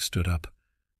my neck stood up.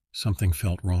 Something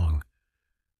felt wrong.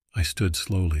 I stood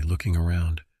slowly, looking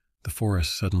around. The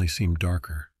forest suddenly seemed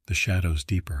darker, the shadows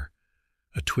deeper.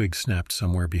 A twig snapped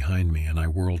somewhere behind me, and I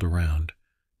whirled around.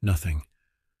 Nothing.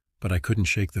 But I couldn't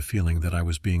shake the feeling that I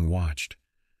was being watched.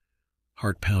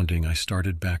 Heart pounding, I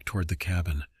started back toward the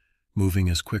cabin, moving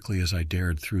as quickly as I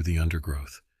dared through the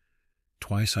undergrowth.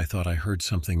 Twice I thought I heard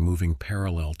something moving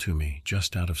parallel to me,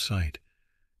 just out of sight.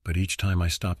 But each time I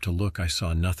stopped to look, I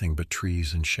saw nothing but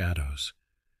trees and shadows.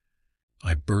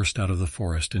 I burst out of the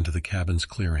forest into the cabin's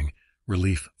clearing,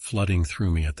 relief flooding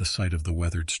through me at the sight of the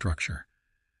weathered structure.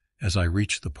 As I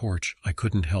reached the porch, I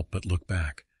couldn't help but look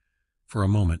back. For a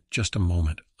moment, just a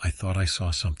moment, I thought I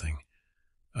saw something.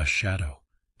 A shadow,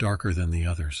 darker than the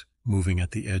others, moving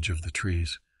at the edge of the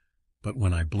trees. But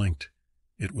when I blinked,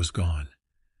 it was gone.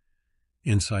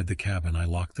 Inside the cabin, I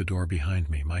locked the door behind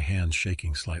me, my hands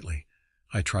shaking slightly.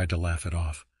 I tried to laugh it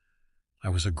off. I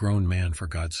was a grown man, for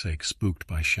God's sake, spooked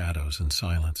by shadows and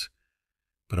silence.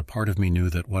 But a part of me knew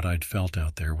that what I'd felt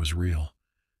out there was real.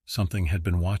 Something had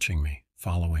been watching me,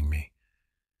 following me.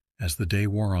 As the day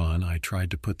wore on, I tried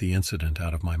to put the incident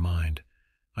out of my mind.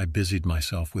 I busied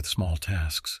myself with small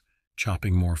tasks,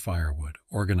 chopping more firewood,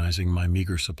 organizing my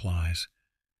meager supplies.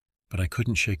 But I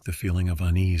couldn't shake the feeling of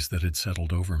unease that had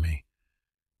settled over me.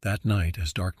 That night,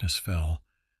 as darkness fell,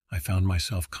 I found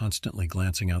myself constantly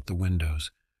glancing out the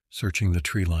windows, searching the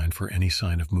tree line for any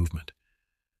sign of movement.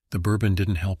 The bourbon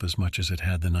didn't help as much as it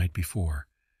had the night before.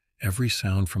 Every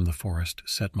sound from the forest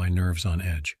set my nerves on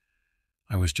edge.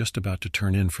 I was just about to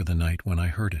turn in for the night when I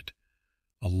heard it.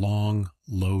 A long,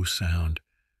 low sound,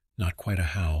 not quite a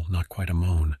howl, not quite a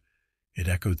moan. It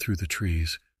echoed through the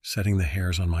trees, setting the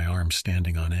hairs on my arms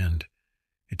standing on end.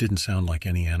 It didn't sound like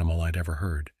any animal I'd ever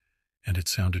heard, and it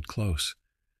sounded close.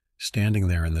 Standing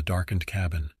there in the darkened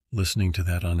cabin, listening to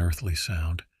that unearthly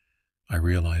sound, I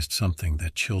realized something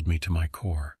that chilled me to my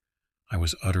core. I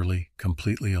was utterly,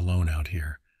 completely alone out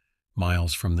here,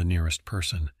 miles from the nearest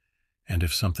person, and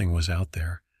if something was out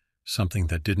there, something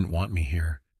that didn't want me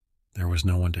here, there was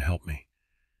no one to help me.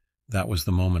 That was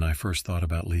the moment I first thought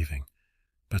about leaving,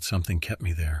 but something kept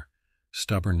me there.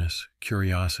 Stubbornness,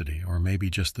 curiosity, or maybe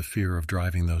just the fear of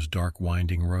driving those dark,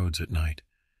 winding roads at night.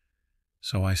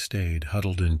 So I stayed,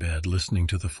 huddled in bed, listening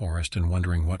to the forest and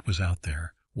wondering what was out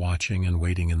there, watching and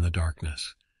waiting in the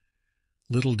darkness.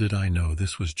 Little did I know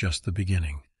this was just the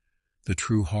beginning. The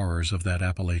true horrors of that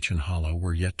Appalachian hollow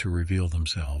were yet to reveal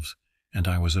themselves, and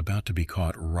I was about to be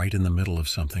caught right in the middle of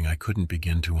something I couldn't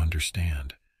begin to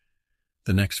understand.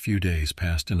 The next few days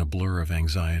passed in a blur of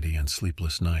anxiety and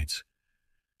sleepless nights.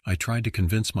 I tried to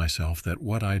convince myself that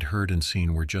what I'd heard and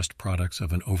seen were just products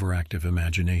of an overactive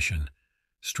imagination,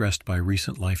 stressed by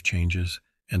recent life changes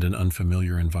and an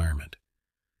unfamiliar environment.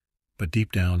 But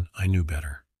deep down, I knew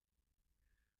better.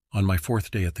 On my fourth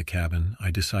day at the cabin,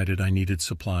 I decided I needed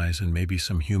supplies and maybe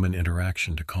some human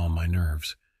interaction to calm my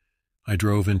nerves. I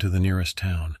drove into the nearest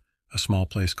town, a small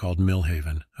place called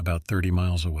Millhaven, about 30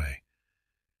 miles away.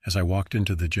 As I walked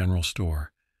into the general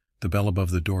store, the bell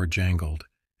above the door jangled,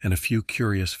 and a few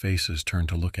curious faces turned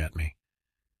to look at me.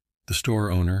 The store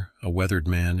owner, a weathered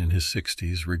man in his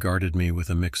 60s, regarded me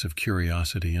with a mix of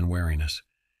curiosity and wariness.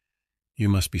 "You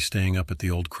must be staying up at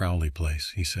the old Crowley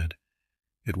place," he said.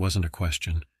 It wasn't a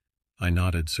question. I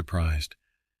nodded, surprised.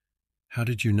 "How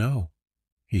did you know?"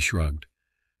 He shrugged.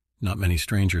 "Not many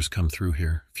strangers come through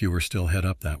here. Fewer still head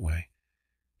up that way."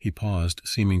 He paused,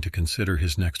 seeming to consider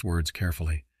his next words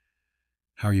carefully.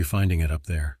 "How are you finding it up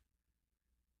there?"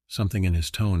 Something in his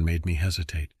tone made me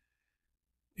hesitate.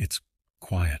 "It's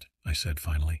quiet," I said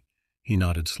finally. He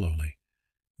nodded slowly.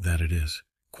 "That it is.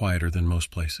 Quieter than most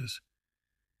places."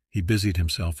 He busied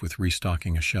himself with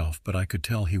restocking a shelf, but I could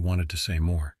tell he wanted to say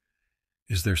more.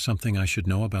 "Is there something I should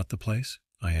know about the place?"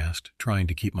 I asked, trying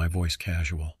to keep my voice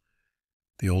casual.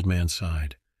 The old man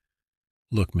sighed.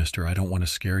 "Look, mister, I don't want to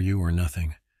scare you or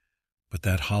nothing, but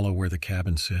that hollow where the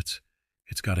cabin sits,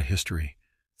 it's got a history.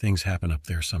 Things happen up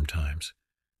there sometimes.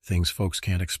 Things folks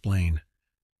can't explain.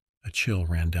 A chill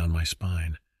ran down my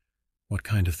spine. What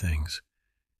kind of things?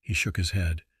 He shook his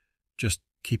head. Just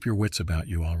keep your wits about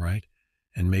you, all right?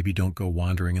 And maybe don't go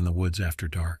wandering in the woods after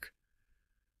dark.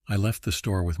 I left the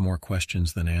store with more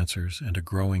questions than answers and a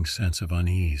growing sense of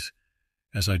unease.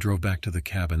 As I drove back to the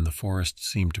cabin, the forest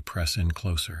seemed to press in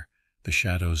closer, the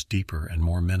shadows deeper and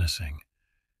more menacing.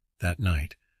 That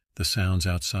night, the sounds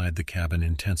outside the cabin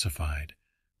intensified,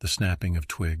 the snapping of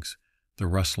twigs, the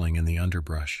rustling in the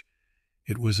underbrush.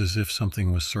 It was as if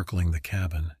something was circling the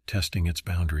cabin, testing its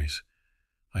boundaries.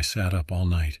 I sat up all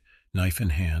night, knife in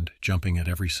hand, jumping at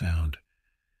every sound.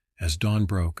 As dawn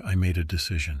broke, I made a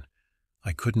decision.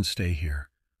 I couldn't stay here.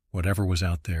 Whatever was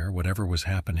out there, whatever was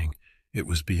happening, it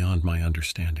was beyond my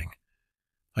understanding.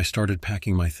 I started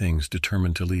packing my things,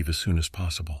 determined to leave as soon as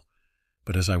possible.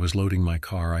 But as I was loading my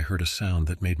car, I heard a sound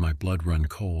that made my blood run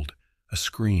cold. A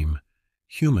scream.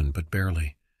 Human, but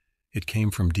barely. It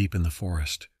came from deep in the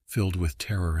forest, filled with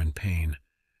terror and pain.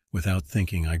 Without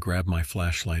thinking, I grabbed my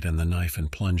flashlight and the knife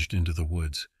and plunged into the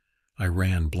woods. I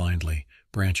ran blindly,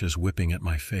 branches whipping at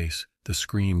my face, the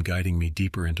scream guiding me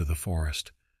deeper into the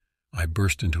forest. I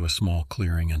burst into a small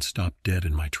clearing and stopped dead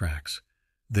in my tracks.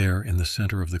 There, in the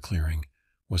center of the clearing,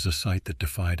 was a sight that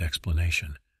defied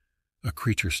explanation. A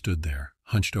creature stood there,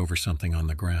 hunched over something on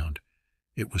the ground.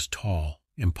 It was tall,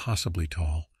 impossibly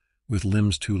tall, with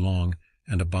limbs too long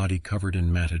and a body covered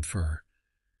in matted fur.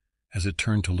 As it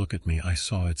turned to look at me, I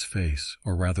saw its face,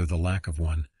 or rather the lack of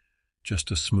one,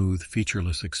 just a smooth,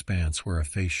 featureless expanse where a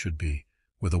face should be,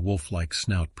 with a wolf-like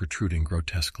snout protruding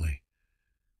grotesquely.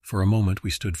 For a moment we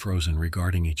stood frozen,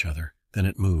 regarding each other. Then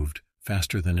it moved,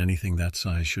 faster than anything that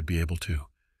size should be able to.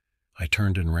 I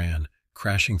turned and ran,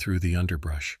 crashing through the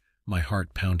underbrush, my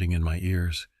heart pounding in my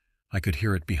ears. I could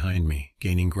hear it behind me,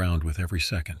 gaining ground with every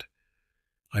second.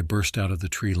 I burst out of the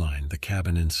tree line, the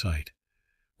cabin in sight.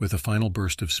 With a final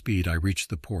burst of speed, I reached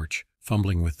the porch,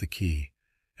 fumbling with the key.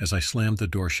 As I slammed the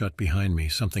door shut behind me,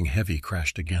 something heavy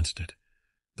crashed against it.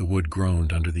 The wood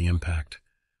groaned under the impact.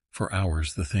 For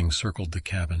hours the thing circled the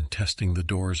cabin, testing the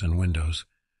doors and windows.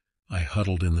 I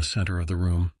huddled in the center of the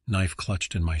room, knife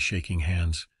clutched in my shaking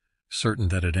hands, certain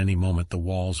that at any moment the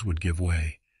walls would give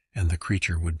way, and the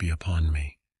creature would be upon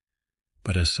me.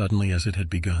 But as suddenly as it had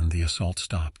begun, the assault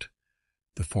stopped.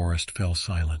 The forest fell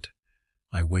silent.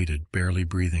 I waited, barely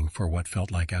breathing, for what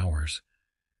felt like hours.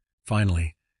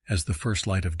 Finally, as the first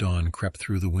light of dawn crept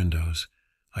through the windows,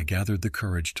 I gathered the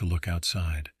courage to look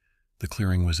outside. The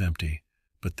clearing was empty,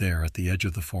 but there, at the edge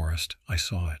of the forest, I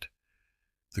saw it.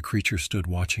 The creature stood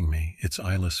watching me, its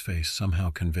eyeless face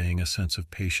somehow conveying a sense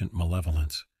of patient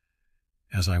malevolence.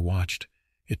 As I watched,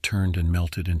 it turned and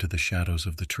melted into the shadows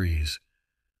of the trees.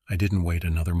 I didn't wait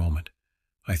another moment.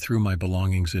 I threw my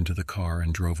belongings into the car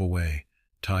and drove away,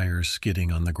 tires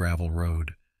skidding on the gravel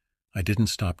road. I didn't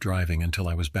stop driving until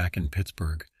I was back in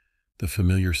Pittsburgh, the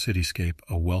familiar cityscape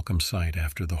a welcome sight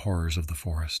after the horrors of the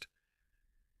forest.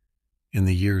 In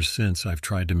the years since, I've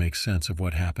tried to make sense of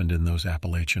what happened in those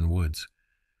Appalachian woods.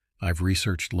 I've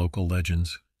researched local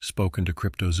legends, spoken to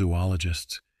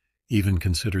cryptozoologists, even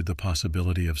considered the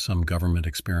possibility of some government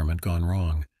experiment gone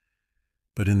wrong.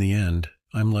 But in the end,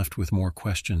 I'm left with more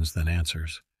questions than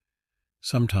answers.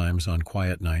 Sometimes on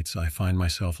quiet nights I find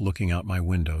myself looking out my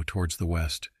window towards the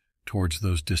west, towards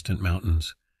those distant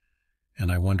mountains,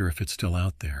 and I wonder if it's still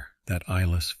out there, that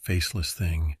eyeless, faceless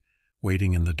thing,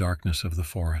 waiting in the darkness of the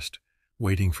forest,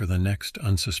 waiting for the next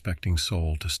unsuspecting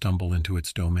soul to stumble into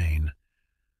its domain.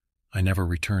 I never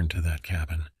returned to that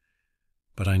cabin.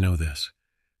 But I know this.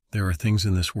 There are things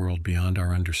in this world beyond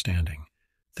our understanding,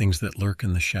 things that lurk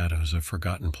in the shadows of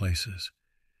forgotten places.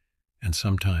 And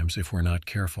sometimes, if we're not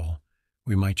careful,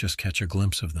 we might just catch a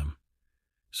glimpse of them.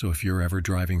 So if you're ever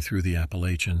driving through the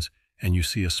Appalachians and you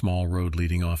see a small road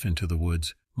leading off into the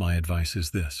woods, my advice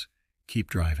is this: keep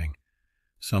driving.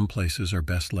 Some places are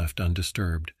best left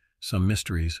undisturbed, some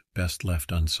mysteries best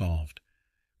left unsolved.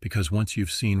 Because once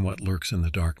you've seen what lurks in the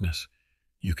darkness,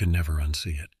 you can never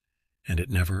unsee it, and it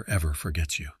never ever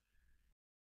forgets you.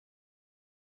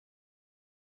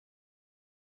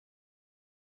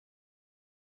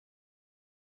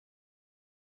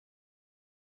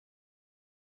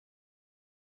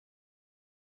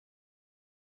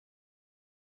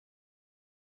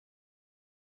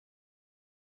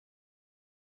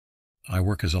 I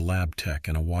work as a lab tech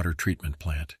in a water treatment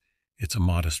plant. It's a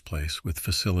modest place with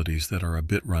facilities that are a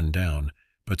bit run down,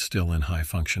 but still in high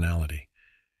functionality.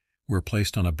 We're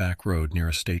placed on a back road near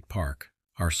a state park,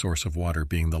 our source of water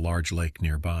being the large lake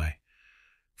nearby.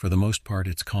 For the most part,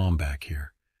 it's calm back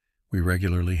here. We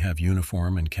regularly have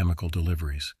uniform and chemical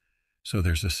deliveries, so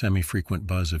there's a semi-frequent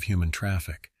buzz of human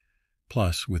traffic.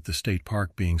 Plus, with the state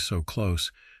park being so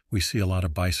close, we see a lot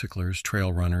of bicyclers,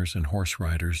 trail runners, and horse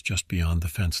riders just beyond the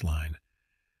fence line.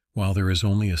 While there is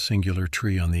only a singular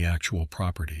tree on the actual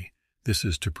property, this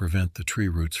is to prevent the tree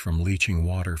roots from leaching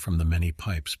water from the many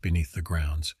pipes beneath the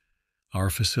grounds. Our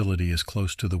facility is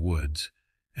close to the woods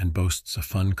and boasts a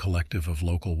fun collective of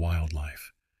local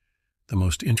wildlife. The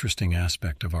most interesting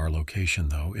aspect of our location,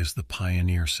 though, is the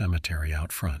Pioneer Cemetery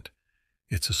out front.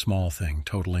 It's a small thing,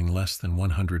 totaling less than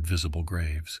 100 visible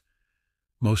graves.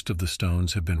 Most of the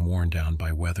stones have been worn down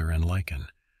by weather and lichen,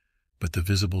 but the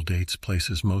visible dates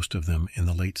places most of them in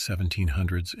the late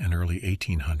 1700s and early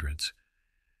 1800s.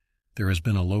 There has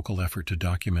been a local effort to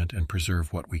document and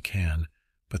preserve what we can,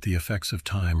 but the effects of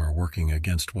time are working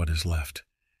against what is left.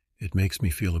 It makes me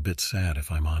feel a bit sad,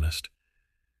 if I'm honest.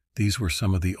 These were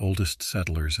some of the oldest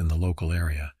settlers in the local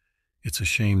area. It's a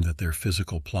shame that their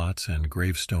physical plots and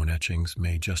gravestone etchings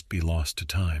may just be lost to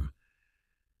time.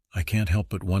 I can't help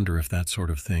but wonder if that sort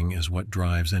of thing is what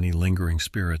drives any lingering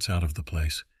spirits out of the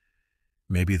place.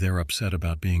 Maybe they're upset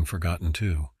about being forgotten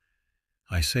too.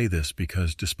 I say this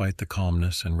because despite the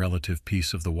calmness and relative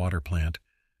peace of the water plant,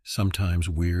 sometimes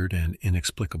weird and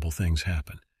inexplicable things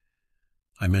happen.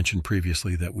 I mentioned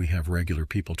previously that we have regular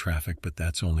people traffic, but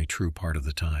that's only true part of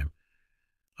the time.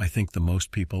 I think the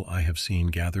most people I have seen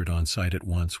gathered on site at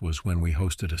once was when we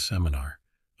hosted a seminar.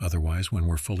 Otherwise, when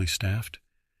we're fully staffed,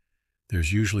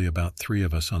 there's usually about 3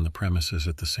 of us on the premises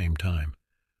at the same time.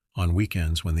 On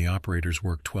weekends, when the operators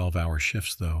work 12-hour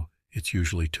shifts, though, it's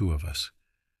usually 2 of us.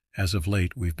 As of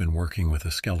late, we've been working with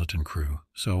a skeleton crew,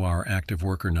 so our active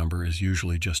worker number is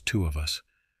usually just 2 of us,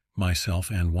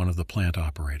 myself and one of the plant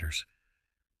operators.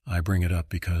 I bring it up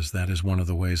because that is one of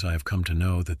the ways I have come to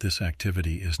know that this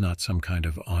activity is not some kind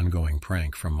of ongoing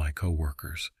prank from my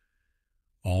co-workers.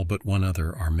 All but one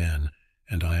other are men,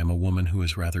 and I am a woman who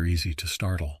is rather easy to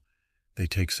startle. They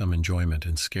take some enjoyment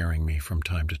in scaring me from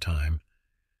time to time.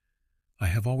 I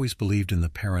have always believed in the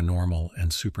paranormal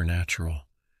and supernatural.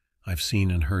 I've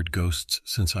seen and heard ghosts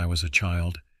since I was a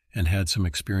child, and had some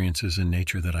experiences in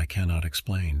nature that I cannot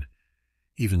explain.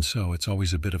 Even so, it's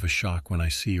always a bit of a shock when I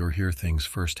see or hear things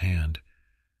firsthand.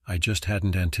 I just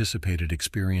hadn't anticipated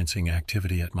experiencing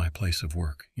activity at my place of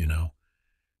work, you know.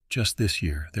 Just this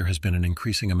year, there has been an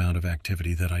increasing amount of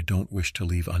activity that I don't wish to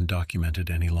leave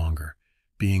undocumented any longer.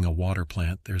 Being a water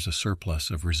plant, there's a surplus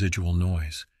of residual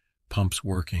noise. Pumps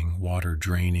working, water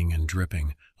draining and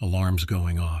dripping, alarms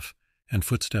going off, and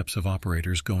footsteps of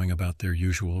operators going about their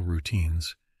usual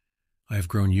routines. I have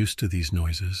grown used to these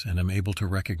noises and am able to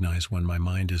recognize when my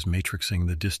mind is matrixing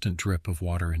the distant drip of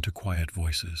water into quiet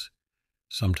voices.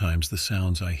 Sometimes the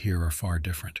sounds I hear are far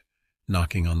different,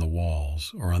 knocking on the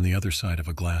walls or on the other side of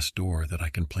a glass door that I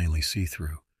can plainly see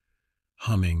through.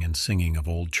 Humming and singing of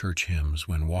old church hymns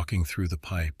when walking through the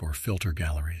pipe or filter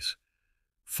galleries.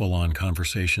 Full-on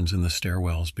conversations in the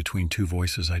stairwells between 2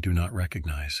 voices I do not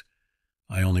recognize.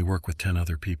 I only work with 10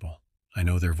 other people. I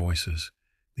know their voices.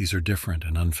 These are different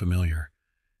and unfamiliar.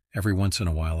 Every once in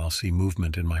a while I'll see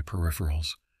movement in my peripherals,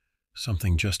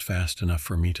 something just fast enough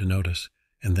for me to notice,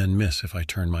 and then miss if I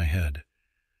turn my head.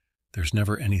 There's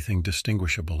never anything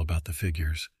distinguishable about the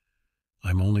figures.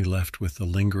 I'm only left with the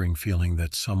lingering feeling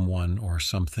that someone or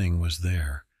something was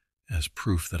there, as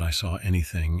proof that I saw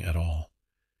anything at all.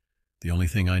 The only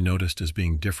thing I noticed as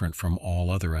being different from all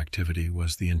other activity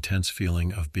was the intense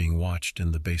feeling of being watched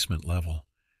in the basement level.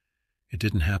 It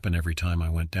didn't happen every time I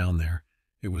went down there.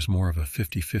 It was more of a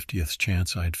 50-50th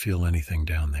chance I'd feel anything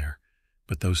down there.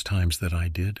 But those times that I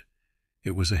did,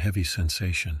 it was a heavy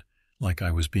sensation, like I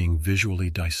was being visually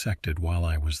dissected while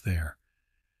I was there.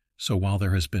 So while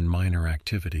there has been minor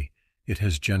activity, it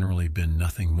has generally been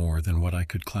nothing more than what I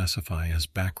could classify as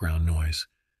background noise,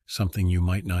 something you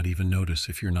might not even notice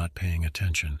if you're not paying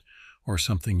attention, or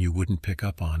something you wouldn't pick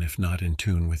up on if not in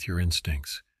tune with your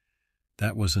instincts.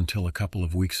 That was until a couple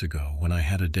of weeks ago when I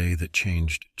had a day that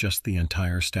changed just the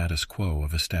entire status quo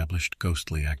of established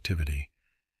ghostly activity.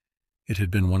 It had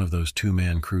been one of those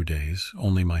 2-man crew days,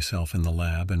 only myself in the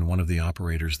lab and one of the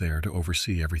operators there to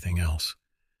oversee everything else.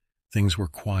 Things were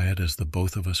quiet as the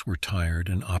both of us were tired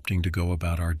and opting to go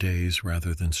about our days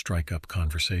rather than strike up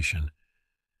conversation.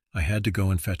 I had to go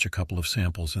and fetch a couple of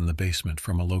samples in the basement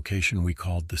from a location we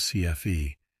called the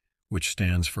CFE, which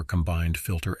stands for Combined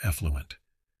Filter Effluent.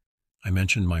 I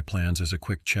mentioned my plans as a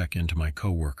quick check-in to my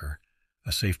co-worker,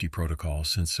 a safety protocol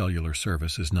since cellular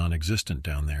service is non-existent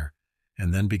down there,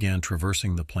 and then began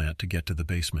traversing the plant to get to the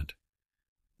basement.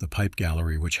 The pipe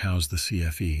gallery which housed the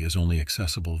CFE is only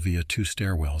accessible via 2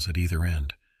 stairwells at either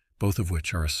end, both of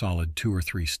which are a solid 2 or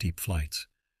 3 steep flights.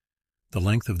 The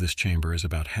length of this chamber is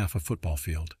about half a football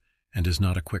field, and is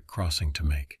not a quick crossing to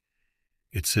make.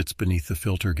 It sits beneath the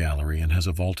filter gallery and has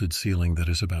a vaulted ceiling that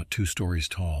is about 2 stories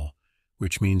tall,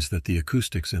 which means that the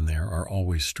acoustics in there are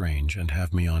always strange and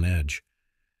have me on edge,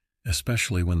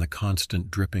 especially when the constant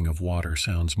dripping of water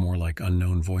sounds more like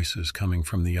unknown voices coming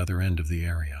from the other end of the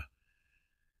area.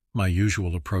 My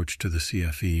usual approach to the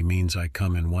CFE means I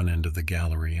come in one end of the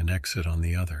gallery and exit on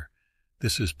the other.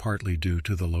 This is partly due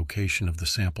to the location of the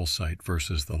sample site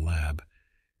versus the lab.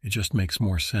 It just makes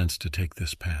more sense to take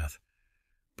this path.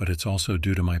 But it's also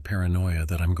due to my paranoia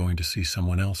that I'm going to see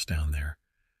someone else down there.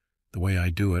 The way I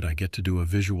do it, I get to do a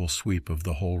visual sweep of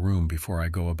the whole room before I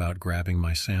go about grabbing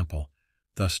my sample,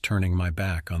 thus turning my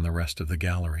back on the rest of the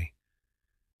gallery.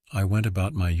 I went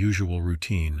about my usual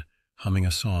routine, humming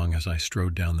a song as I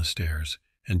strode down the stairs,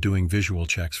 and doing visual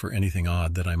checks for anything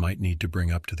odd that I might need to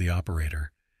bring up to the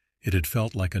operator. It had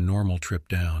felt like a normal trip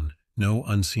down, no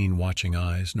unseen watching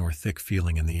eyes nor thick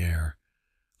feeling in the air.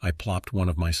 I plopped one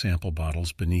of my sample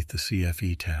bottles beneath the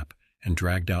CFE tap and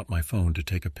dragged out my phone to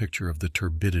take a picture of the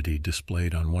turbidity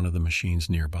displayed on one of the machines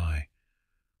nearby.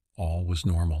 All was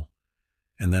normal.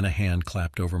 And then a hand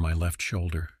clapped over my left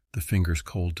shoulder, the fingers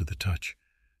cold to the touch.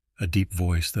 A deep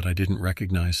voice that I didn't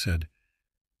recognize said,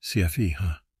 "CFE,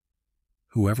 huh?"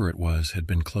 Whoever it was had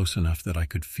been close enough that I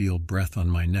could feel breath on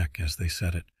my neck as they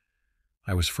said it.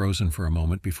 I was frozen for a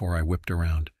moment before I whipped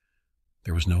around.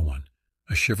 There was no one.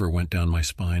 A shiver went down my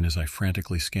spine as I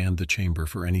frantically scanned the chamber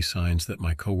for any signs that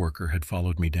my coworker had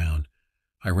followed me down.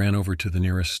 I ran over to the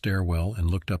nearest stairwell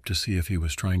and looked up to see if he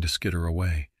was trying to skitter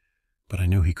away. But I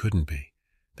knew he couldn't be.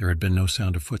 There had been no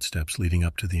sound of footsteps leading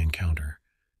up to the encounter.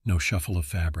 No shuffle of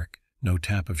fabric, no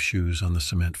tap of shoes on the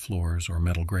cement floors or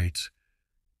metal grates.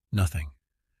 Nothing.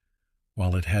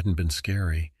 While it hadn't been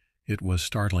scary, it was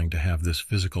startling to have this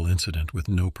physical incident with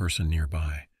no person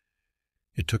nearby.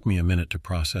 It took me a minute to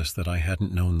process that I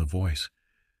hadn't known the voice.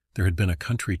 There had been a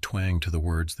country twang to the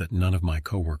words that none of my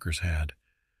coworkers had.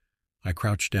 I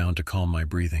crouched down to calm my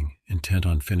breathing, intent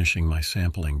on finishing my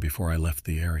sampling before I left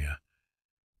the area.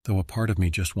 Though a part of me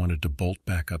just wanted to bolt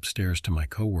back upstairs to my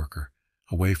coworker,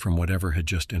 away from whatever had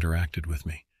just interacted with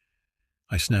me.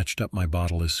 I snatched up my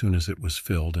bottle as soon as it was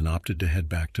filled and opted to head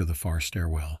back to the far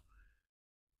stairwell.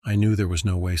 I knew there was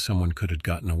no way someone could have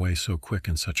gotten away so quick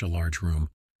in such a large room,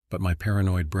 but my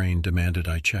paranoid brain demanded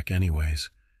I check anyways.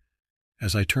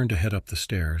 As I turned to head up the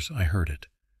stairs, I heard it.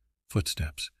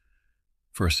 Footsteps.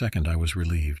 For a second I was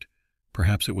relieved.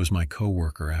 Perhaps it was my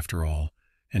coworker after all,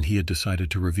 and he had decided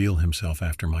to reveal himself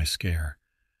after my scare.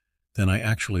 Then I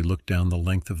actually looked down the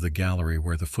length of the gallery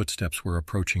where the footsteps were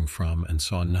approaching from and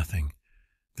saw nothing.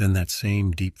 Then that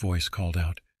same deep voice called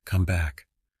out, "Come back."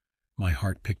 My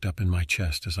heart picked up in my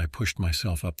chest as I pushed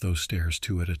myself up those stairs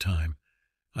 2 at a time.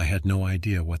 I had no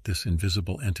idea what this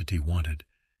invisible entity wanted,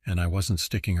 and I wasn't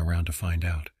sticking around to find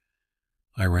out.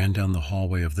 I ran down the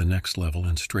hallway of the next level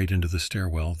and straight into the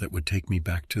stairwell that would take me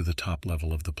back to the top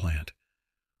level of the plant,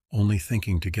 only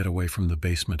thinking to get away from the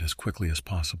basement as quickly as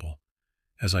possible.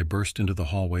 As I burst into the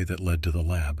hallway that led to the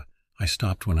lab, I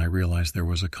stopped when I realized there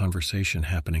was a conversation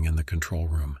happening in the control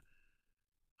room.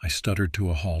 I stuttered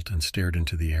to a halt and stared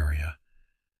into the area.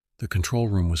 The control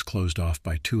room was closed off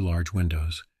by 2 large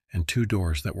windows and 2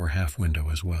 doors that were half window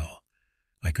as well.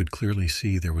 I could clearly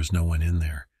see there was no one in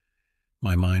there.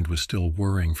 My mind was still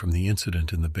whirring from the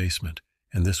incident in the basement,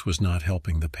 and this was not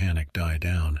helping the panic die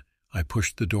down. I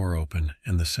pushed the door open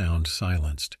and the sound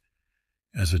silenced.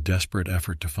 As a desperate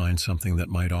effort to find something that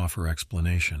might offer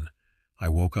explanation, I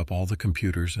woke up all the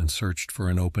computers and searched for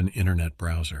an open internet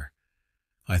browser.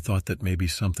 I thought that maybe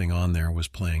something on there was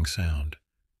playing sound.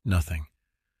 Nothing.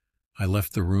 I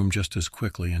left the room just as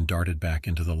quickly and darted back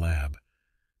into the lab.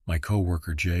 My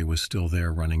coworker Jay was still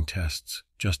there running tests,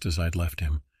 just as I'd left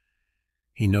him.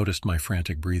 He noticed my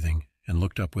frantic breathing and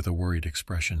looked up with a worried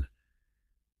expression.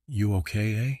 "You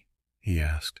okay, eh?" he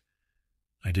asked.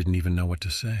 I didn't even know what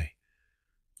to say.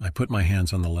 I put my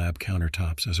hands on the lab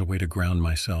countertops as a way to ground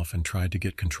myself and tried to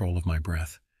get control of my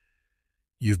breath.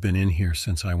 "You've been in here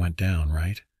since I went down,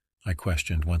 right?" I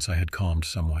questioned once I had calmed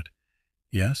somewhat.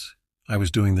 "Yes, I was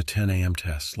doing the 10 a.m.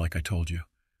 tests like I told you."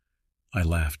 I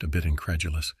laughed, a bit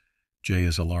incredulous. Jay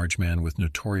is a large man with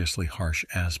notoriously harsh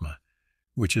asthma,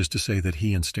 which is to say that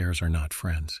he and stairs are not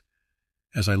friends.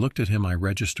 As I looked at him, I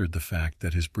registered the fact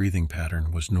that his breathing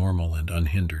pattern was normal and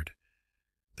unhindered.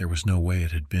 There was no way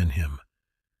it had been him,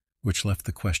 which left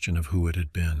the question of who it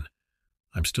had been.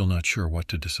 I'm still not sure what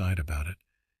to decide about it.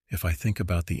 If I think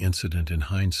about the incident in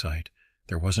hindsight,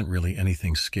 there wasn't really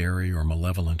anything scary or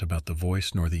malevolent about the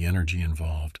voice nor the energy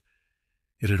involved.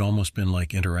 It had almost been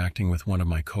like interacting with one of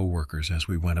my coworkers as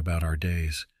we went about our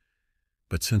days.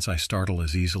 But since I startle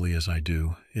as easily as I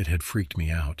do, it had freaked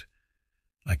me out.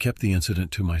 I kept the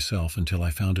incident to myself until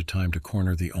I found a time to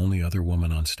corner the only other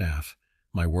woman on staff,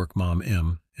 my work mom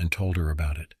M, and told her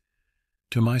about it.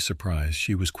 To my surprise,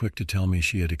 she was quick to tell me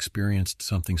she had experienced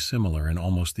something similar in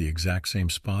almost the exact same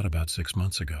spot about 6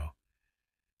 months ago.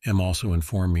 M also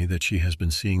informed me that she has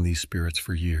been seeing these spirits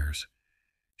for years.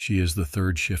 She is the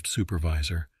third shift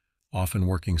supervisor, often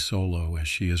working solo as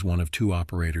she is one of 2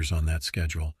 operators on that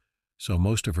schedule, so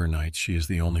most of her nights she is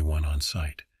the only one on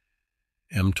site.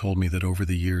 M told me that over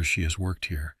the years she has worked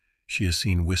here, she has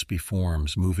seen wispy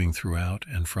forms moving throughout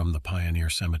and from the Pioneer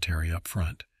Cemetery up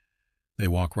front. They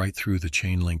walk right through the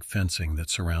chain-link fencing that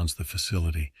surrounds the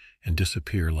facility and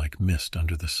disappear like mist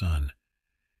under the sun.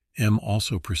 M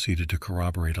also proceeded to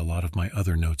corroborate a lot of my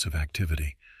other notes of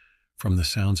activity, from the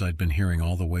sounds I'd been hearing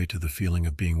all the way to the feeling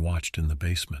of being watched in the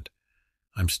basement.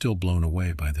 I'm still blown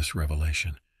away by this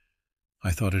revelation.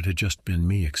 I thought it had just been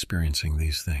me experiencing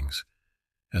these things,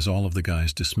 as all of the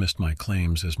guys dismissed my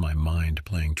claims as my mind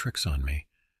playing tricks on me.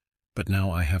 But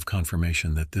now I have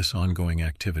confirmation that this ongoing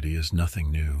activity is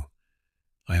nothing new.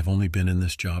 I have only been in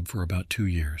this job for about 2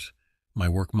 years. My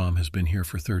work mom has been here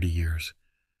for 30 years.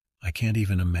 I can't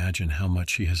even imagine how much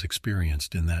she has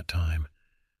experienced in that time.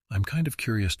 I'm kind of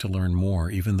curious to learn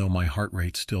more, even though my heart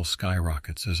rate still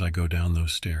skyrockets as I go down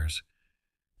those stairs.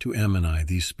 To M and I,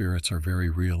 these spirits are very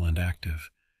real and active,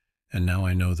 and now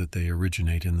I know that they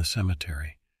originate in the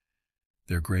cemetery.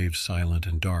 Their graves silent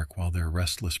and dark while their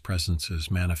restless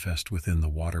presences manifest within the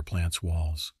water plant's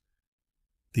walls.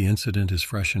 The incident is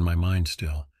fresh in my mind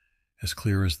still, as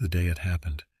clear as the day it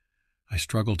happened. I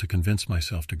struggle to convince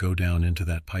myself to go down into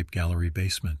that pipe gallery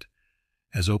basement.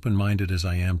 As open-minded as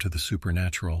I am to the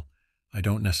supernatural, I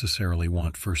don't necessarily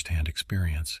want first-hand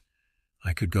experience.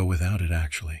 I could go without it,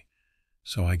 actually.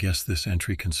 So I guess this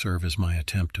entry can serve as my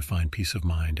attempt to find peace of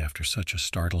mind after such a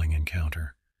startling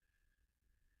encounter.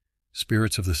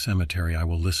 Spirits of the cemetery, I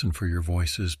will listen for your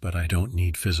voices, but I don't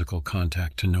need physical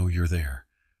contact to know you're there.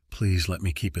 Please let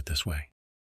me keep it this way.